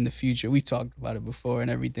in the future. We talked about it before and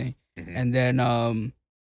everything. And then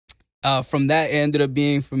from that, it ended up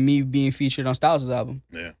being for me being featured on Styles' album.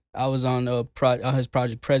 Yeah, I was on his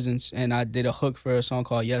project Presence, and I did a hook for a song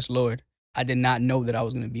called Yes Lord. I did not know that I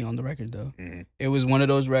was gonna be on the record though. It was one of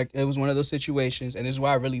those situations, and this is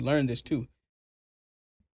why I really learned this too.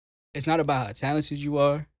 It's not about how talented you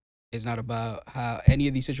are. It's not about how any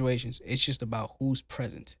of these situations. It's just about who's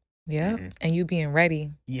present. Yeah, and you being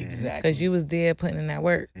ready. Yeah, exactly. Because you was there putting in that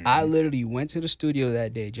work. I literally went to the studio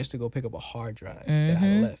that day just to go pick up a hard drive that I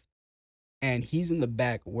had left. And he's in the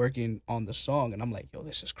back working on the song. And I'm like, yo,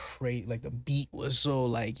 this is crazy. Like, the beat was so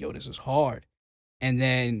like, yo, this is hard. And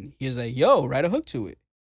then he was like, yo, write a hook to it.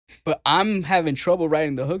 But I'm having trouble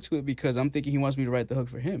writing the hook to it because I'm thinking he wants me to write the hook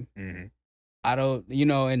for him. I don't,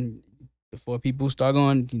 and before people start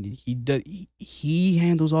going, he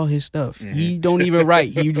handles all his stuff. He don't even write.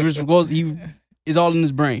 He just goes, he is all in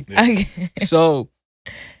his brain. So,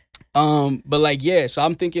 but like, yeah, so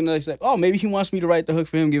I'm thinking it's like, oh, maybe he wants me to write the hook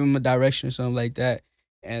for him, give him a direction or something like that.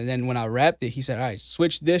 And then when I rapped it, he said, all right,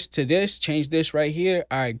 switch this to this, change this right here.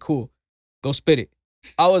 All right, cool. Go spit it.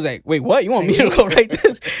 I was like, wait, what? You want me to go write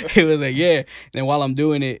this? He was like, yeah. And then while I'm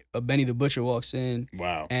doing it, Benny the Butcher walks in.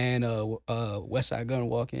 Wow. And West Side Gun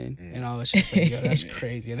walk in. And I was just like, yo, that's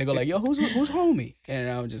crazy. And they go like, yo, who's homie?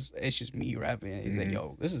 And it's just me rapping. He's like,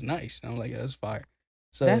 yo, this is nice. And I'm like, yeah, that's fire.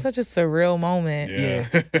 So that's such a surreal moment. Yeah.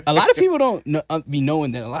 A lot of people don't be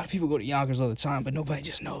knowing that. A lot of people go to Yonkers all the time, but nobody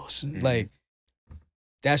just knows. Like,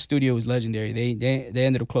 that studio was legendary. They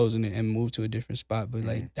ended up closing it and moved to a different spot. But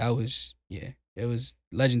like, that was, yeah. It was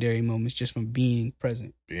legendary moments just from being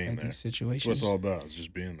present in these situations. That's what it's all about. It's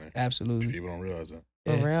just being there. Absolutely. People don't realize that.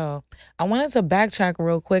 For real. I wanted to backtrack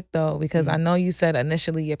real quick though, because I know you said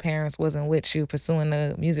initially your parents wasn't with you pursuing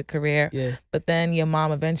the music career. Yeah. But then your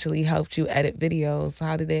mom eventually helped you edit videos.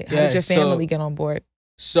 How did your family get on board?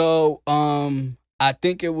 So I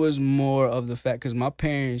think it was more of the fact because my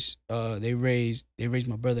parents they raised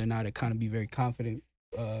my brother and I to kind of be very confident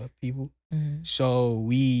people. So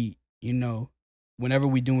we, whenever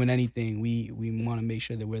we doing anything, we want to make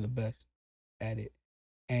sure that we're the best at it,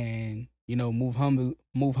 and move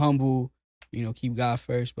humble, keep God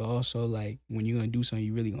first, but also like when you're gonna do something,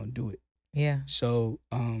 you really gonna do it. Yeah. So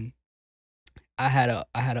I had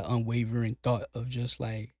an unwavering thought of just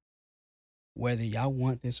like, whether y'all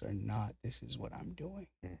want this or not, this is what I'm doing,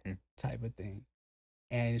 type of thing,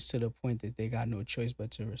 and it's to the point that they got no choice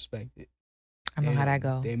but to respect it. I know how that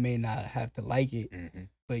go. They may not have to like it,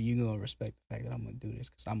 but you're going to respect the fact that I'm going to do this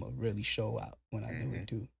because I'm going to really show out when I do it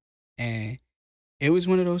too. And it was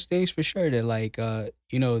one of those things for sure that like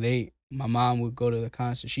you know, my mom would go to the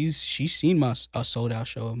concert. She's seen a sold out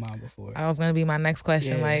show of mine before. I was gonna be my next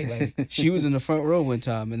question. Yeah, like she was in the front row one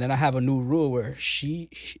time, and then I have a new rule where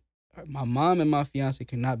my mom and my fiance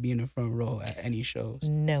cannot be in the front row at any shows.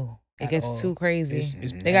 no, it At gets all. too crazy. It's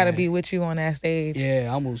They got to bad. be with you on that stage. Yeah,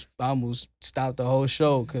 I almost stopped the whole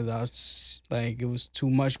show because I was like, it was too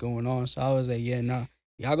much going on. So I was like, yeah, nah,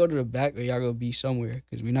 y'all go to the back or y'all go be somewhere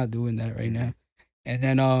because we're not doing that right now. And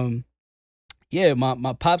then yeah,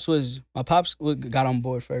 my pops got on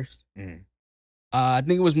board first. Mhm. I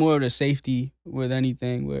think it was more of the safety with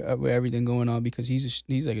anything with everything going on because he's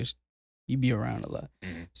he be around a lot.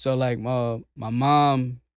 Mhm. So like my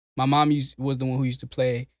mom was the one who used to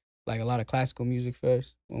play like a lot of classical music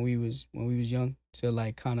first when we was young to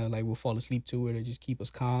like kind of like we'll fall asleep to it or just keep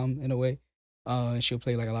us calm in a way. And she'll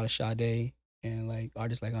play like a lot of Sade and like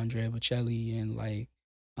artists like Andrea Bocelli and like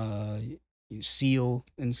Seal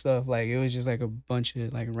and stuff. Like it was just like a bunch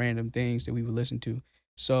of like random things that we would listen to.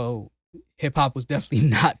 So hip hop was definitely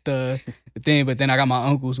not the thing, but then I got my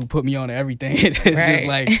uncles who put me on to everything. It's just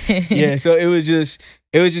like, yeah, so it was just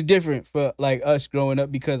different for like us growing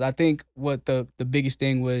up because I think what the biggest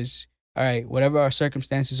thing was, all right, whatever our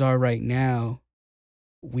circumstances are right now,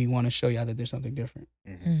 we want to show y'all that there's something different.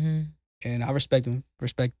 Mm-hmm. And I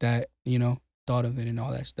respect that, you know, thought of it and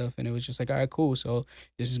all that stuff. And it was just like, all right, cool. So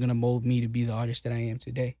this is gonna mold me to be the artist that I am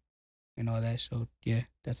today and all that. So yeah,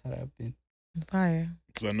 that's how I've been. Fire.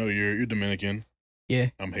 Because I know you're Dominican. Yeah.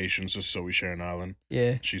 I'm Haitian, so we share an island.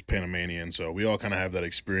 Yeah. She's Panamanian, so we all kind of have that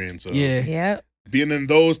experience of Yeah. Yep. being in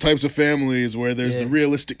those types of families where there's Yeah. the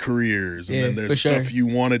realistic careers and Yeah, then for there's sure. stuff you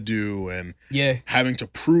want to do and Yeah. having to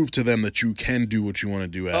prove to them that you can do what you want to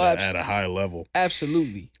do at a high level.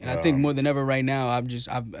 Absolutely. And I think more than ever right now, I've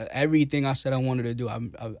everything I said I wanted to do,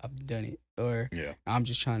 I've done it. Or Yeah. I'm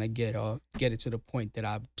just trying to get it to the point that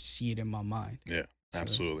I see it in my mind. Yeah.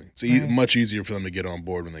 Absolutely. It's Right. much easier for them to get on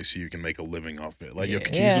board when they see you can make a living off it. Like, yo, Yeah.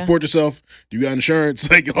 can you Yeah. support yourself? Do you got insurance?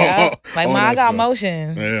 Like, Yep. all Like my that got stuff.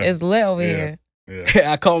 motion. Yeah. It's lit over Yeah. here.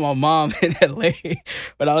 Yeah. I called my mom in LA.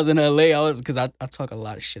 When I was in LA, because I talk a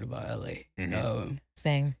lot of shit about LA. Mhm.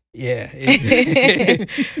 Same. Yeah.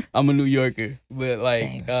 I'm a New Yorker. But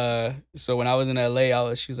like, Same. so when I was in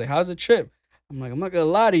LA, she was like, how's the trip? I'm like, I'm not gonna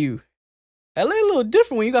lie to you. LA a little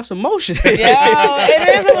different when you got some motion. Yo,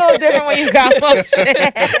 it is a little different when you got motion.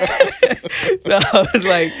 So I was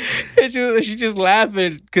like, she just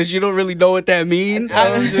laughing because you don't really know what that means.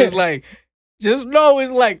 I was just like, just know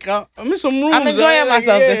it's like I'm in some rooms. I'm enjoying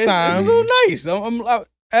myself this time. It's a little nice.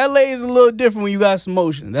 LA is a little different when you got some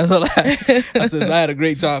motion. That's all I said. I had a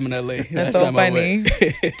great time in LA. That's so time I funny.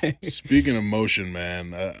 went. Speaking of motion,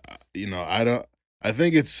 man, I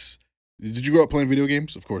think it's. Did you grow up playing video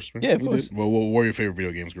games? Of course. Right? Yeah, of You course. did? Well, what were your favorite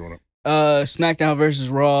video games growing up? SmackDown versus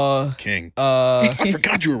Raw. King. I I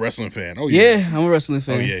forgot you were a wrestling fan. Oh yeah. yeah, I'm a wrestling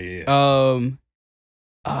fan. Oh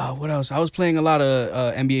yeah. What else? I was playing a lot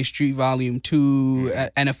of NBA Street Volume 2,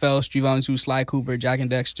 NFL Street Volume 2, Sly Cooper, Jack and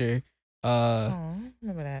Dexter, Oh,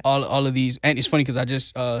 remember that. all of these. And it's funny because I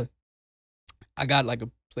just I got like a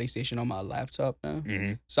PlayStation on my laptop now.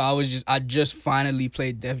 Mhm. So I just finally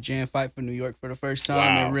played Def Jam Fight for New York for the first time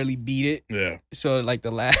Wow. and really beat it. Yeah. So like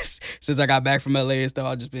since I got back from LA and stuff,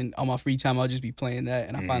 I've just been on my free time. I'll just be playing that,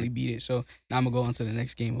 and I finally beat it. So now I'm gonna go on to the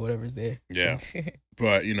next game or whatever's there. Yeah.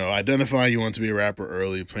 But identifying you want to be a rapper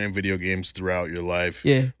early, playing video games throughout your life.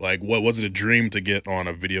 Yeah. Like, what was it a dream to get on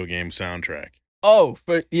a video game soundtrack? Oh,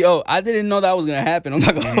 I didn't know that was gonna happen. I'm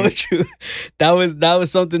not gonna hold you. That was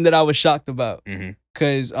something that I was shocked about. Mhm.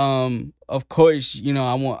 Cause of course,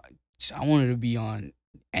 I wanted to be on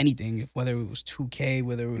anything, whether it was 2K,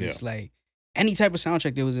 whether it was like any type of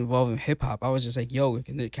soundtrack that was involved in hip hop. I was just like, yo,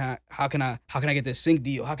 how can I get this sync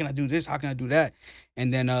deal? How can I do this? How can I do that?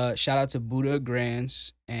 And then shout out to Buddha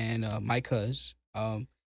Grands and my cuz.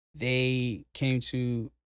 They came to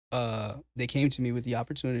me with the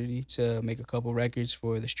opportunity to make a couple records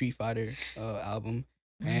for the Street Fighter album.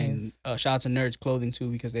 Nice. And shout out to Nerds Clothing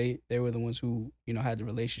too, because they were the ones who had the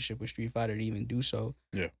relationship with Street Fighter to even do so.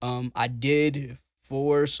 Yeah. I did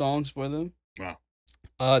 4 songs for them. Wow.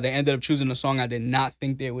 They ended up choosing a song I did not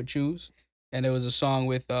think they would choose, and it was a song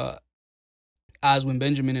with Oswin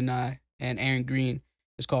Benjamin and I and Aaron Green.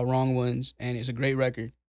 It's called Wrong Ones, and it's a great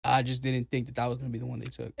record. I just didn't think that was gonna be the one they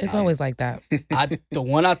took. It's always like that. The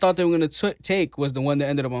one I thought they were gonna take was the one that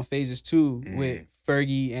ended up on Phases 2 with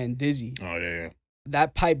Fergie and Dizzy. Oh yeah.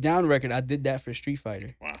 That Pipe Down record, I did that for Street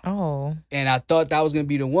Fighter. Wow. Oh. And I thought that was gonna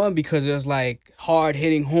be the one because it was like hard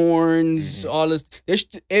hitting horns, all this.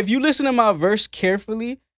 If you listen to my verse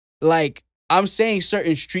carefully, like I'm saying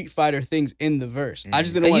certain Street Fighter things in the verse. I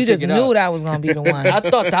just didn't But want you to just take it knew out. that was gonna be the one. I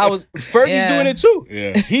thought that was Fergie's Yeah. doing it too.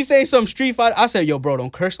 Yeah. He saying some Street Fighter. I said, yo, bro,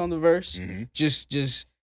 don't curse on the verse. Mhm. Just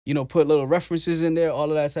put little references in there, all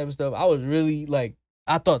of that type of stuff. I was really like,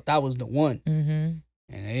 I thought that was the one, Mm-hmm. and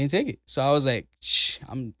they didn't take it. So I was like, shh,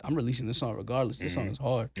 I'm releasing this song regardless. This song is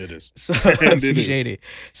hard. It is. So I It appreciate is. it.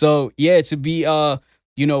 So yeah, to be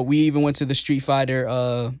we even went to the Street Fighter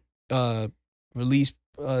release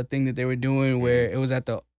thing that they were doing where it was at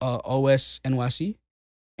the OS NYC,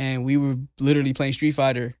 and we were literally playing Street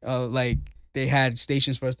Fighter. Like they had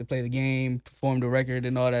stations for us to play the game, perform the record,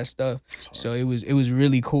 and all that stuff. So it was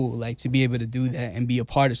really cool, like to be able to do that and be a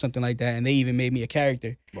part of something like that. And they even made me a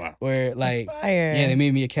character. Wow. Where like Inspired. yeah, they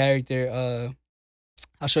made me a character.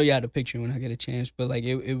 I'll show you the picture when I get a chance. But like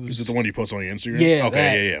it was. Is it the one you post on your Instagram? Yeah. Okay.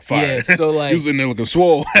 that. Yeah. Fire. Yeah. So like. He was in there looking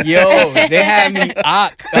swole. Yo, they had me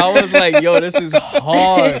I was like, yo, this is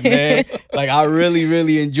hard, man. Like, I really,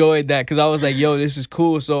 really enjoyed that because I was like, yo, this is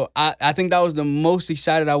cool. So I think that was the most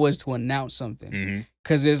excited I was to announce something Mhm.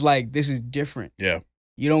 because it's like, this is different. Yeah.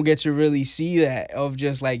 You don't get to really see that of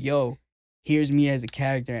just like, yo, here's me as a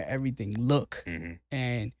character and everything. Look. Mhm.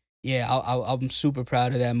 And yeah, I'm super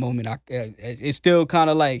proud of that moment. It still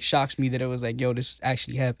kind of like shocks me that it was like, yo, this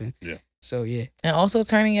actually happened. Yeah. So yeah. And also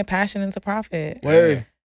turning your passion into profit. Word.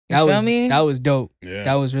 You feel was, me? That was dope. Yeah.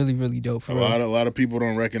 That was really, really dope for A real. lot of people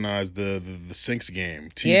don't recognize the syncs game,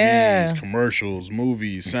 TVs, Yeah. commercials,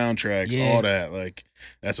 movies, soundtracks, Yeah. all that. Like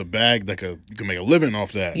that's a bag that you can make a living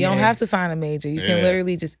off that. You don't Yeah. have to sign a major. You Yeah. can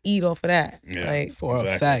literally just eat off of that. Yeah. Like, For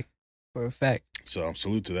Exactly. a fact. For a fact. So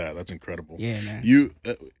salute to that. That's incredible. Yeah, man. You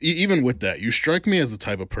even with that, you strike me as the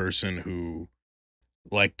type of person who,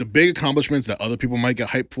 like, the big accomplishments that other people might get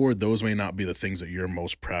hyped for, those may not be the things that you're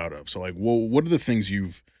most proud of. So like, what are the things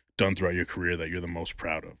you've done throughout your career that you're the most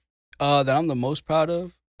proud of? That I'm the most proud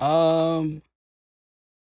of.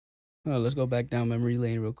 Let's go back down memory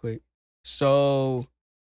lane real quick. So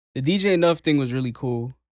the DJ Enough thing was really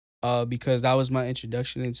cool. Because that was my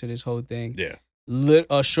introduction into this whole thing. Yeah.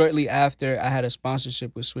 Shortly after, I had a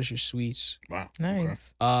sponsorship with Swisher Sweets. Wow.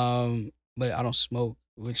 nice. But I don't smoke,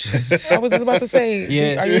 which is I was just about to say,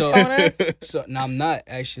 Yeah, are you so- a stoner? so. No, I'm not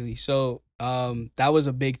actually. So that was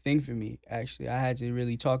a big thing for me. Actually, I had to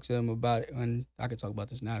really talk to them about it, and I could talk about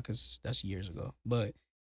this now because that's years ago. But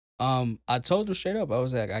I told them straight up, I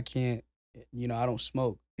was like, I can't. I don't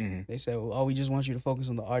smoke. Mhm. They said, well, we just want you to focus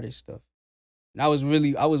on the artist stuff. And I was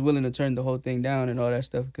willing to turn the whole thing down and all that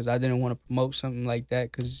stuff because I didn't want to promote something like that.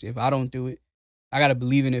 Because if I don't do it, I gotta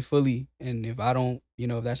believe in it fully. And if I don't,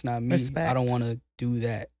 if that's not me, Respect. I don't want to do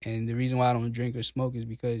that. And the reason why I don't drink or smoke is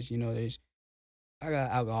because I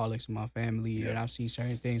got alcoholics in my family, and Yeah. I've seen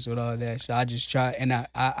certain things with all that. So I just try, and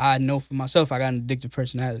I know for myself, I got an addictive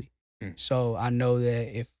personality. Mm. So I know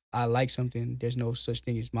that if I like something, there's no such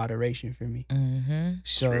thing as moderation for me. Mm-hmm.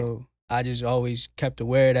 So I just always kept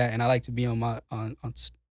aware of that, and I like to be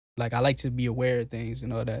I like to be aware of things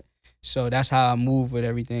and all that. So that's how I move with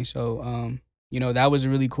everything. So that was a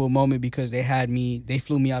really cool moment because they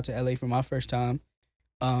flew me out to LA for my first time.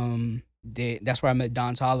 That's where I met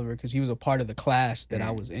Don Tolliver because he was a part of the class that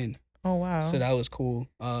I was in. Oh, wow. So that was cool.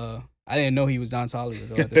 I didn't know he was Don Tolliver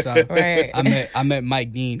though at the time. Right. I met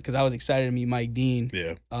Mike Dean because I was excited to meet Mike Dean.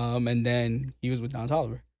 Yeah. And then he was with Don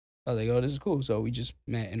Tolliver. I was like, oh, this is cool. So we just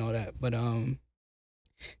met and all that. But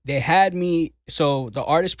they had me. So the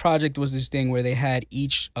artist project was this thing where they had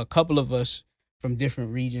a couple of us from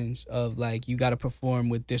different regions of like, you got to perform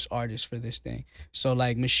with this artist for this thing. So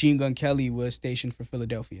like Machine Gun Kelly was stationed for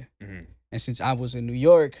Philadelphia. Mhm. And since I was in New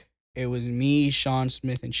York, it was me, Sean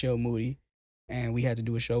Smith, and Chill Moody. And we had to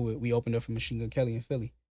do a show we opened up for Machine Gun Kelly in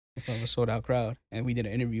Philly in front of a sold out crowd. And we did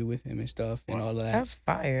an interview with him and stuff and Wow. all of that. That's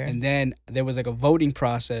fire. And then there was like a voting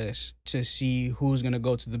process to see who's gonna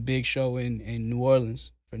go to the big show in New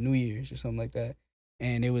Orleans for New Year's or something like that.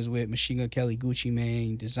 And it was with Machine Gun Kelly, Gucci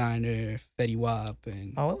Mane, Designer, Fetty Wap,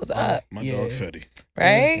 and Oh, it was up, My Yeah. dog Fetty.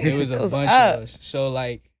 right? It was a It was bunch up. of us. So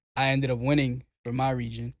like I ended up winning for my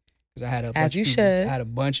region because I had a bunch As you of people, should. I had a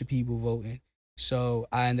bunch of people voting. So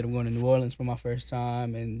I ended up going to New Orleans for my first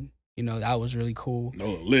time, and that was really cool.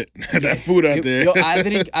 No lit. That food out there. Yo, I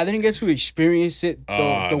didn't get to experience it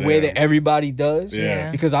the way damn. that everybody does. Yeah.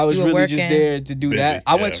 Because I was You were really just working. there to do Busy, that.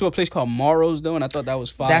 I went yeah. to a place called Morrow's though, and I thought that was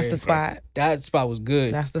fire. That's the spot. That spot was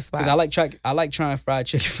good. That's the spot. Because I like trying fried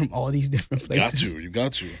chicken from all these different Got places. you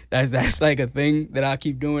got to. That's like a thing that I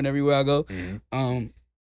keep doing everywhere I go. Mhm.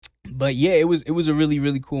 But yeah, it was a really,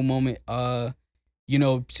 really cool moment.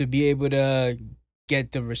 To be able to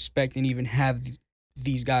get the respect and even have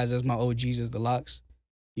these guys as my OGs as the LOX.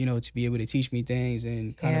 you know, to be able to teach me things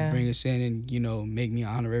and kind Yeah. of bring us in and, you know, make me an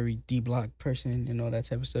honorary D-Block person and all that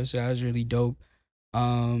type of stuff. So that was really dope.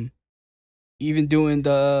 Even doing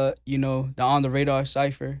the, you know, the On the Radar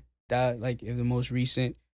cipher, that like the most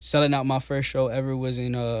recent, selling out my first show ever was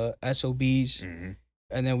in SOBs. Mhm.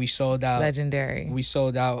 And then we sold out. Legendary. We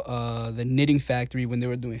sold out the Knitting Factory when they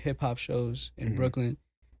were doing hip hop shows in Mhm. Brooklyn.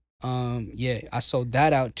 Yeah, I sold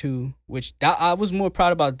that out too, which I was more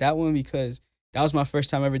proud about that one because that was my first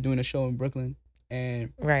time ever doing a show in Brooklyn,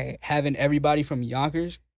 and Right. having everybody from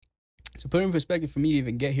Yonkers. To put it in perspective, for me to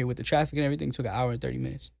even get here with the traffic and everything took an hour and 30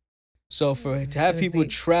 minutes. So to have people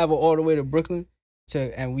travel all the way to Brooklyn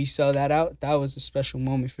and we sell that out, that was a special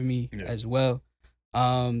moment for me as well.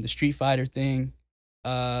 The Street Fighter thing.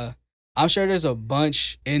 I'm sure there's a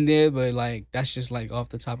bunch in there, but like that's just like off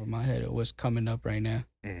the top of my head of what's coming up right now.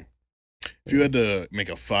 If you had to make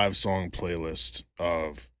a 5-song playlist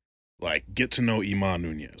of like get to know Iman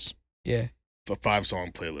Nunez, Yeah. the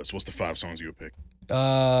 5-song playlist, what's the 5 songs you would pick?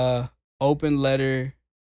 Open Letter,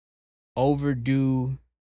 Overdue,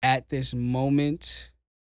 At This Moment.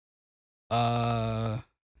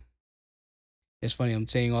 It's funny. I'm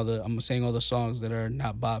saying all the songs that are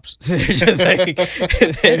not bops. They're just like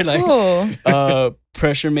they're That's like cool.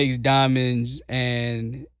 Pressure Makes Diamonds,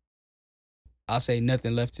 and I'll say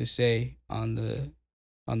Nothing Left to Say on the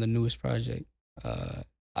newest project.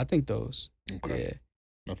 I think those. Okay. Yeah.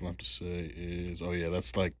 Nothing left to say is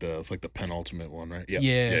that's like the penultimate one, right?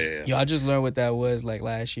 Yeah. Yo, I just learned what that was like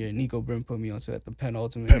last year. Nico Brim put me onto that, the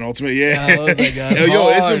penultimate. Penultimate, yeah. I was like, that's yo,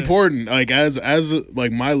 it's hard. important. Like as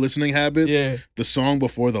like my listening habits, Yeah. the song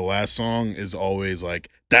before the last song is always like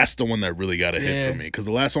that's the one that really got a hit for me because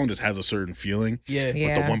the last song just has a certain feeling. Yeah.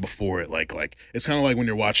 Yeah. But the one before it, like it's kind of like when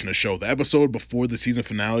you're watching a show. The episode before the season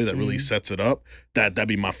finale that really sets it up. That'd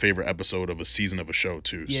be my favorite episode of a season of a show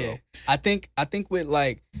too. Yeah. So I think with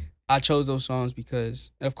like I chose those songs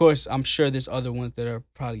because, of course, I'm sure there's other ones that are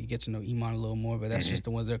probably get to know Iman a little more, but that's just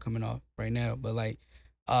the ones that are coming off right now. But like,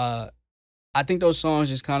 I think those songs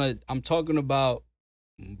just kind of, I'm talking about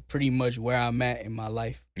pretty much where I'm at in my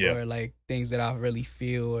life, or like things that I really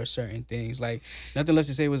feel, or certain things. Like Nothing Left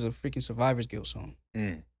to Say was a freaking survivor's guilt song.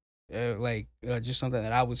 Just something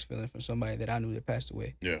that I was feeling from somebody that I knew that passed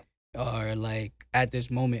away. Yeah. Or like At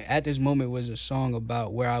This Moment. At This Moment was a song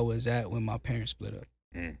about where I was at when my parents split up.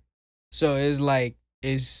 So it's like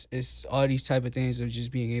it's all these type of things of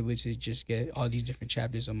just being able to just get all these different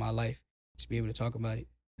chapters of my life to be able to talk about it.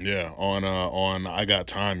 Yeah, on I Got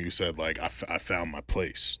Time, you said like I found my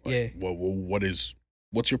place. Like,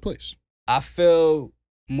 what's your place? I feel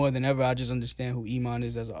more than ever I just understand who Iman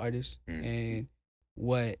is as an artist and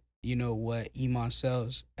what Iman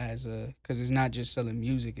sells as because it's not just selling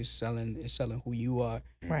music, it's selling who you are,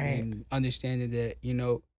 Right. and understanding that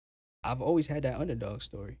I've always had that underdog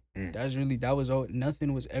story.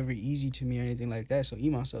 Nothing was ever easy to me or anything like that. So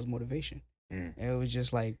Iman sells motivation. And it was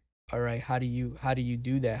just like, all right, how do you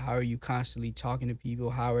do that? How are you constantly talking to people?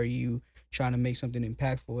 How are you trying to make something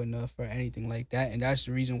impactful enough or anything like that? And that's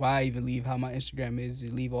the reason why I even leave how my Instagram is,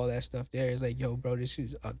 to leave all that stuff there. It's like, yo, bro, this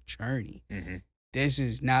is a journey. This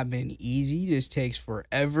has not been easy. This takes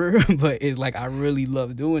forever, but it's like I really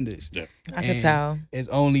love doing this. Yeah. I can tell. It's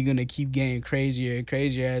only gonna keep getting crazier and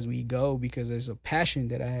crazier as we go because it's a passion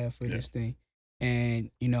that I have for this thing.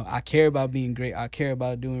 And I care about being great. I care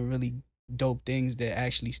about doing really dope things that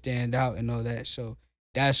actually stand out and all that. So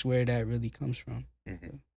that's where that really comes from.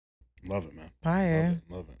 Love it, man. Fire.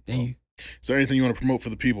 Love it. Thank you. Is there anything you want to promote for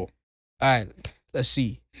the people? All right, let's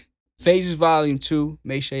see. Phases Volume 2.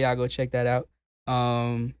 Make sure y'all go check that out.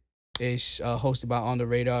 It's hosted by On the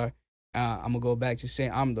Radar. I'm gonna go back to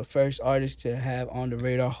saying I'm the first artist to have On the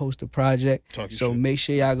Radar host a project. So make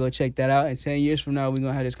sure y'all go check that out. And 10 years from now, we're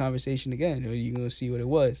gonna have this conversation again. You're gonna see what it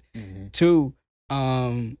was. 2,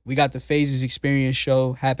 we got the Phases Experience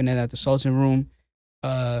show happening at the Sultan Room.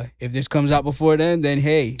 If this comes out before then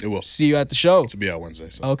hey, it will. See you at the show. It'll be out Wednesday.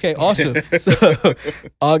 So. Okay, awesome. So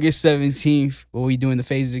August 17th, we'll be doing the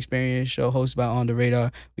Phases Experience show hosted by On the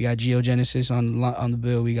Radar. We got Geogenesis on the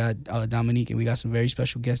bill. We got Dominique, and we got some very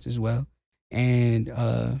special guests as well. And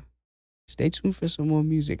stay tuned for some more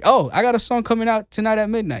music. Oh, I got a song coming out tonight at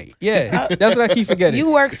midnight. Yeah, that's what I keep forgetting. You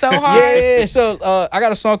work so hard. Yeah. So I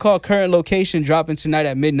got a song called Current Location dropping tonight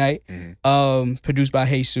at midnight. Produced by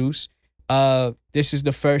Jesus. This is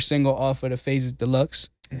the first single off of the Phases Deluxe.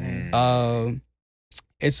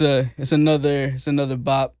 It's another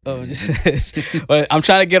bop. But I'm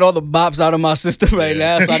trying to get all the bops out of my system right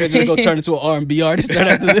now, so I can just go turn into an R&B artist right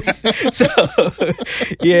after this.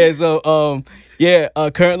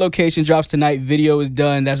 Current Location drops tonight. Video is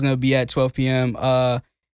done. That's gonna be at 12 p.m.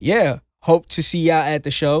 hope to see y'all at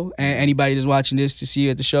the show, and anybody that's watching this to see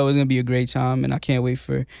you at the show. It's gonna be a great time, and I can't wait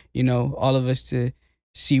for all of us to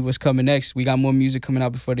see what's coming next. We got more music coming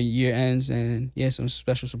out before the year ends, and some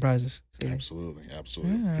special surprises. So, yeah. Absolutely.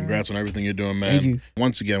 Congrats on everything you're doing, man. Thank you.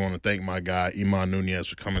 Once again, I want to thank my guy Iman Nunez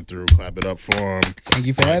for coming through. Clap it up for him. Thank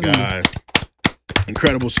you for having me.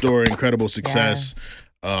 Incredible story, incredible success.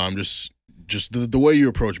 Just the way you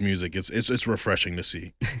approach music, it's refreshing to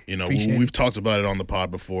see. We've talked about it on the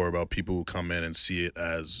pod before about people who come in and see it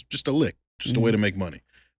as just a lick, just a way to make money.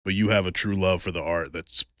 But you have a true love for the art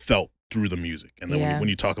that's felt through the music, and then when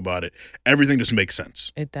you talk about it, everything just makes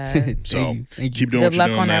sense. It does. So Thank keep you. doing Good what luck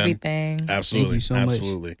you're doing, on man. everything. Absolutely, Thank you so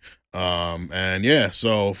absolutely.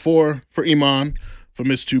 So for Iman, for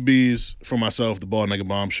Miss2Bees, for myself, the Bald Nigga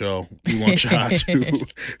Bombshell, we want y'all to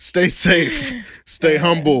stay safe, stay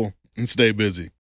humble, and stay busy.